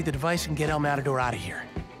 Activate the device and get El Matador out of here.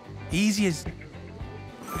 Easy as...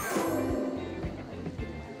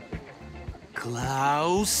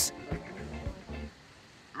 Klaus?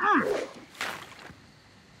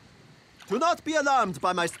 Do not be alarmed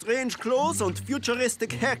by my strange clothes and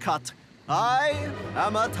futuristic haircut. I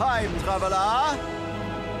am a time traveler.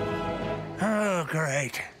 Oh,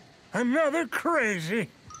 great. Another crazy.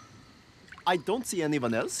 I don't see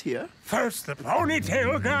anyone else here. First the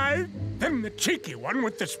ponytail guy, then the cheeky one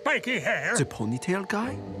with the spiky hair. The ponytail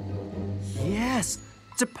guy? Yes,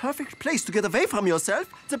 the perfect place to get away from yourself,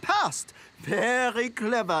 the past. Very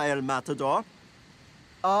clever, El Matador.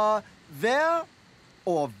 Where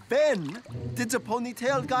or when did the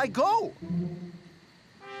ponytail guy go?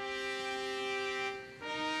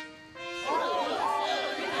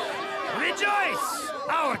 Rejoice!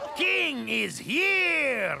 Our king is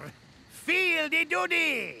here! Feel the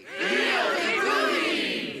doody! Feel the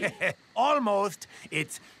doody! Almost.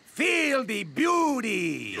 It's feel the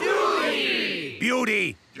beauty! Beauty!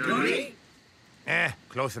 Beauty! Beauty?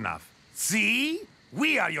 Close enough. See?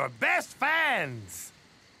 We are your best fans!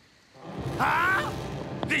 Huh?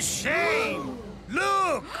 The shame!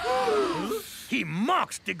 Look! He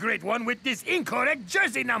mocks the Great One with this incorrect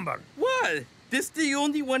jersey number! What? This the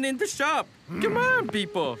only one in the shop. Come on,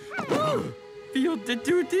 people. Feel the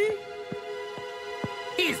duty?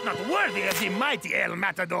 He's not worthy of the mighty El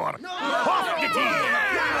Matador! No! Off the team!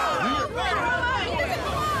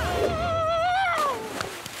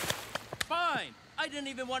 Fine. I didn't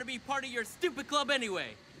even want to be part of your stupid club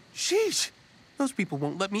anyway. Sheesh! Those people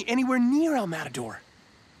won't let me anywhere near El Matador.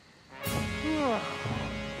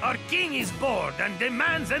 Our king is bored and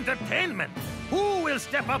demands entertainment. Who will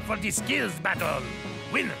step up for the skills battle?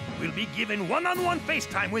 Winner will be given one-on-one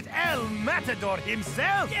FaceTime with El Matador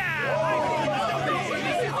himself.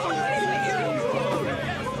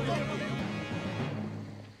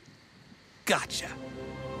 Gotcha.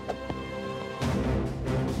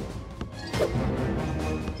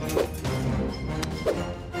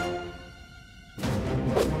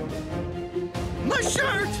 My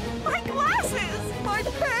shirt! My glasses! My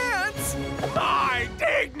pants! My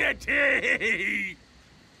dignity!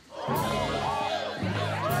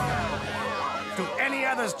 Do any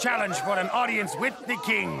others challenge for an audience with the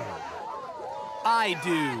king? I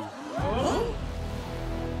do. Huh?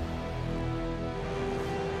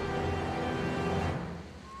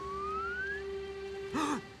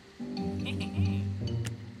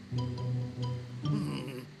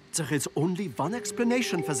 There is only one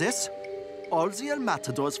explanation for this. All the El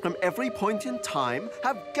Matadors from every point in time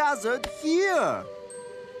have gathered here.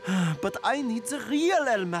 But I need the real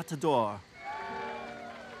El Matador.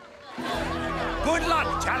 Good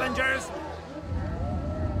luck, challengers!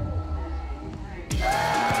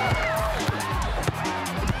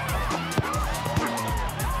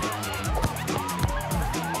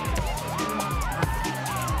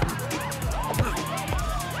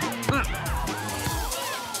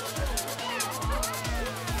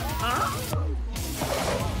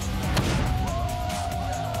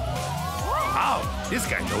 Wow, this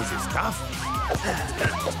guy knows his stuff.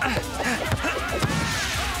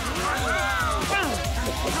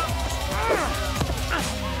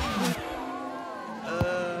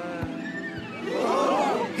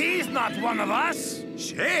 one of us.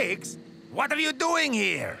 Shakes? What are you doing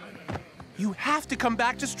here? You have to come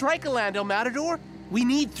back to Strikaland, El Matador. We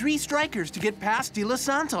need 3 strikers to get past De Los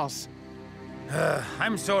Santos.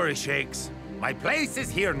 I'm sorry, Shakes. My place is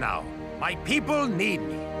here now. My people need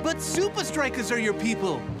me. But Supa Strikas are your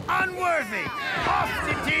people. Unworthy! Off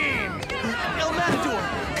the team! El Matador,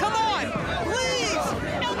 come on! Please!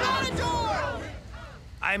 El Matador!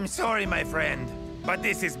 I'm sorry, my friend, but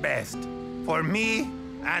this is best. For me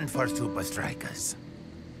and for Supa Strikas.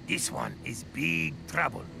 This one is big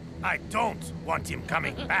trouble. I don't want him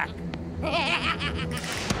coming back. Let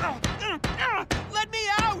me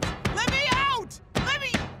out! Let me out! Let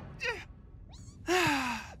me...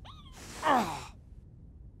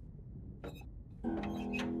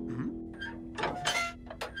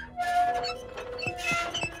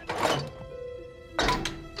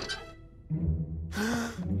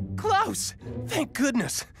 Klaus! Thank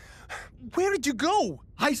goodness! Where did you go?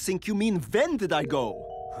 I think you mean when did I go?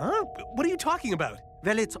 Huh? What are you talking about?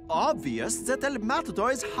 Well, it's obvious that El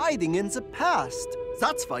Matador is hiding in the past.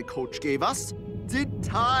 That's why Coach gave us the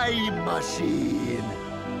time machine.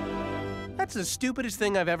 That's the stupidest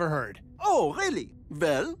thing I've ever heard. Oh, really?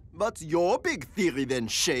 Well, what's your big theory then,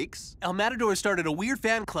 Shakes? El Matador started a weird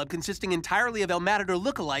fan club consisting entirely of El Matador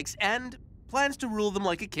lookalikes and plans to rule them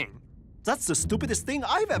like a king. That's the stupidest thing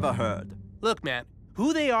I've ever heard. Look, man,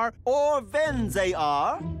 who they are or when they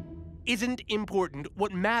are isn't important.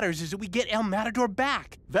 What matters is that we get El Matador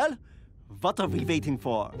back. Well, what are we waiting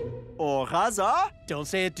for? Or rather... Don't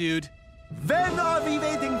say it, dude. When are we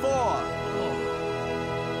waiting for?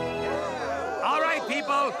 All right,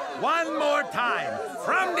 people, one more time.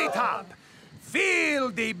 From the top. Feel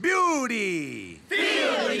the beauty.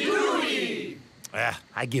 Feel the beauty.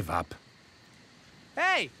 I give up.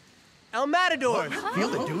 Hey, El Matador. Feel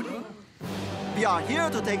the duty? We are here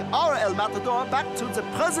to take our El Matador back to the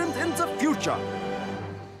present and the future.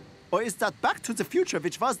 Or is that back to the future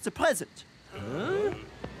which was the present? Huh?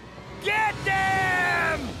 Get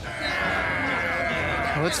them!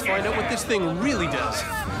 Now let's find out what this thing really does.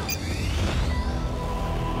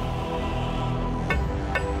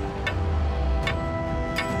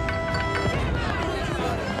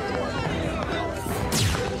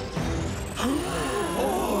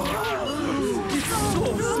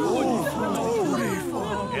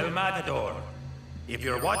 Matador. If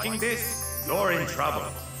you're watching this, you're in trouble.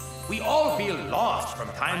 We all feel lost from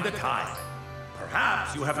time to time.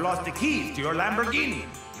 Perhaps you have lost the keys to your Lamborghini.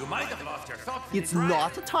 You might have lost your thoughts. It's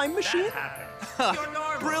not a time machine?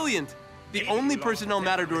 Brilliant. The only person El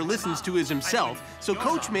Matador listens to is himself, so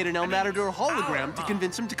Coach made an El Matador hologram to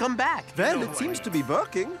convince him to come back. Well, it seems to be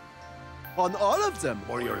working. On all of them.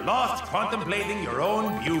 Or you're lost contemplating your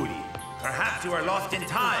own beauty. Perhaps you are lost in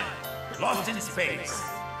time, lost in space.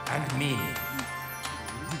 And meaning.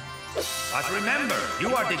 But remember,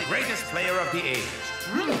 you are the greatest player of the age.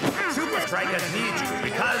 Supa Strikas need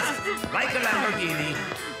you because, like a Lamborghini,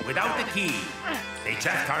 without the key, they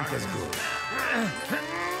just aren't as good.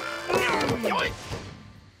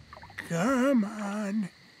 Come on.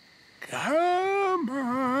 Come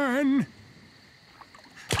on.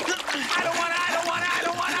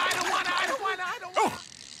 I don't want. Oh,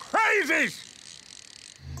 crazies!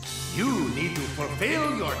 You need to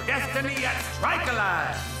fulfill your destiny at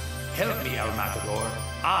Strikaland. Help me, El Matador.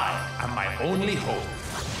 I am my only hope.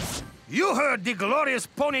 You heard the glorious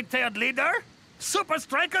pony-tailed leader? Supa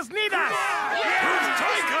Strikas need us! Yeah!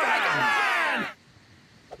 Strikaland!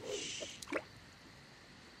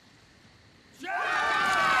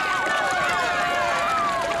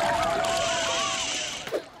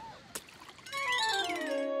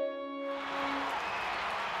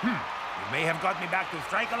 You may have got me back to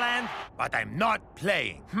Strikaland, but I'm not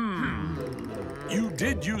playing. You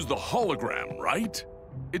did use the hologram, right?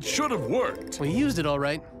 It should have worked. We used it all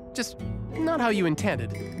right, just not how you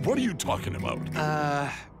intended. What are you talking about?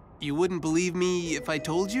 You wouldn't believe me if I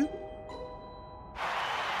told you?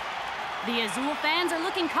 The Azul fans are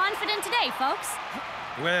looking confident today, folks.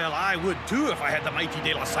 Well, I would too if I had the mighty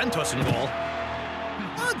De Los Santos in goal.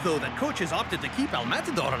 Odd, though, that coach has opted to keep El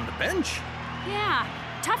Matador on the bench. Yeah,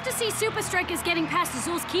 tough to see Supa Strikas getting past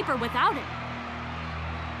Azul's keeper without it.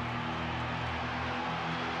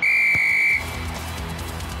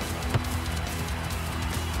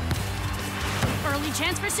 Early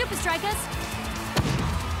chance for Supa Strikas.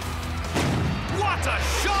 What a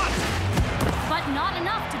shot! But not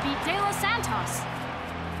enough to beat De Los Santos.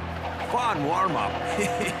 Fun warm-up.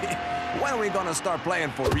 When are we gonna start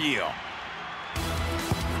playing for real?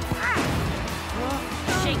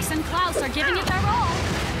 Shakes and Klaus are giving it their all.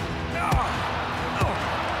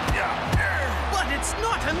 But it's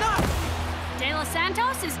not enough! De Los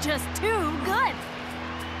Santos is just too good.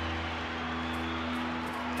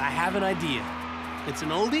 I have an idea. It's an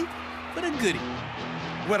oldie, but a goodie.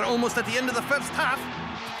 We're almost at the end of the first half.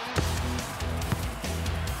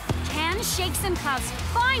 Can Shakes and Klaus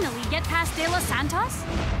finally get past De Los Santos?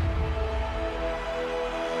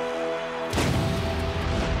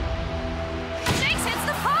 Shakes hits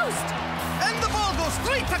the post! And the ball goes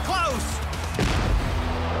straight to Klaus!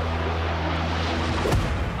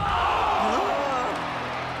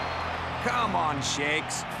 Come on,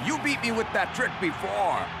 Shakes. You beat me with that trick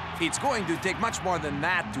before. It's going to take much more than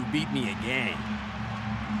that to beat me again.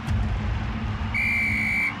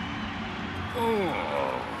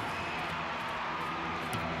 Oh.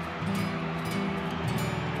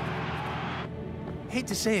 Hate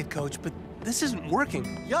to say it, Coach, but this isn't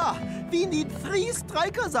working. Yeah, we need 3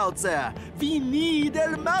 strikers out there. We need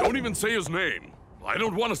El Matador. Don't even say his name. I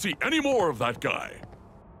don't want to see any more of that guy.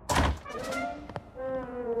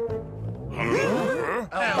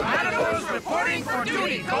 El Matador's reporting for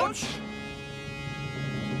duty, Coach.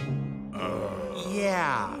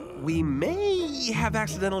 Yeah, we may have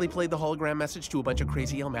accidentally played the hologram message to a bunch of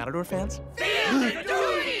crazy El Matador fans. Field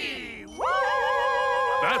duty! Woo!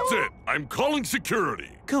 That's it. I'm calling security.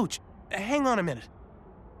 Coach, hang on a minute.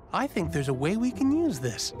 I think there's a way we can use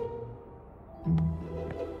this.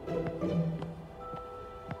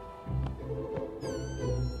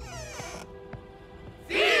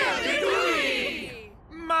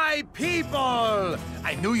 My people!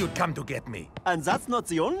 I knew you'd come to get me. And that's not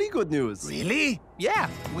the only good news. Really? Yeah,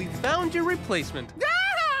 we found your replacement.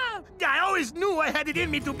 Ah! I always knew I had it in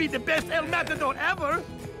me to be the best El Matador ever.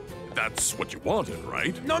 That's what you wanted,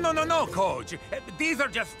 right? No, Coach. These are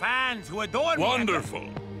just fans who adore me. Wonderful.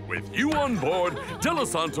 With you on board, De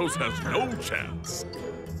Los Santos has no chance.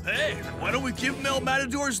 Hey, why don't we give him El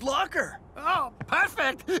Matador's locker? Oh,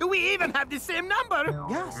 perfect. We even have the same number.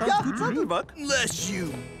 Yeah, sounds good. That'll work. Unless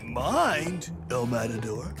you mind, El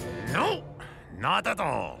Matador. No, not at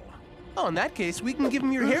all. Oh, in that case, we can give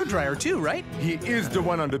him your hairdryer too, right? He is the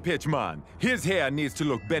one on the pitch, man. His hair needs to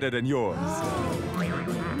look better than yours.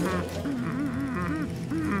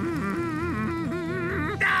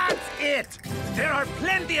 That's it! There are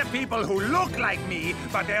plenty of people who look like me,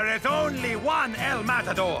 but there is only one El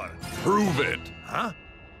Matador. Prove it. Huh?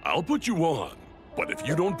 I'll put you on. But if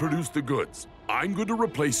you don't produce the goods, I'm going to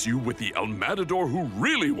replace you with the El Matador who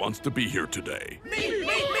really wants to be here today.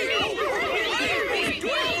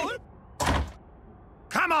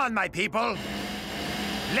 Come on, my people.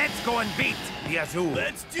 Let's go and beat the Azul.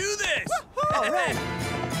 Let's do this! All right.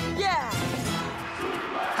 Yeah!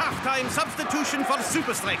 Halftime substitution for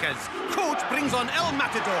Supa Strikas. Coach brings on El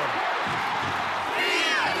Matador.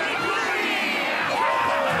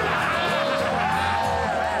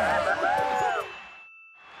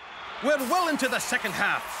 We're well into the second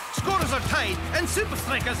half. Scores are tied, and Supa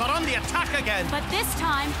Strikas are on the attack again. But this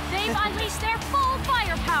time, they've unleashed their full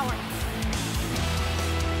firepower.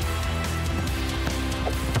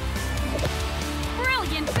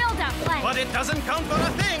 Brilliant build-up play. But it doesn't count for a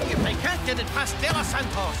thing if they can't get it past De Los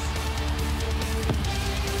Santos.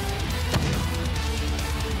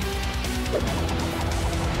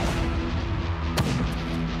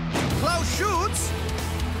 Klaus shoots.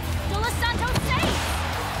 De Los Santos saves.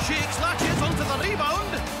 Shakes latches onto the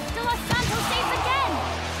rebound. De Los Santos saves again.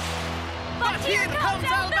 But here comes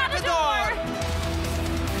El Matador.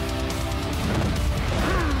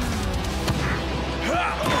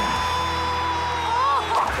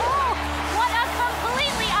 What a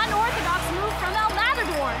completely unorthodox move from El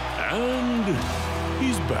Matador. And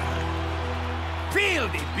he's back. Feel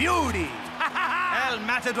the beauty. El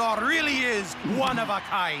Matador really is one of a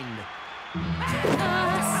kind.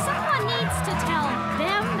 Someone needs to tell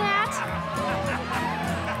them that.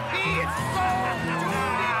 It's so beautiful.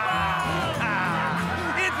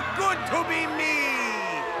 It's good to be me.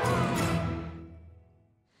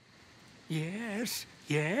 Yes,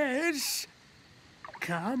 yes.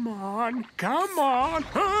 Come on, come on.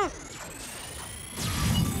 Huh?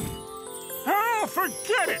 Oh,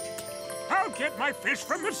 forget it. I'll get my fish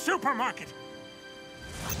from the supermarket.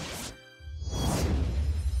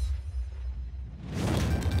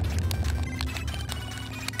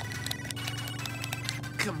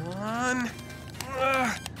 Come on.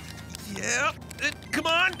 Yeah. Come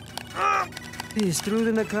on. He's through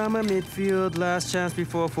the Nakama midfield. Last chance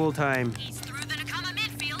before full time. He's through the Nakama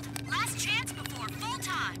midfield. Last chance before full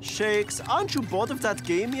time. Shakes, aren't you bored of that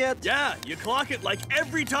game yet? Yeah, you clock it like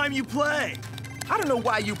every time you play. I don't know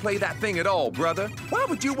why you play that thing at all, brother. Why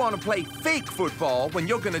would you want to play fake football when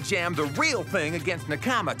you're gonna jam the real thing against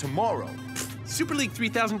Nakama tomorrow? Super League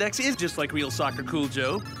 3000X is just like real soccer, Cool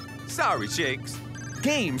Joe. Sorry, Shakes.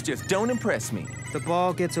 Games just don't impress me. The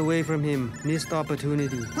ball gets away from him. Missed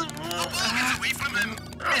opportunity. The ball gets away from him.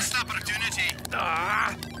 Missed opportunity.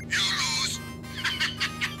 You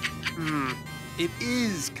lose. It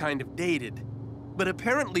is kind of dated. But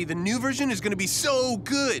apparently the new version is going to be so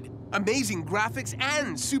good. Amazing graphics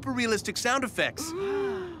and super realistic sound effects.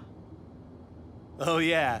 Oh,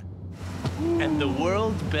 yeah. And the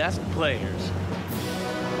world's best players.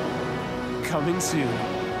 Coming soon.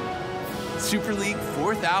 Super League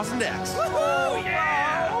 4000X. Oh,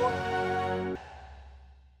 yeah!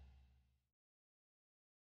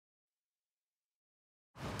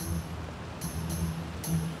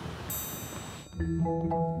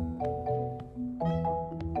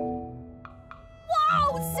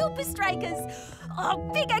 Wow, Supa Strikas!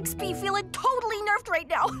 Oh, Big XP feeling totally nerfed right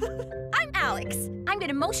now. I'm Alex. I'm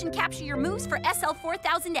gonna motion capture your moves for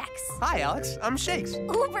SL4000X. Hi, Alex. I'm Shakes.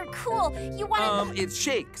 Uber cool. You wanna... It's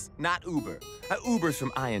Shakes, not Uber. Uber's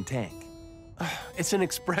from Iron Tank. It's an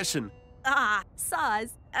expression. Saws.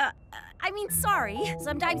 I mean, sorry.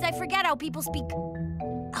 Sometimes I forget how people speak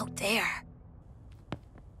out there.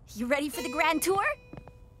 You ready for the grand tour?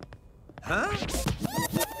 Huh?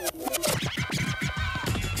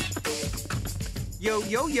 Yo,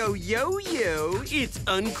 yo, yo, yo, yo, it's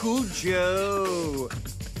Uncool Joe.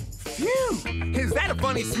 Phew! Is that a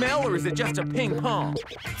funny smell or is it just a ping pong?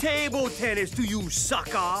 Table tennis to you,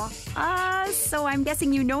 sucker. So I'm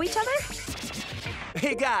guessing you know each other?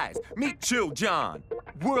 Hey guys, meet Chill John,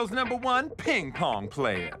 world's #1 ping pong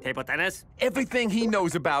player. Table tennis? Everything he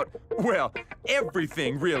knows about, well,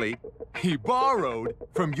 everything really, he borrowed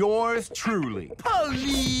from yours truly.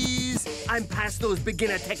 Please! I'm past those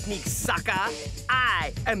beginner techniques, sucker.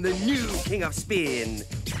 I am the new king of spin.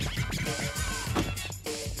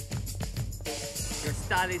 Your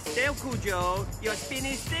style is stale, Cujo. Your spin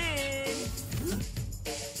is thin.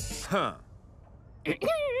 Huh.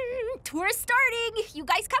 Tour starting. You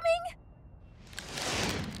guys coming?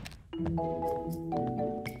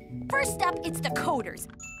 First up, it's the coders.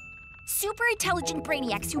 Super intelligent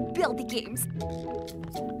brainiacs who build the games.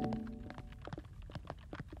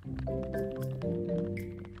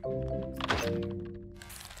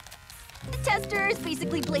 The testers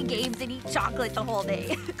basically play games and eat chocolate the whole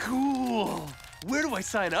day. Cool. Where do I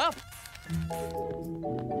sign up?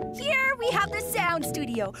 Here we have the sound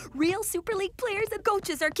studio. Real Super League players and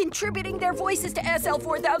coaches are contributing their voices to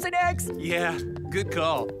SL4000X. Yeah, good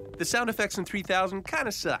call. The sound effects in 3000 kind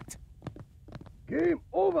of sucked. Game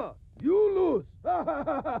over. You lose.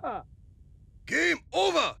 Game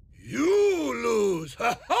over. You lose.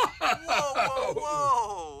 Whoa, whoa,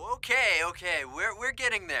 whoa. Okay. We're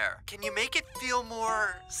getting there. Can you make it feel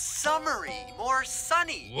more summery, more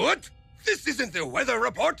sunny? What? This isn't the weather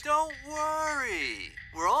report. Don't worry.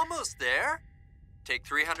 We're almost there. Take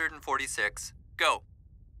 346. Go.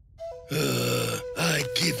 I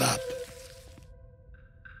give up.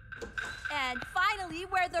 And finally,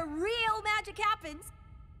 where the real magic happens.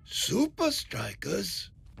 Supa Strikas.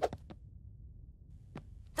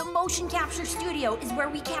 The motion capture studio is where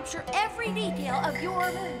we capture every detail of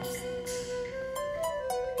your moves.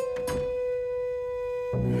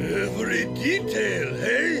 Every detail,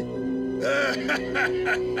 hey?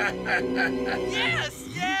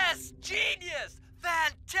 Yes! Genius!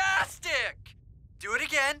 Fantastic! Do it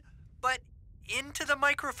again, but into the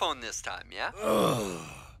microphone this time, yeah?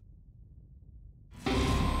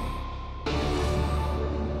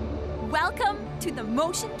 Welcome to the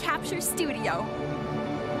motion capture studio.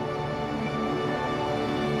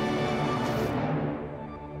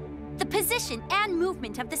 The position and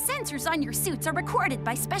movement of the sensors on your suits are recorded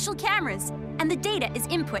by special cameras, and the data is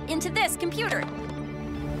input into this computer.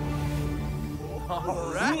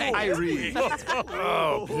 All right. I read.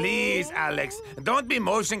 Oh, please, Alex. Don't be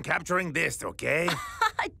motion capturing this, okay?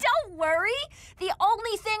 Don't worry. The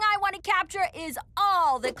only thing I want to capture is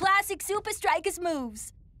all the classic Supa Strikas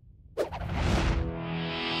moves.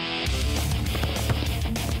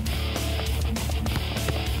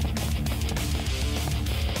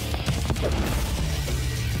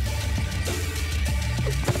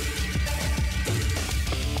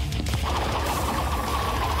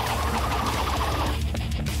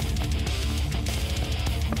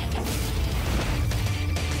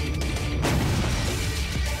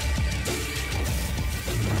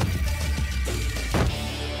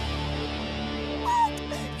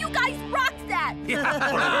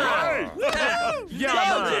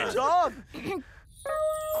 Yeah, good job.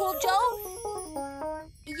 Cool Joe,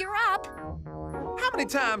 you're up. How many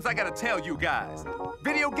times I gotta tell you guys?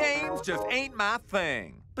 Video games just ain't my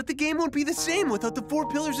thing. But the game won't be the same without the 4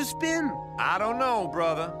 pillars of spin. I don't know,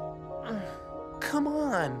 brother. Come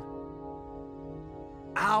on.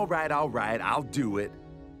 All right, I'll do it.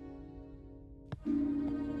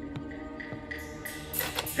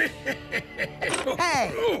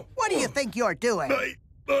 Hey, what do you think you're doing?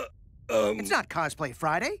 It's not Cosplay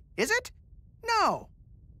Friday, is it? No.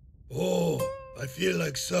 Oh, I feel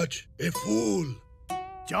like such a fool.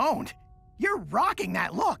 Don't. You're rocking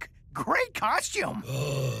that look. Great costume.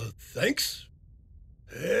 Thanks.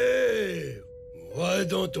 Hey, why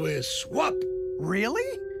don't we swap?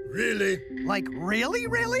 Really? Really? Like really,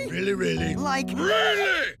 really? Really, really? Like...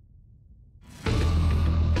 Really?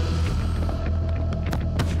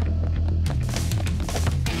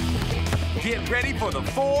 Get ready for the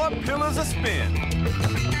 4 pillars of spin.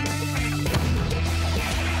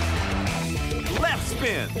 Left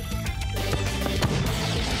spin.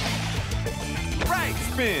 Right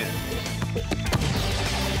spin.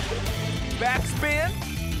 Back spin.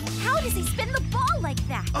 How does he spin the ball like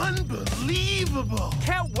that? Unbelievable!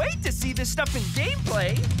 Can't wait to see this stuff in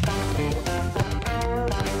gameplay.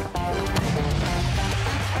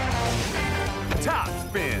 Top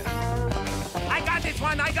spin. I got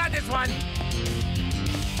this one!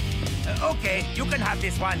 Okay, you can have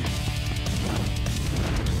this one.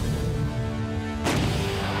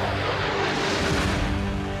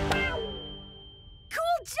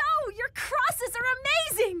 Cool Joe, your crosses are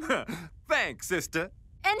amazing! Thanks, sister.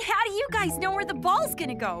 And how do you guys know where the ball's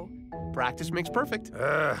gonna go? Practice makes perfect.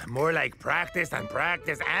 More like practice and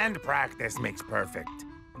practice and practice makes perfect.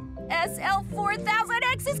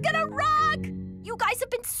 SL4000X is gonna rock! You guys have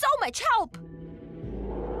been so much help!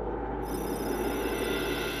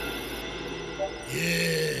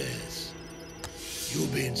 Yes.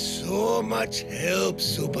 You've been so much help,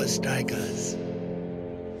 Supa Strikas.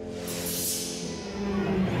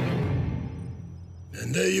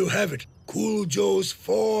 And there you have it. Cool Joe's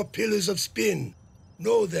 4 pillars of spin.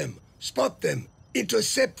 Know them, spot them,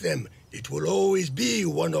 intercept them. It will always be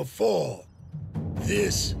one of 4.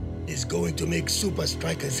 This is going to make Supa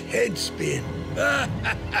Strikas' head spin. Huh?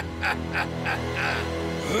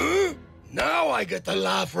 Now I get the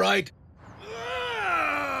laugh right.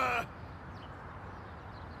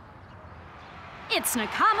 It's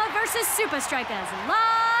Nakama versus Supa Strikas,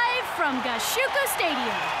 live from Gashuku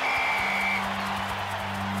Stadium.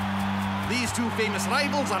 These two famous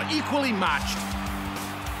rivals are equally matched.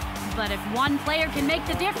 But if one player can make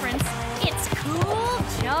the difference, it's Cool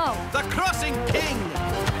Joe. The Crossing King.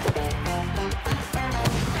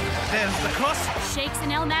 There's the cross. Shakes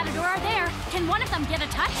and El Matador are there. Can one of them get a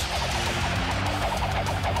touch?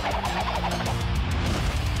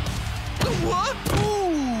 What?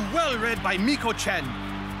 Ooh, well read by Miko-chan.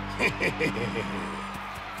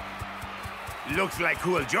 Looks like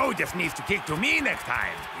Cool Joe just needs to kick to me next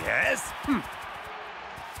time, yes?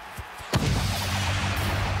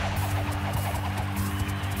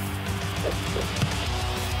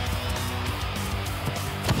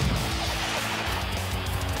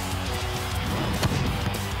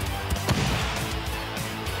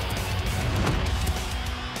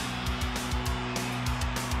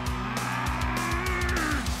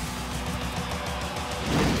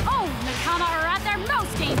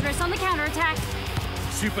 On the counterattack.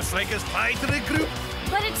 Supa Strikas try to regroup.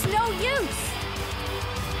 But it's no use.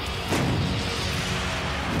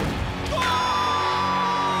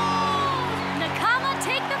 Nakama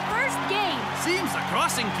take the first game. Seems the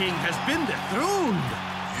Crossing King has been dethroned.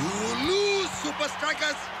 You lose, Supa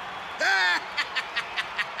Strikas.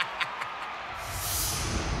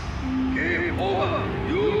 Game over.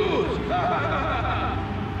 You lose.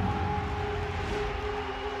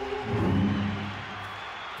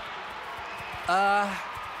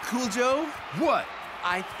 Cool Joe? What?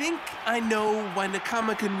 I think I know why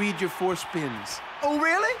Nakama can read your 4 spins. Oh,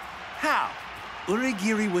 really? How?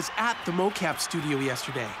 Urigiri was at the mocap studio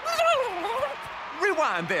yesterday.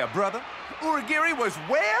 Rewind there, brother. Urigiri was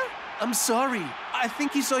where? I'm sorry. I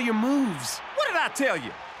think he saw your moves. What did I tell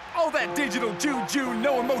you? All that digital juju,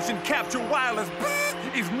 no emotion capture wireless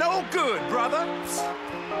is no good, brother.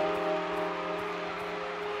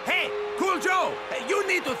 Hey, Cool Joe, you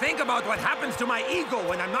need to think about what happens to my ego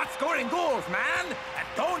when I'm not scoring goals, man. And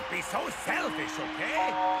don't be so selfish,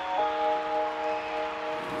 okay?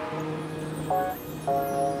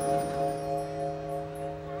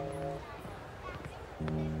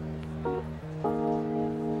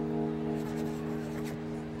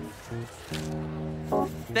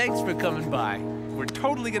 Thanks for coming by. We're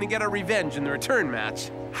totally gonna get our revenge in the return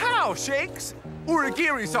match. How, Shakes?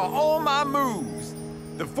 Urigiri saw all my moves.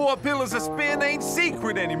 The 4 pillars of spin ain't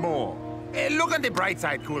secret anymore. Hey, look on the bright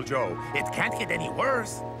side, Cool Joe. It can't get any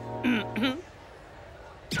worse.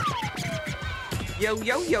 Yo,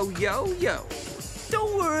 yo, yo, yo, yo.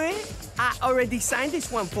 Don't worry. I already signed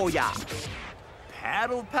this one for ya.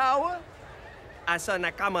 Paddle power? I saw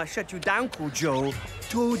Nakama shut you down, Cool Joe.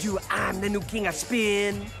 Told you I'm the new king of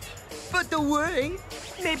spin. But don't worry,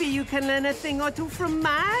 maybe you can learn a thing or two from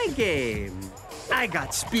my game. I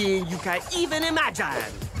got spin you can't even imagine.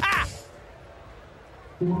 Ah!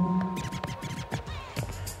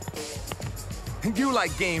 You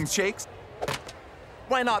like games, Shakes?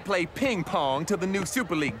 Why not play ping pong till the new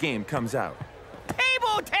Super League game comes out?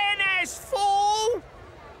 Table tennis, fool!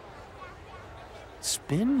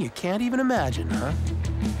 Spin you can't even imagine, huh?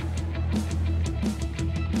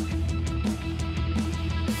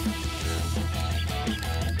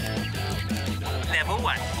 Level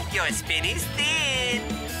 1, your spin is thin.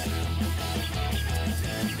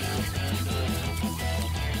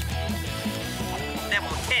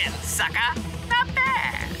 Level 10, sucker. Not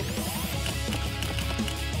bad.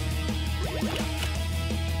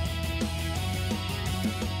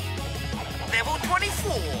 Level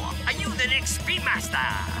 24, are you the next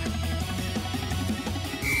Speedmaster?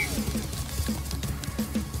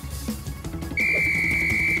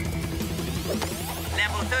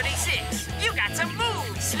 Level 36, you got some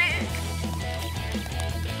moves, Slick.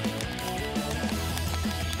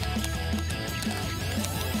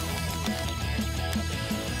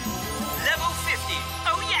 Level 50,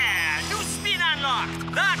 oh yeah, new spin unlocked,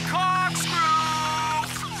 the corkscrew!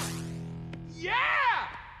 Yeah!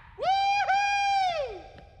 Woohoo!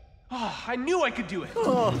 Oh, I knew I could do it.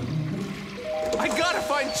 Oh. I gotta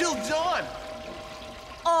find Chill John.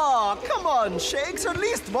 Oh, come on, Shakes. At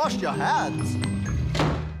least wash your hands.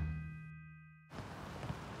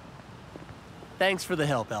 Thanks for the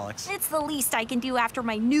help, Alex. It's the least I can do after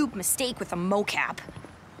my noob mistake with a mocap.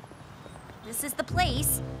 This is the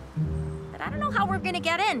place. But I don't know how we're gonna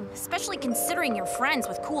get in, especially considering you're friends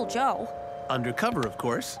with Cool Joe. Undercover, of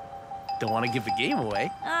course. Don't want to give the game away.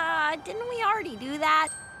 Didn't we already do that?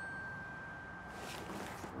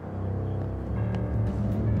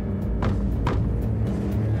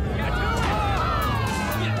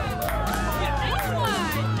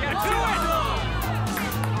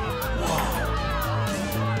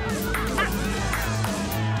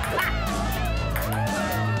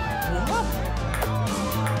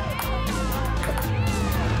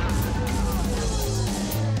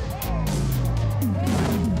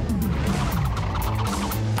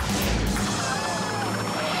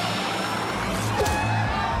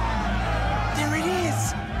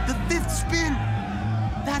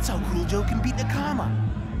 That's how Cool Joe can beat Nakama.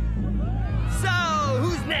 So,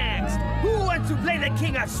 who's next? Who wants to play the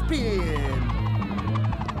king of spin?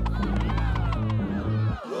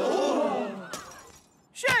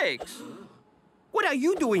 Shakes, what are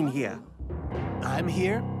you doing here? I'm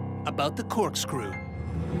here about the corkscrew.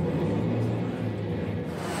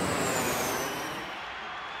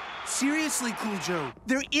 Seriously, Cool Joe,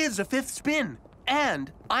 there is a fifth spin.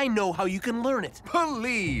 And I know how you can learn it.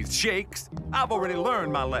 Please, Shakes. I've already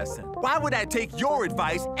learned my lesson. Why would I take your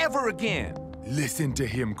advice ever again? Listen to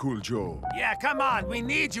him, Cool Joe. Yeah, come on. We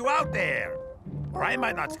need you out there. Or I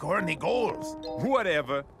might not score any goals.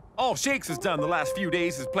 Whatever. All Shakes has done the last few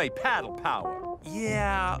days is play paddle power.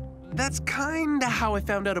 Yeah, that's kinda how I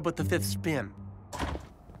found out about the fifth spin.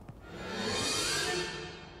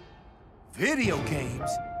 Video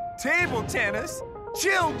games, table tennis,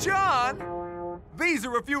 Chill John. These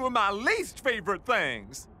are a few of my least favorite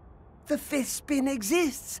things. The fifth spin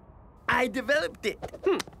exists. I developed it.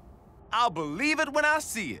 I'll believe it when I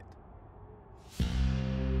see it.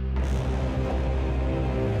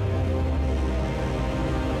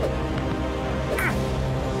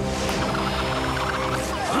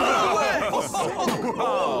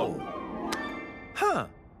 Huh.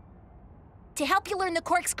 To help you learn the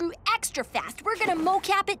corkscrew extra fast, we're gonna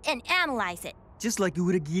mocap it and analyze it. Just like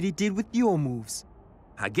Uragiri did with your moves.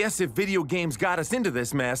 I guess if video games got us into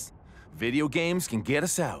this mess, video games can get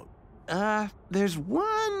us out. There's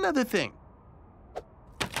one other thing.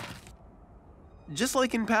 Just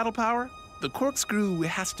like in paddle power, the corkscrew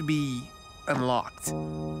has to be unlocked.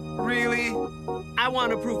 Really? I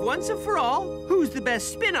want to prove once and for all who's the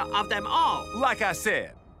best spinner of them all. Like I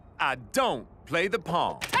said, I don't play the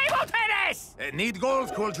pong. Table tennis! Need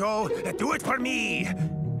goals, Cool Joe. Do it for me.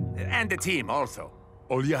 And the team also.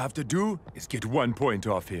 All you have to do is get 1 point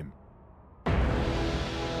off him.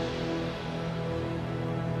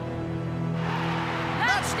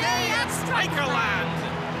 Match day at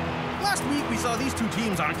Strikaland! Last week we saw these two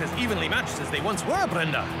teams aren't as evenly matched as they once were,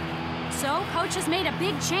 Brenda. So, Coach has made a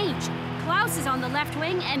big change. Klaus is on the left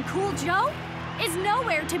wing, and Cool Joe is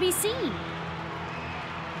nowhere to be seen.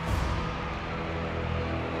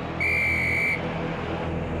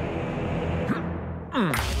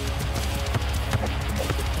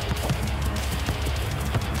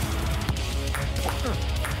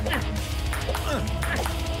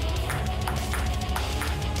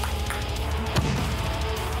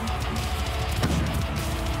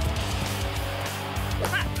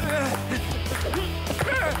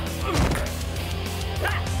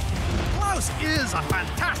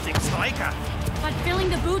 striker. But filling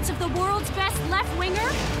the boots of the world's best left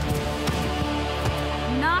winger?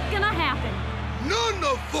 Not gonna happen. None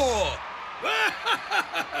of four!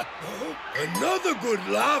 Another good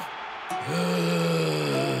laugh.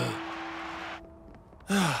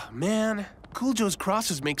 Man, Cool Joe's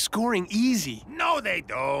crosses make scoring easy. No, they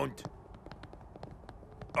don't.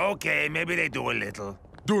 Okay, maybe they do a little.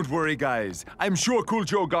 Don't worry, guys. I'm sure Cool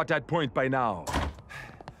Joe got that point by now.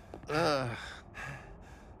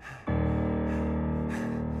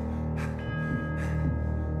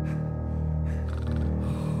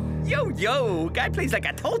 Yo, guy plays like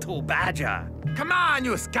a total badger. Come on,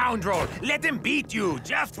 you scoundrel! Let him beat you!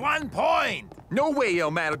 Just 1 point! No way,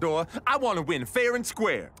 El Matador. I want to win fair and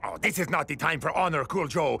square. Oh, this is not the time for honor, Cool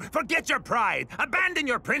Joe. Forget your pride. Abandon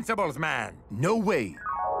your principles, man. No way.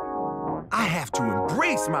 I have to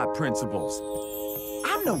embrace my principles.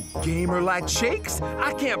 I'm no gamer like Shakes.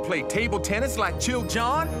 I can't play table tennis like Chill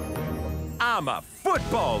John. I'm a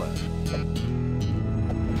footballer.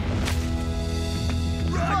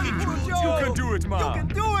 Run, Cool Joe! You can do it, Ma. You can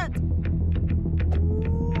do it!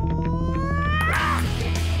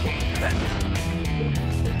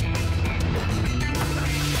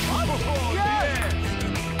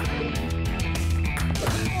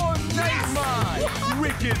 Oh, nice, Ma!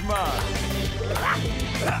 Wicked, Ma!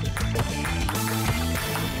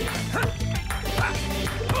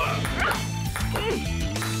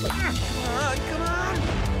 Come on!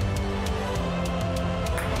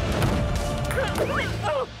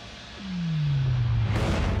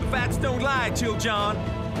 The facts don't lie, Chill John.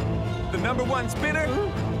 The #1 spinner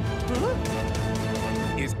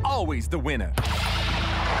is always the winner.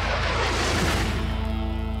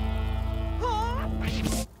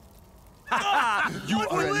 You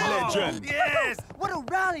are a legend. Yes! What a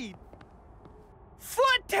rally!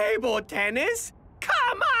 Foot table tennis?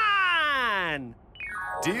 Come on!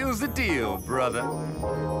 Deal's a deal, brother.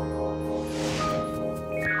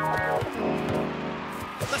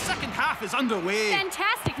 The second half is underway.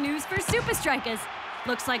 Fantastic news for Supa Strikas.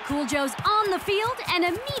 Looks like Cool Joe's on the field and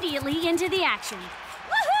immediately into the action.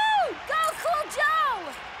 Woohoo! Go Cool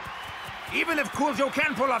Joe! Even if Cool Joe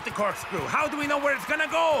can pull off the corkscrew, how do we know where it's gonna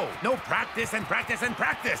go? No practice and practice and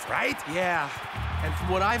practice, right? Yeah, and from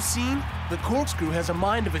what I've seen, the corkscrew has a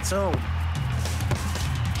mind of its own.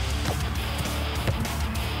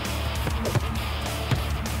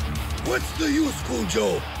 What's the use, Cool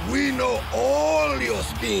Joe? We know all your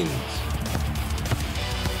spins.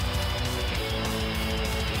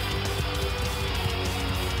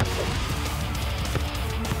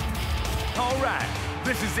 All right,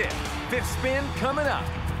 this is it. 5th spin coming up.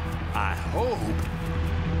 I hope.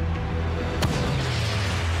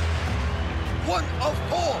 1 of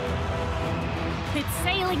 4. It's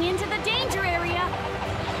sailing into the danger area.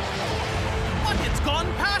 But it's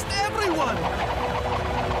gone past everyone.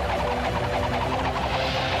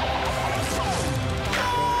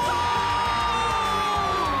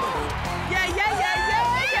 Yeah!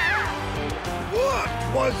 What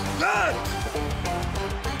was that?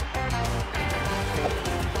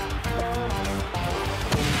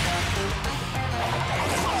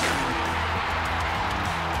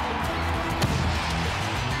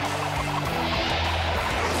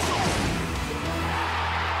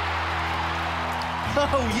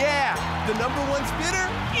 Oh, yeah! The #1 spinner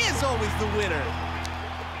is always the winner.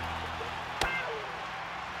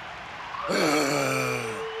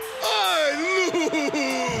 I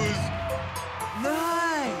lose!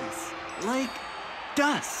 Nice! Like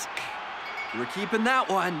dusk. We're keeping that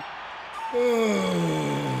one.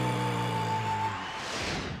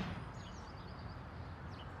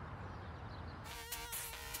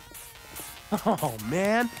 Oh,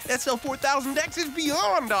 man. SL4000X is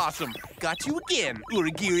beyond awesome. Got you again,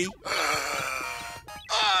 Uragiri.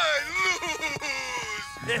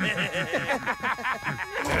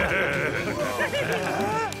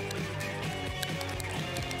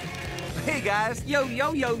 Hey, guys. Yo.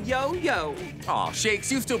 Aw,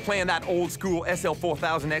 Shakes, you still playing that old school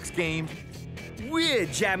SL4000X game? We're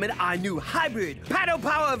jamming our new hybrid Paddle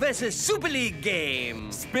Power vs. Super League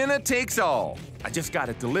game. Spinner takes all. I just got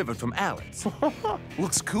it delivered from Alex.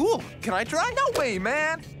 Looks cool. Can I try? No way,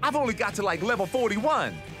 man. I've only got to like level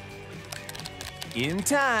 41. In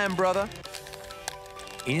time, brother.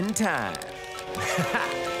 In time.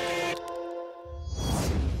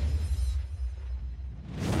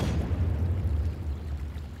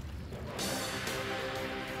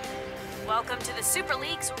 Welcome to the Super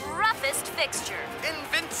League's roughest fixture.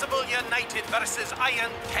 Invincible United versus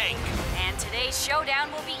Iron Tank. And today's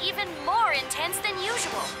showdown will be even more intense than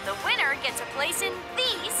usual. The winner gets a place in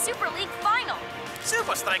the Super League final.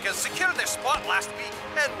 Supa Strikas secured their spot last week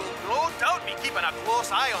and will no doubt be keeping a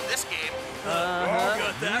close eye on this game.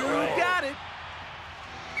 Got that right. Got it.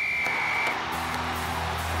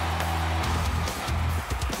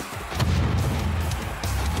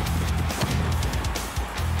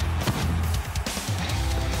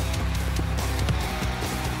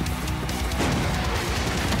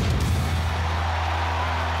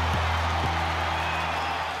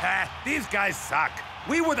 These guys suck.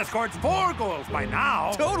 We would have scored 4 goals by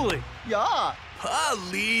now. Totally. Yeah.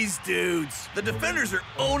 Please, dudes. The defenders are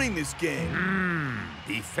owning this game.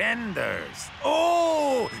 Defenders.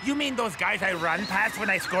 Oh, you mean those guys I run past when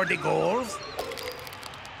I scored the goals?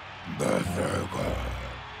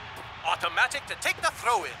 Automatic to take the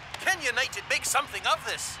throw-in. Can United make something of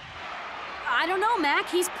this? I don't know, Mac.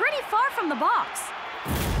 He's pretty far from the box.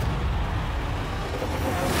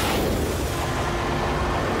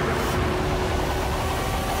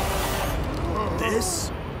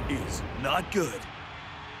 This is not good.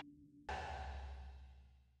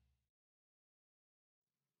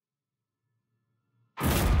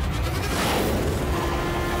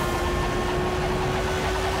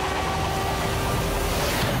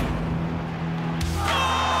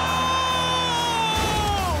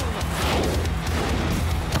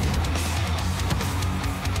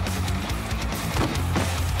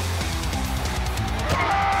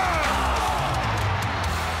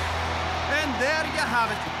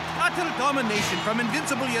 Utter domination from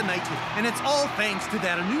Invincible United, and it's all thanks to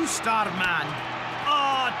their new star man,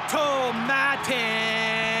 Automatic!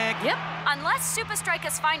 Yep. Unless Supa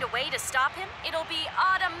Strikas find a way to stop him, it'll be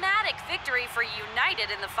automatic victory for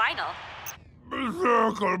United in the final.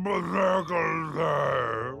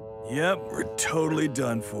 Yep, we're totally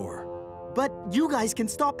done for. But you guys can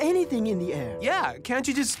stop anything in the air. Yeah, can't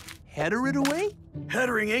you just header it away?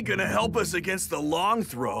 Headering ain't gonna help us against the long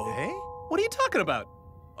throw. Eh? What are you talking about?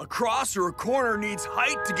 A cross or a corner needs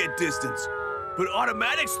height to get distance, but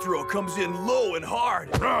Automatic's throw comes in low and hard,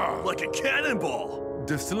 like a cannonball.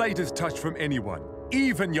 The slightest touch from anyone,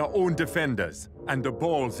 even your own defenders, and the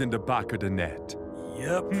ball's in the back of the net.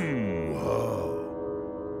 Yep. Whoa.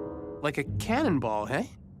 Like a cannonball, eh?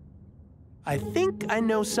 I think I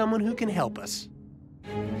know someone who can help us.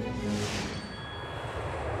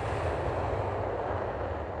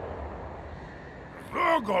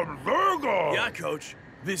 Yeah, Coach.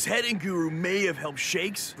 This heading guru may have helped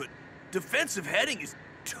Shakes, but defensive heading is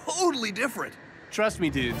totally different. Trust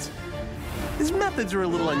me, dudes. His methods are a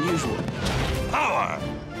little unusual. Power!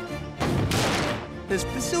 His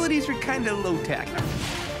facilities are kind of low-tech.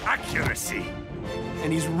 Accuracy!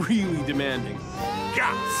 And he's really demanding.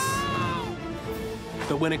 Guts!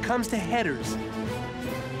 But when it comes to headers,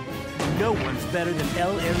 no one's better than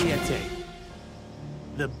El Ariete,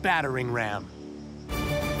 the battering ram.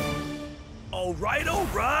 All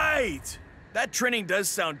right. That training does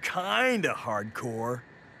sound kinda hardcore.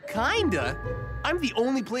 Kinda? I'm the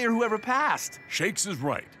only player who ever passed. Shakes is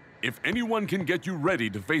right. If anyone can get you ready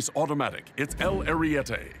to face Automatic, it's El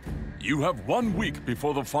Ariete. You have 1 week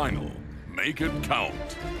before the final. Make it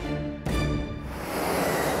count.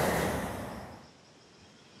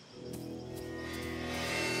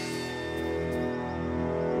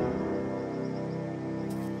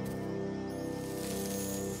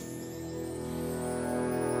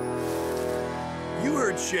 You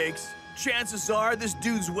heard Shakes. Chances are this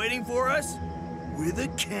dude's waiting for us with a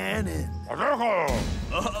cannon.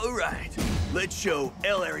 All right, let's show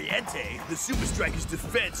El Ariete the Supa Strikas'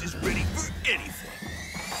 defense is ready for anything.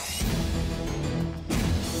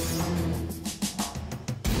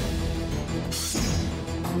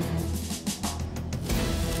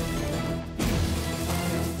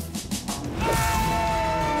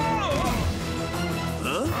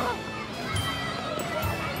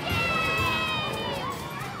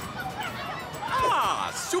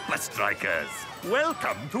 Supa Strikas,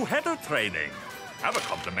 welcome to header training. Have a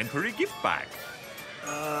complimentary gift bag.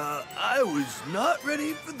 I was not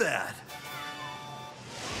ready for that.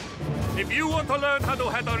 If you want to learn how to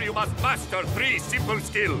header, you must master 3 simple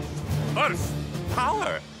skills. First,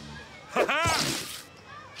 power.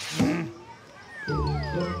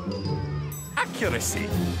 Accuracy.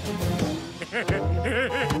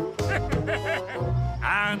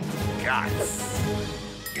 And guts.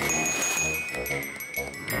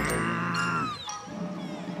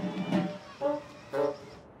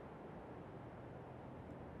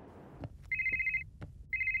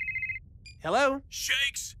 Hello?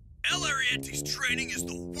 Shakes, El Ariete's training is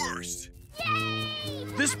the worst. Yay!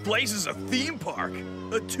 This place is a theme park,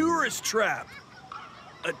 a tourist trap,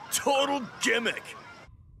 a total gimmick.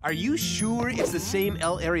 Are you sure it's the same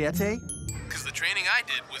El Ariete? Because the training I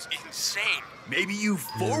did was insane. Maybe you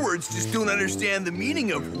forwards just don't understand the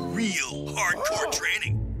meaning of real hardcore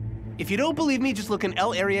training. If you don't believe me, just look in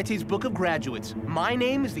El Ariete's Book of Graduates. My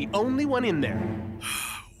name is the only one in there.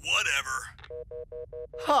 Whatever.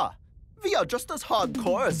 Huh. We are just as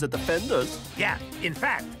hardcore as the defenders. Yeah, in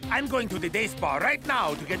fact, I'm going to the day spa right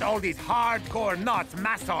now to get all these hardcore knots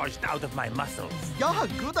massaged out of my muscles. Yeah,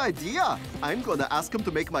 good idea. I'm gonna ask him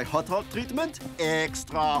to make my hot rock treatment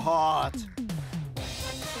extra hot.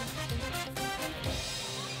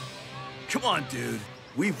 Come on, dude.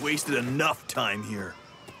 We've wasted enough time here.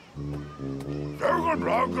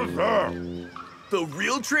 The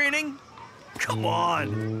real training? Come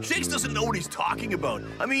on. Shakes doesn't know what he's talking about.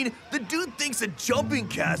 I mean, the dude thinks a jumping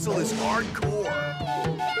castle is hardcore.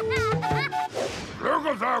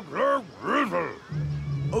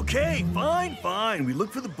 Okay, fine. We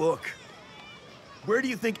look for the book. Where do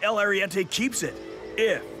you think El Ariete keeps it?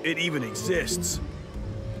 If it even exists.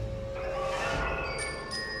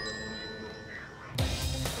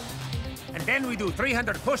 And then we do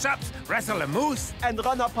 300 push-ups, wrestle a moose, and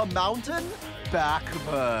run up a mountain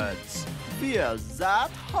backwards. We're that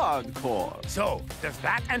hardcore. So, does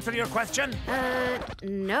that answer your question?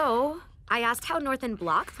 No. I asked how North and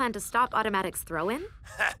Block plan to stop Automatic's throw-in.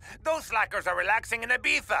 Those slackers are relaxing in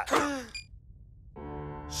Ibiza.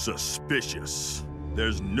 Suspicious.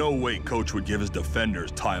 There's no way Coach would give his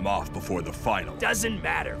defenders time off before the final. Doesn't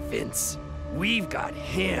matter, Vince. We've got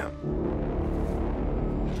him.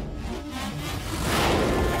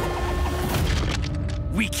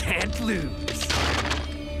 We can't lose.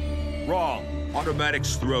 Wrong.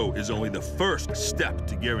 Automatic's throw is only the first step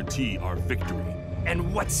to guarantee our victory.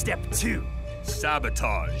 And what's step 2?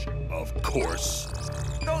 Sabotage, of course.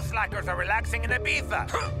 Those slackers are relaxing in Ibiza.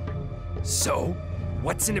 So,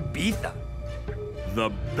 what's in Ibiza? The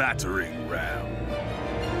battering ram.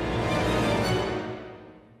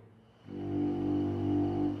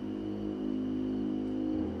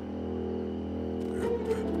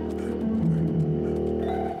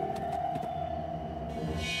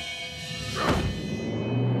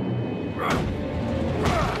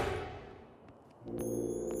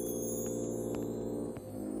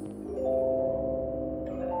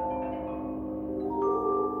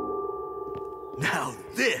 Now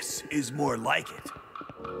this is more like it.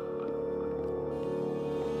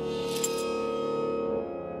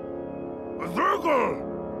 A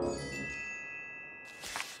circle!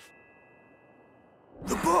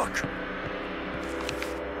 The book!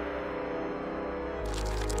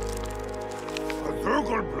 A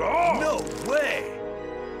circle block! No way!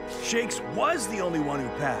 Shakes was the only one who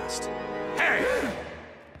passed. Hey!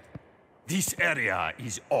 This area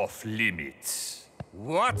is off limits.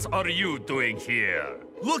 What are you doing here?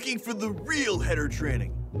 Looking for the real header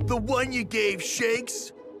training. The one you gave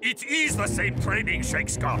Shakes? It is the same training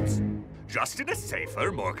Shakes got. Just in a safer,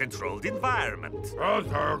 more controlled environment.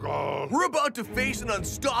 We're about to face an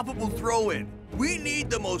unstoppable throw-in. We need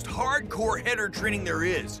the most hardcore header training there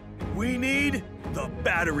is. We need the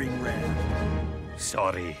battering ram.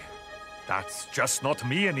 Sorry. That's just not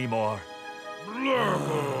me anymore.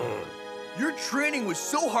 Your training was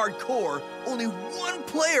so hardcore, only one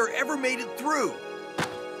player ever made it through.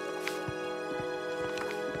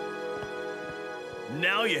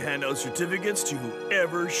 Now you hand out certificates to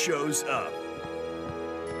whoever shows up.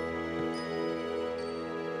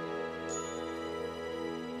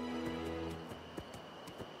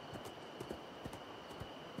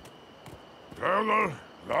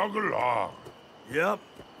 Yep,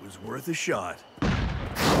 it was worth a shot.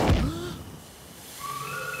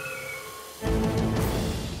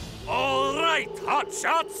 All right,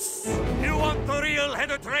 hotshots! You want the real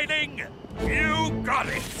header training? You got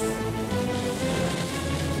it!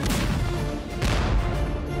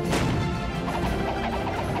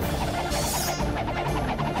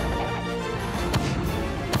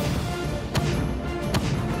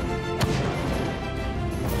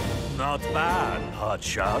 Not bad,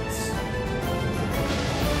 hotshots.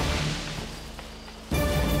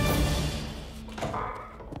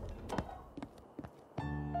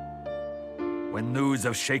 When news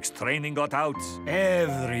of Shake's training got out,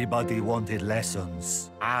 everybody wanted lessons.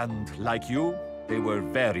 And like you, they were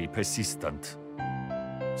very persistent.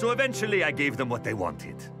 So eventually I gave them what they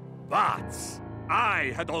wanted. But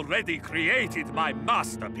I had already created my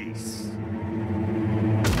masterpiece.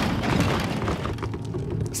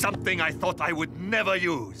 Something I thought I would never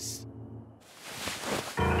use.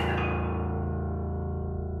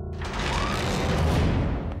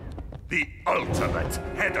 The ultimate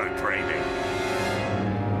header training.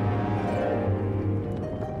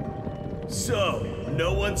 So,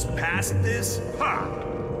 no one's passed this? Ha!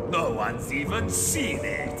 No one's even seen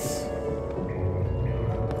it.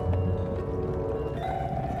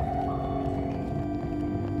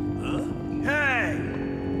 Hey!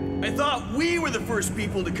 I thought we were the first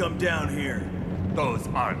people to come down here. Those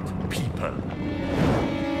aren't people.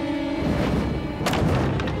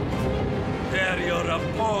 They're your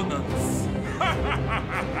opponents.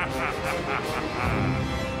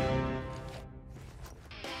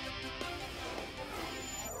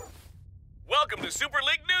 Welcome to Super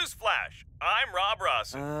League News Flash. I'm Rob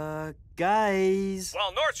Ross. Guys.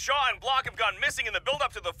 While North Shaw and Block have gone missing in the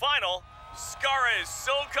build-up to the final, Skara is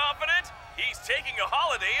so confident, he's taking a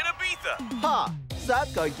holiday in Ibiza. Ha!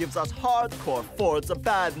 That guy gives us hardcore forwards a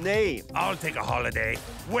bad name. I'll take a holiday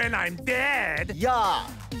when I'm dead. Yeah.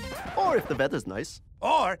 Or if the weather's nice.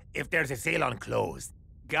 Or if there's a sale on clothes.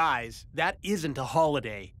 Guys, that isn't a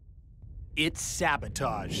holiday. It's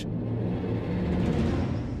sabotage.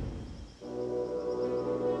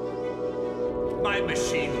 My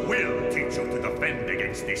machine will teach you to defend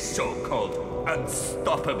against this so-called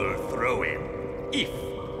unstoppable throw-in. If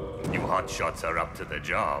you hotshots are up to the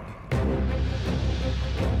job.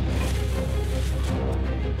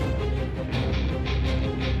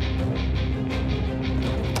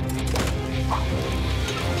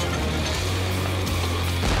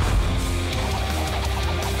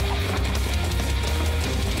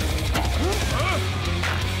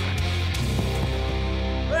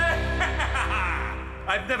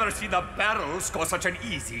 I've never seen a barrel score such an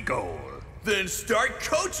easy goal. Then start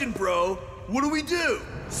coaching, bro. What do we do?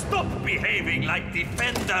 Stop behaving like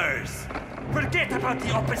defenders. Forget about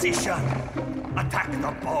the opposition. Attack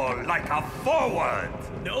the ball like a forward.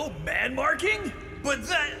 No man marking? But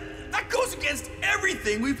that goes against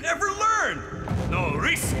everything we've ever learned. No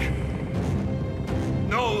risk.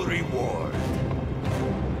 No reward.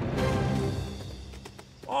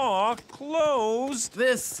 Aw, closed.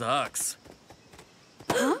 This sucks.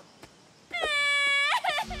 Huh?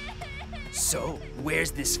 So,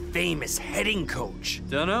 where's this famous heading coach?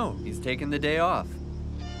 Dunno. He's taking the day off.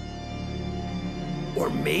 Or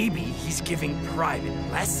maybe he's giving private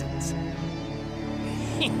lessons.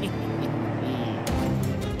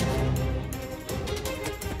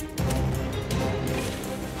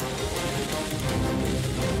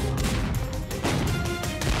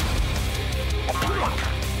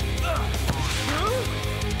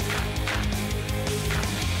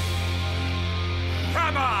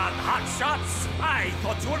 Come on, hotshots! I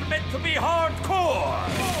thought you were meant to be hardcore!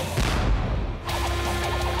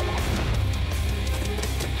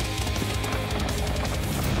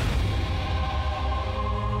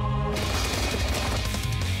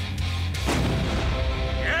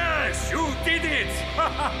 Yes, you did it!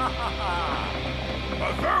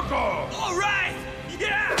 A circle! All right!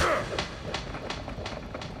 Yeah!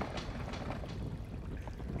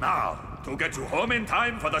 Now, to get you home in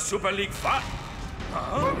time for the Super League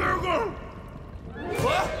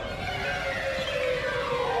What?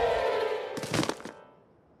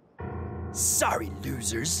 Sorry,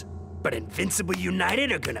 losers, but Invincible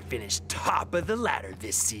United are gonna finish top of the ladder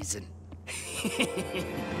this season.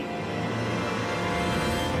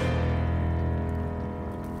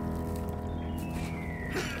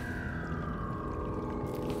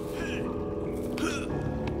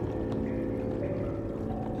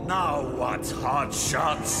 Now what,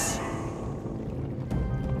 hotshots?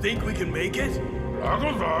 Think we can make it?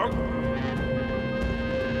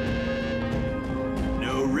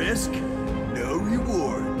 No risk, no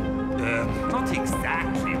reward. Not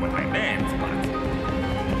exactly what I meant, but...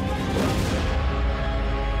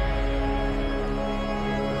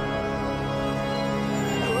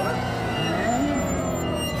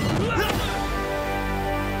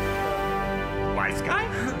 Wise guy?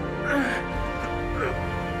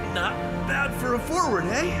 Not bad for a forward,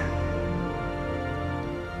 hey?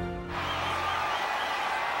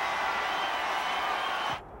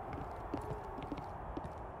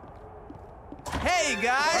 Hey,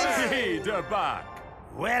 guys! Hey, they're back.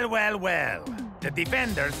 Well, well, well. The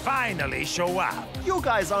defenders finally show up. You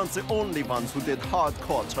guys aren't the only ones who did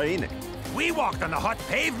hardcore training. We walked on the hot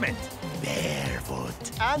pavement, barefoot.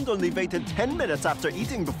 And only waited 10 minutes after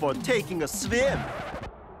eating before taking a swim.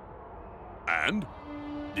 And?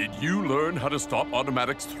 Did you learn how to stop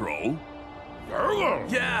automatics throw?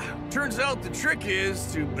 Yeah, turns out the trick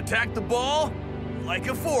is to attack the ball like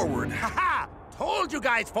a forward. Haha! Told you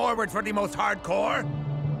guys forwards were the most hardcore.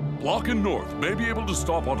 Block and North may be able to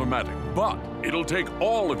stop automatic, but it'll take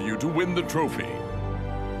all of you to win the trophy.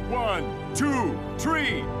 1, 2,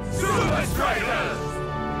 3, Supa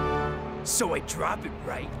Strikas! So I drop it,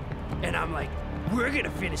 right? And I'm like, we're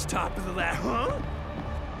gonna finish top of the ladder, huh?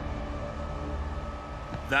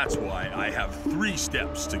 That's why I have 3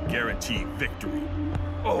 steps to guarantee victory.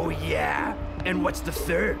 Oh, yeah? And what's the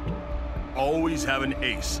third? Always have an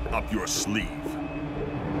ace up your sleeve.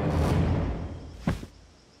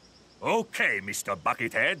 Okay, Mr.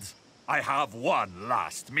 Buckethead. I have one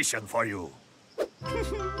last mission for you. Welcome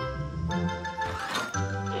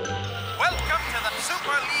to the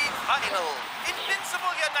Super League Final.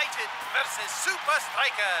 Invincible United versus Supa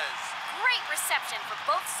Strikas. Great reception for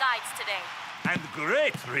both sides today. And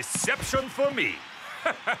great reception for me.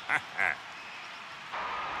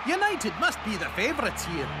 United must be the favorites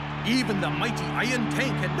here. Even the mighty Iron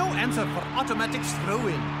Tank had no answer for automatic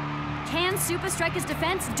throw-in. Can Supa Strikas'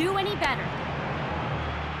 defense do any better?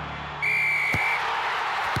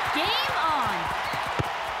 Game on!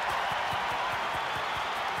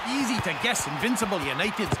 Easy to guess Invincible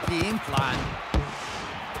United's game plan.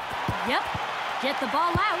 Yep, get the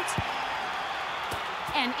ball out.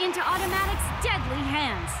 And into Automatic's deadly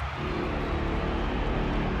hands.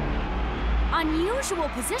 Unusual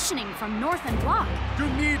positioning from North and Block. You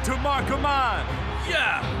need to mark a man.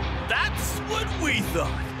 Yeah, that's what we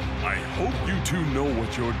thought. I hope you two know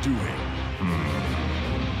what you're doing.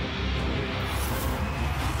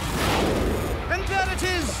 And there it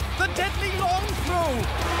is, the deadly long throw.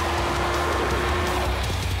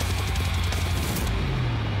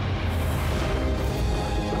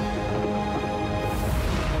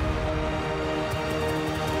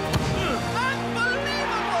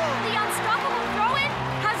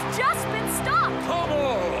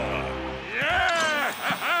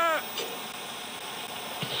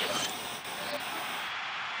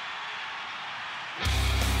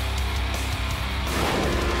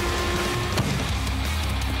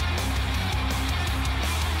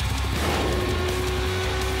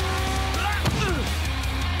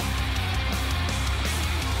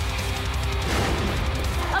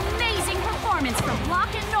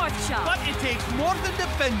 But it takes more than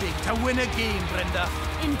defending to win a game, Brenda.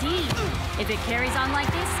 Indeed. If it carries on like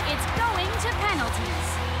this, it's going to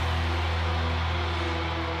penalties.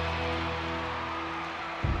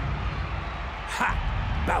 Ha!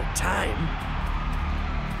 About time.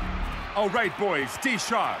 All right, boys, stay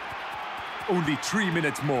sharp. Only 3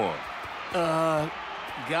 minutes more.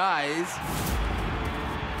 Guys.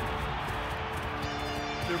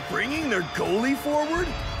 They're bringing their goalie forward?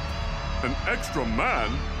 An extra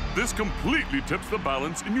man? This completely tips the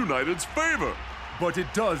balance in United's favor. But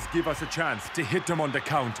it does give us a chance to hit them on the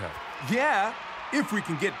counter. Yeah, if we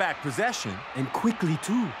can get back possession. And quickly,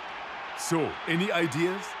 too. So, any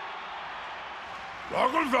ideas?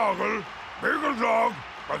 Doggle, doggle, biggle dog,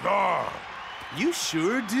 bazaar. You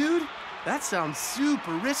sure, dude? That sounds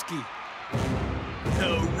super risky.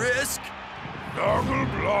 No risk? Doggle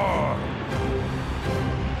blah.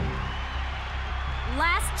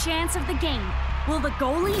 Last chance of the game. Will the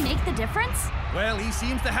goalie make the difference? Well, he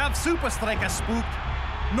seems to have Supa Strikas spooked.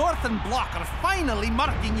 North and Block are finally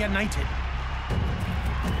marking United.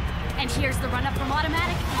 And here's the run-up from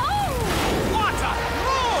Automatic. Oh! What a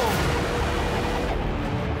throw!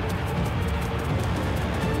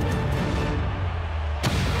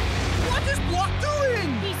 What is Block doing?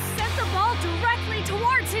 He sent the ball directly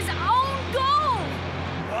towards his own goal!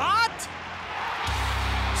 What?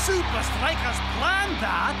 Supa Strikas planned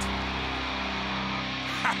that?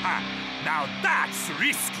 Now that's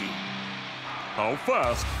risky. How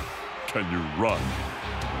fast can you run?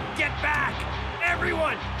 Get back!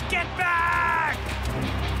 Everyone, get back!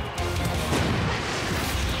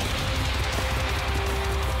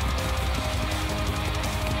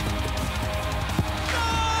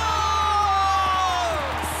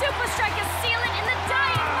 Supa Strikas sealing in the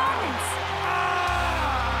dying moments!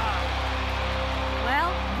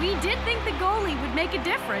 Well, we did think the goalie would make a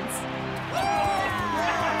difference.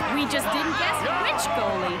 We just didn't guess which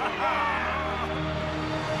goalie.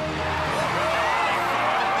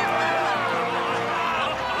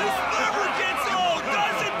 This never gets old,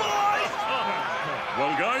 does it, boys?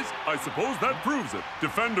 Well, guys, I suppose that proves it.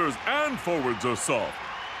 Defenders and forwards are soft.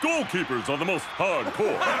 Goalkeepers are the most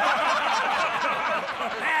hardcore.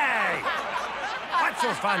 Hey! What's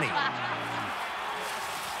so funny?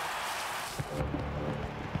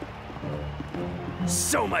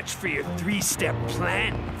 So much for your 3-step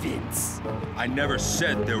plan, Vince. I never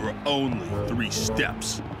said there were only 3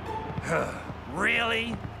 steps.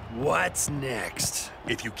 Really? What's next?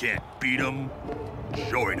 If you can't beat them,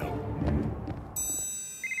 join them.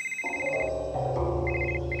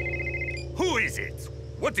 Who is it?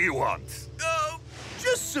 What do you want? Just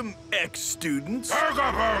Just some ex-students. Burger!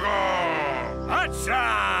 Hot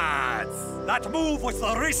shots! That move was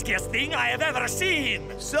the riskiest thing I have ever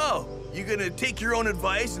seen. So, you gonna take your own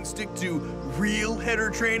advice and stick to real header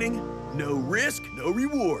training? No risk, no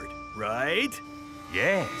reward, right?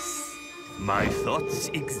 Yes, my thoughts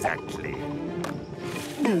exactly.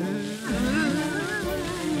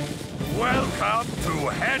 Welcome to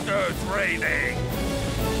header training.